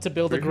 Racists love to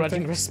build a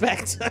grudging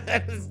respect.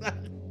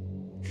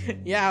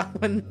 Yeah,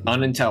 when...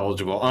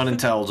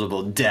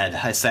 Unintelligible, dead.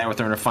 I sat with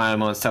her in her final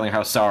moments telling her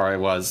how sorry I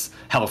was.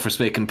 Hell for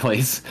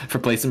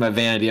placing my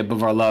vanity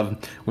above our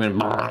love. When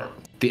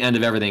the end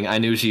of everything, I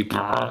knew she made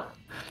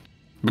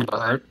me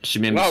Wow,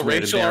 swear to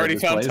Rachel bear already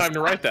this found place. time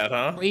to write that,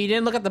 huh? Well, you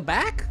didn't look at the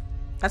back?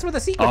 That's where the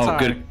secrets are. Oh,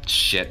 good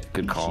shit.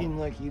 Good You call. seem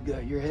like you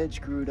got your head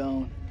screwed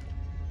on.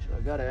 So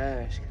I gotta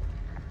ask,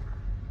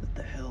 what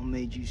the hell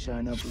made you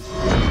sign up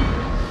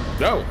with...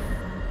 No.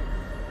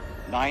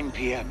 9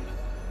 p.m.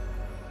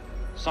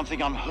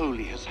 Something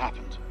unholy has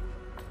happened.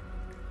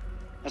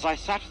 As I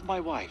sat with my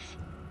wife,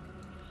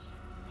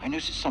 I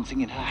noticed something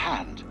in her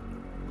hand.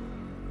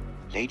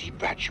 Lady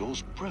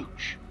Bradshaw's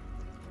brooch.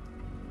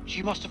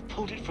 She must have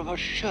pulled it from her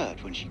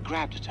shirt when she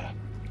grabbed at her.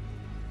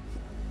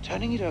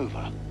 Turning it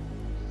over,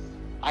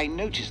 I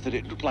noticed that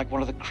it looked like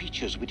one of the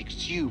creatures we'd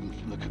exhumed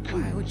from the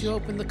cocoons. Why would you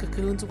open the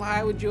cocoons?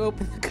 Why would you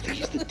open the cocoons?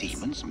 These the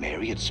demons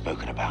Mary had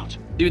spoken about.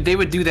 Dude, they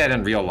would do that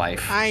in real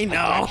life. I know.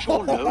 Had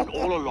Bradshaw known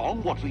all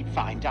along what we'd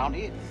find down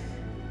here.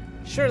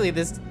 Surely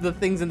the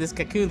things in this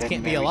cocoons Then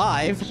can't be Mary's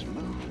alive. lips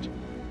moved.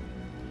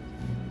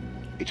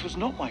 It was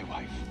not my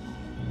wife.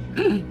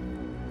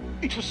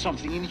 It was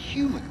something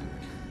inhuman.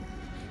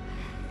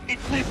 It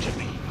leapt at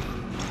me,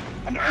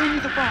 and only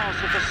the bars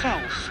of the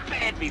cell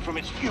spared me from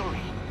its fury.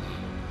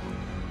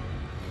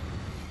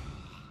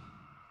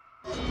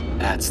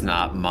 That's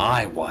not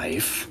my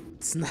wife.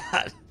 It's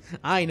not.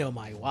 I know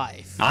my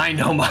wife. I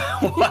know my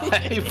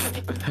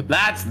wife.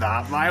 That's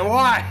not my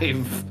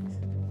wife.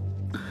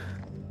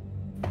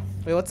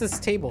 Wait, what's this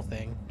table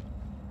thing?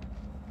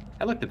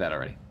 I looked at that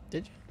already.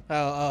 Did you?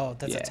 Oh,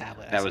 that's a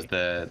tablet. I That was see.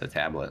 the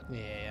tablet.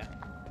 Yeah.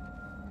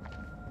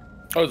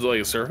 Oh, is it like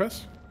a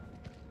Surface?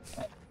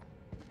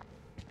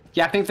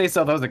 Yeah, I think they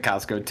sell those at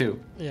Costco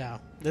too. Yeah.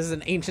 This is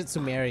an ancient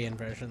Sumerian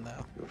version,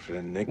 though. Your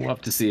friend Nick. We'll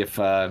have to see if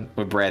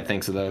what Brad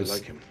thinks of those. I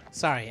like him.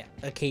 Sorry,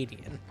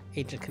 Akkadian.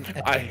 Ancient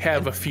Akkadian. I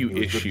have a few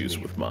issues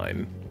with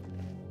mine.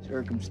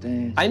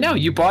 Circumstance. I know,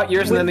 you bought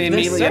yours and then they With the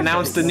immediately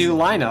announced the Surface. new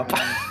lineup.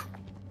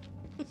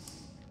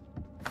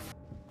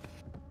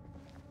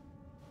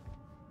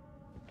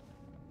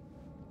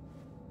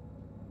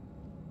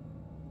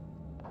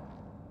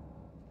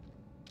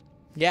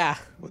 Yeah.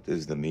 What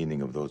is the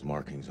meaning of those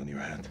markings on your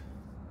hand?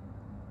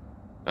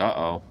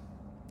 Uh-oh.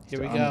 Here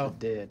we To honor go.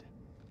 the dead.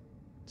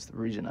 It's the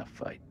reason I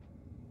fight.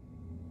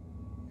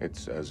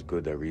 It's as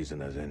good a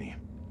reason as any.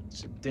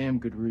 It's a damn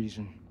good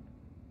reason.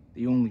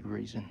 The only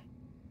reason.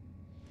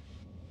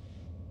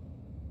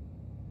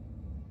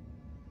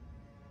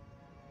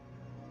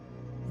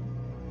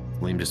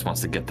 Liam just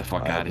wants to get the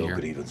fuck I out have of no here.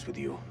 grievance with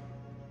you.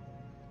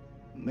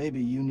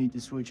 Maybe you need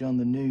to switch on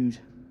the news.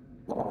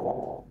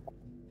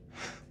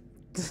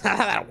 That's not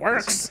how that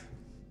works.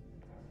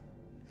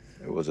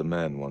 There was a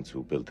man once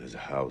who built his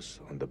house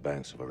on the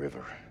banks of a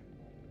river.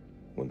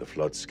 When the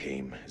floods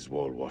came, his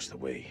wall washed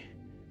away.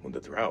 When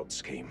the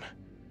droughts came,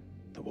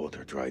 the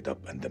water dried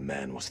up and the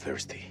man was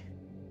thirsty.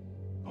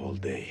 All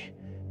day,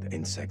 the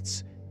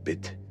insects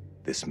bit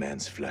this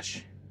man's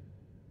flesh.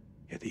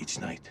 Yet each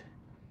night,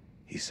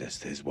 he says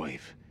to his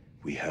wife,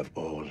 "We have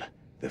all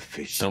the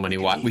fish." So many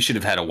we should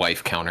have had a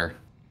wife counter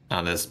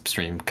on this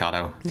stream,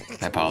 Cado.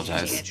 I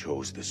apologize. He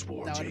chose this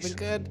war, That would have been Jason.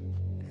 good.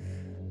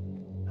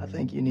 I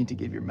think you need to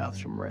give your mouth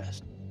some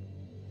rest.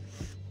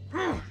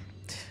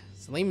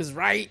 Salim is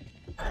right.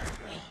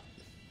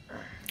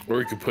 Or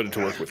we could put it to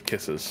work with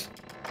kisses.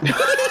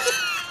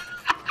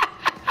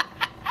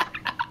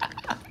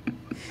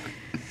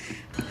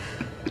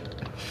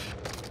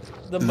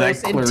 The Is that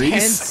most Clarice?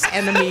 intense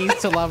enemies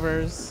to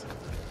lovers.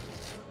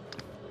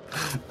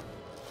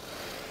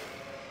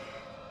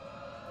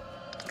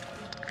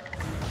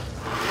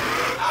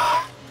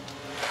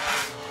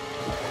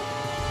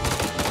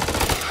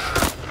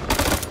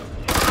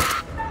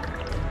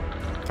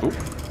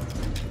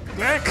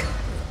 Quick!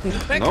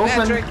 Quick,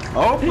 Patrick!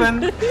 Open!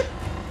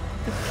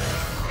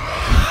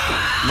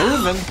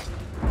 Moving!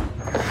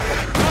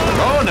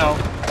 Oh no!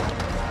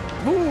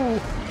 Ooh!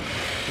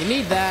 You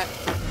need that.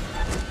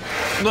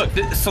 Look,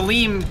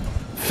 Salim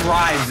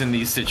thrives in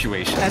these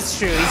situations. That's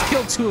true. He's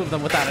killed 2 of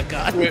them without a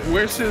gun. Wait,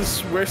 where's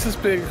his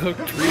big hooked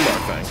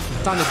rebar thing?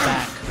 It's on his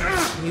back.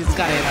 He's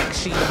got a like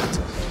shield.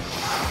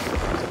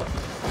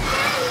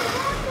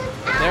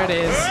 There it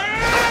is.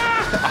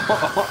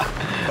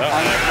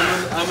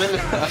 I'm in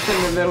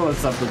the middle of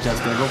something,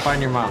 Jessica. Go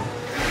find your mom.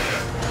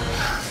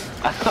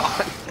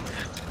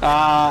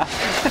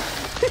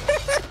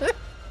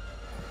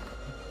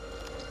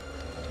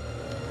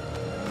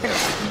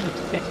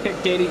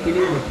 Katie,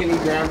 can you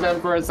grab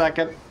them for a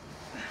second?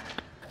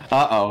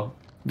 Uh-oh.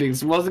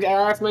 Because I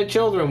ask my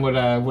children what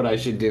I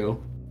should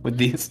do with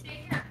these.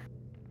 I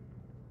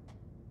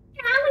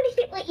want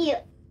to hit with you.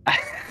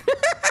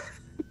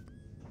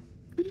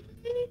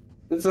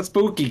 It's a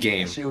spooky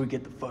game. Say we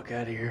get the fuck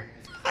out of here.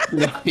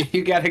 No,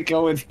 you gotta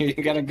go with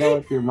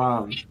your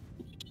mom.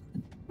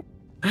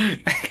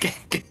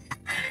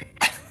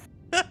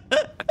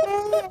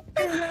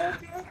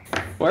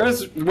 Where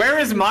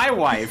is my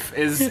wife?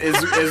 Is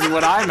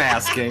what I'm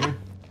asking.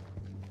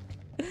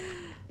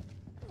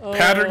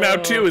 Patrick now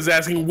too is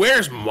asking,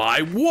 "Where's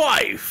my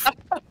wife?"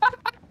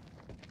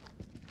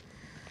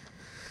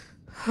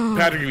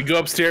 Patrick, if you go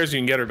upstairs, you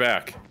can get her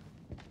back.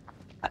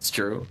 That's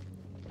true.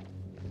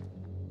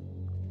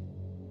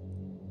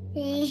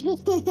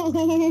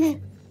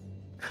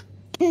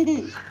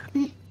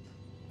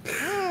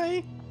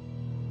 Hi.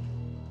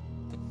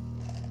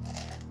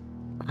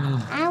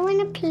 I want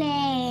to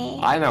play.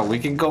 I know. We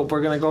can go.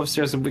 We're gonna go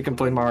upstairs and we can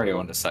play Mario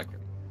in a second.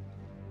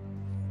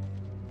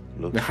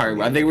 All right.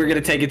 I think we're gonna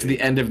take it to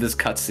the end of this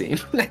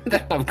cutscene.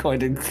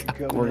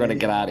 We're gonna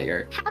get out of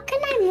here. How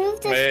can I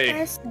move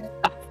this person?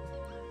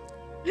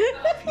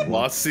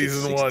 Lost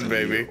season 1,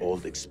 baby.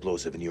 Old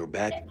explosive in your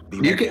back.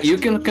 You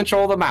can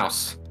control the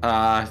mouse.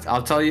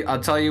 I'll tell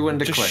you when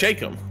to just click. shake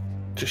them.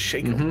 Just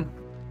shake them.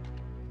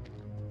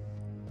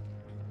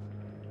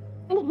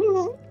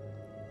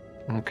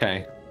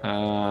 Okay.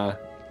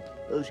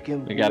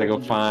 We gotta go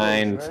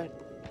find.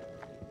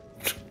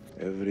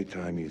 Every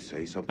time you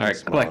say something All right,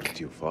 smart, click.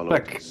 you follow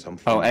Click.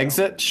 something Oh, else.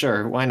 exit?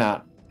 Sure. Why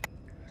not?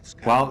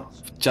 Well,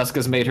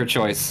 Jessica's made her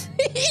choice.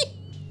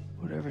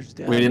 Whatever's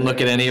down We didn't look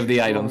there, at any of the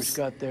whoever's items.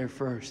 got there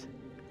first.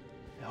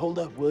 Hold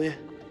up, will you?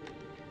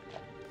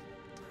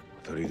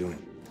 What are you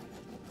doing?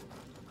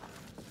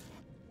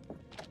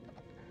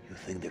 You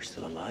think they're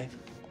still alive?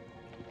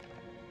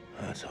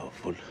 That's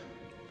hopeful.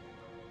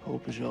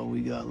 Hope is all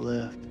we got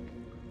left.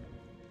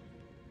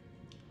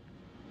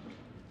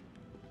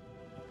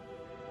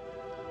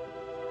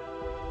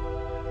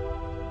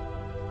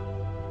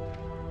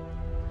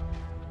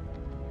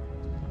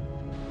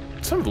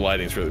 Some of the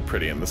lighting's really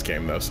pretty in this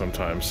game, though.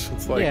 Sometimes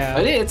it's like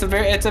it's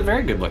a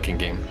very good looking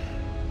game.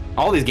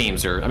 All these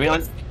games are. I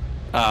mean,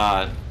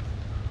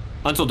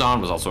 Until Dawn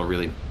was also a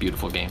really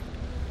beautiful game.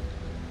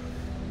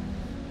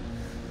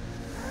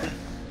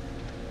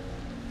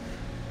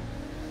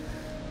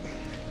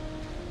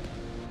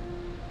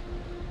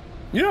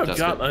 You know, I've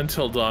got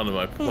Until Dawn in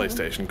my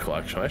PlayStation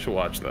collection. I should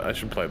watch that. I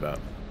should play that.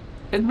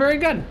 It's very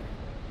good.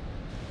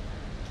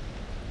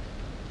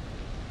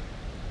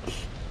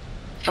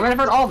 I mean, I've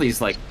heard all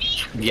these, like,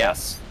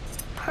 yes.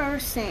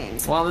 Person.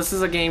 Well, this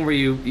is a game where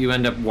you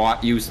end up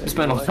you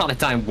spend a lot of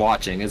time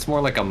watching. It's more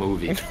like a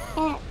movie.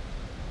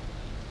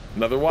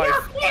 Another wife.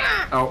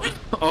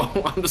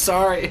 Oh, I'm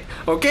sorry.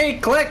 Okay,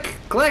 click.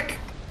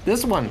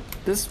 This one.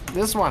 This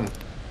one.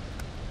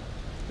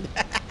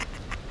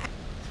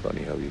 It's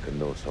funny how you can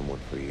know someone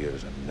for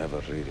years and never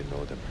really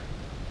know them.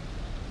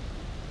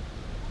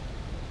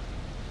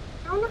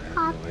 I want to I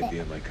pop had no it.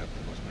 idea my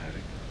captain was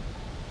married.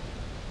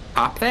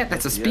 Pop that?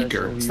 That's a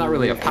speaker. It's not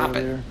really a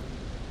puppet.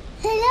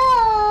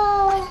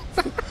 Hello.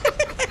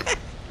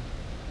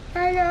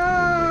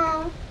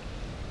 Hello.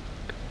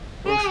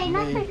 Hey,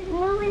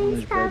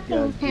 nobody's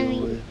talking to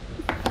me.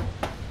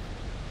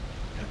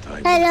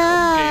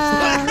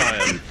 Hello.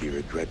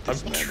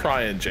 I'm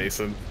trying,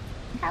 Jason.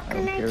 How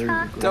can I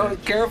talk?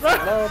 Don't careful.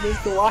 No,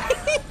 Mr.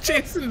 White.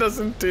 Jason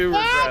doesn't do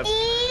regrets.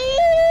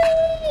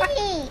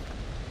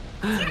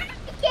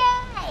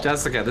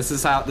 Jessica, this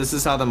is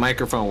how the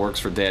microphone works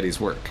for Daddy's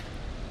work.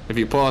 If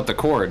you pull out the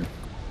cord,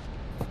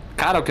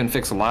 Cado can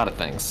fix a lot of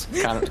things.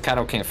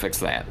 Cado can't fix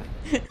that.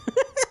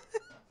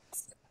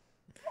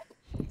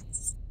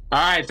 All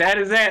right, that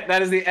is it.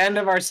 That is the end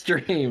of our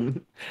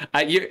stream.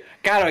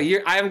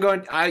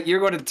 Cado, you're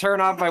going to turn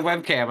off my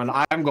webcam,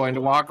 and I'm going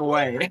to walk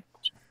away.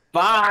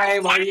 Bye.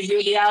 While you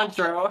do the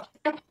outro.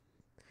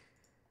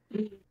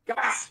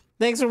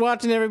 Thanks for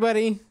watching,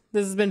 everybody.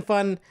 This has been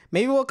fun.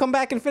 Maybe we'll come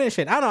back and finish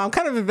it. I don't know. I'm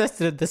kind of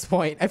invested at this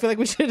point. I feel like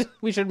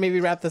we should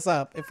maybe wrap this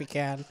up if we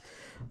can.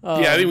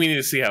 Yeah, I think we need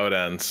to see how it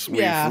ends.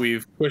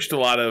 We've pushed a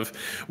lot of.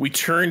 We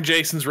turned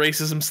Jason's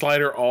racism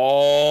slider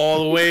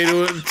all the way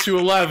to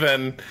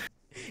 11,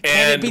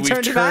 and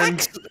we've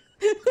turned.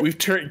 We've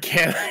turned.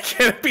 Can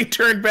it be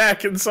turned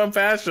back in some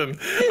fashion?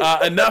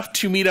 Enough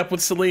to meet up with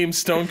Salim's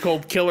Stone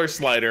Cold Killer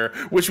slider,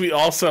 which we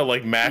also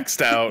like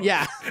maxed out.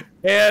 Yeah.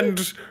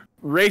 And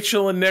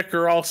Rachel and Nick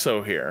are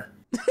also here.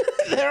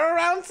 They're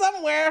around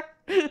somewhere.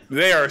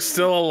 They are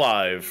still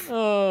alive.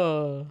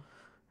 Oh.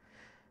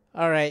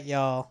 All right,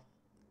 y'all.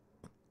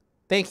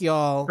 Thank you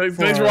all. Thanks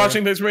for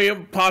watching. Thanks for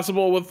making it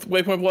possible with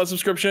Waypoint Plus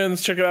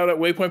subscriptions. Check it out at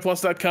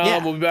waypointplus.com.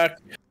 Yeah. We'll be back.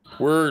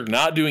 We're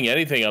not doing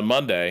anything on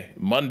Monday.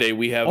 Monday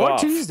we have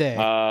off.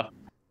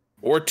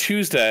 Or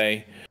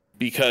Tuesday,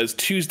 because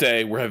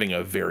Tuesday we're having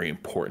a very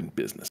important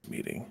business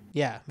meeting.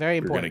 Yeah, very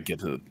important.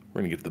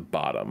 We're gonna get to the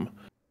bottom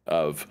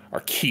of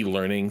our key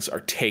learnings, our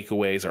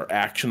takeaways, our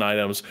action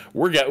items.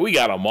 We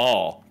got them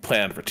all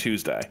planned for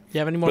Tuesday. You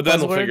have any more? But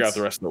then we'll figure out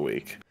the rest of the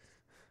week.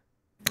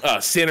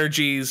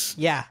 Synergies.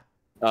 Yeah.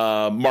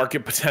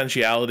 Market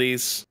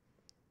potentialities.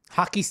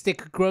 Hockey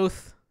stick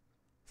growth.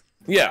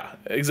 Yeah,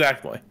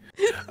 exactly.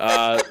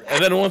 And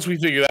then once we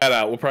figure that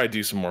out, we'll probably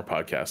do some more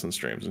podcasts and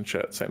streams and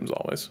shit. Same as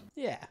always.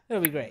 Yeah,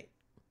 it'll be great.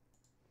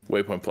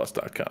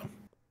 Waypointplus.com.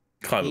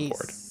 Climb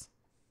aboard.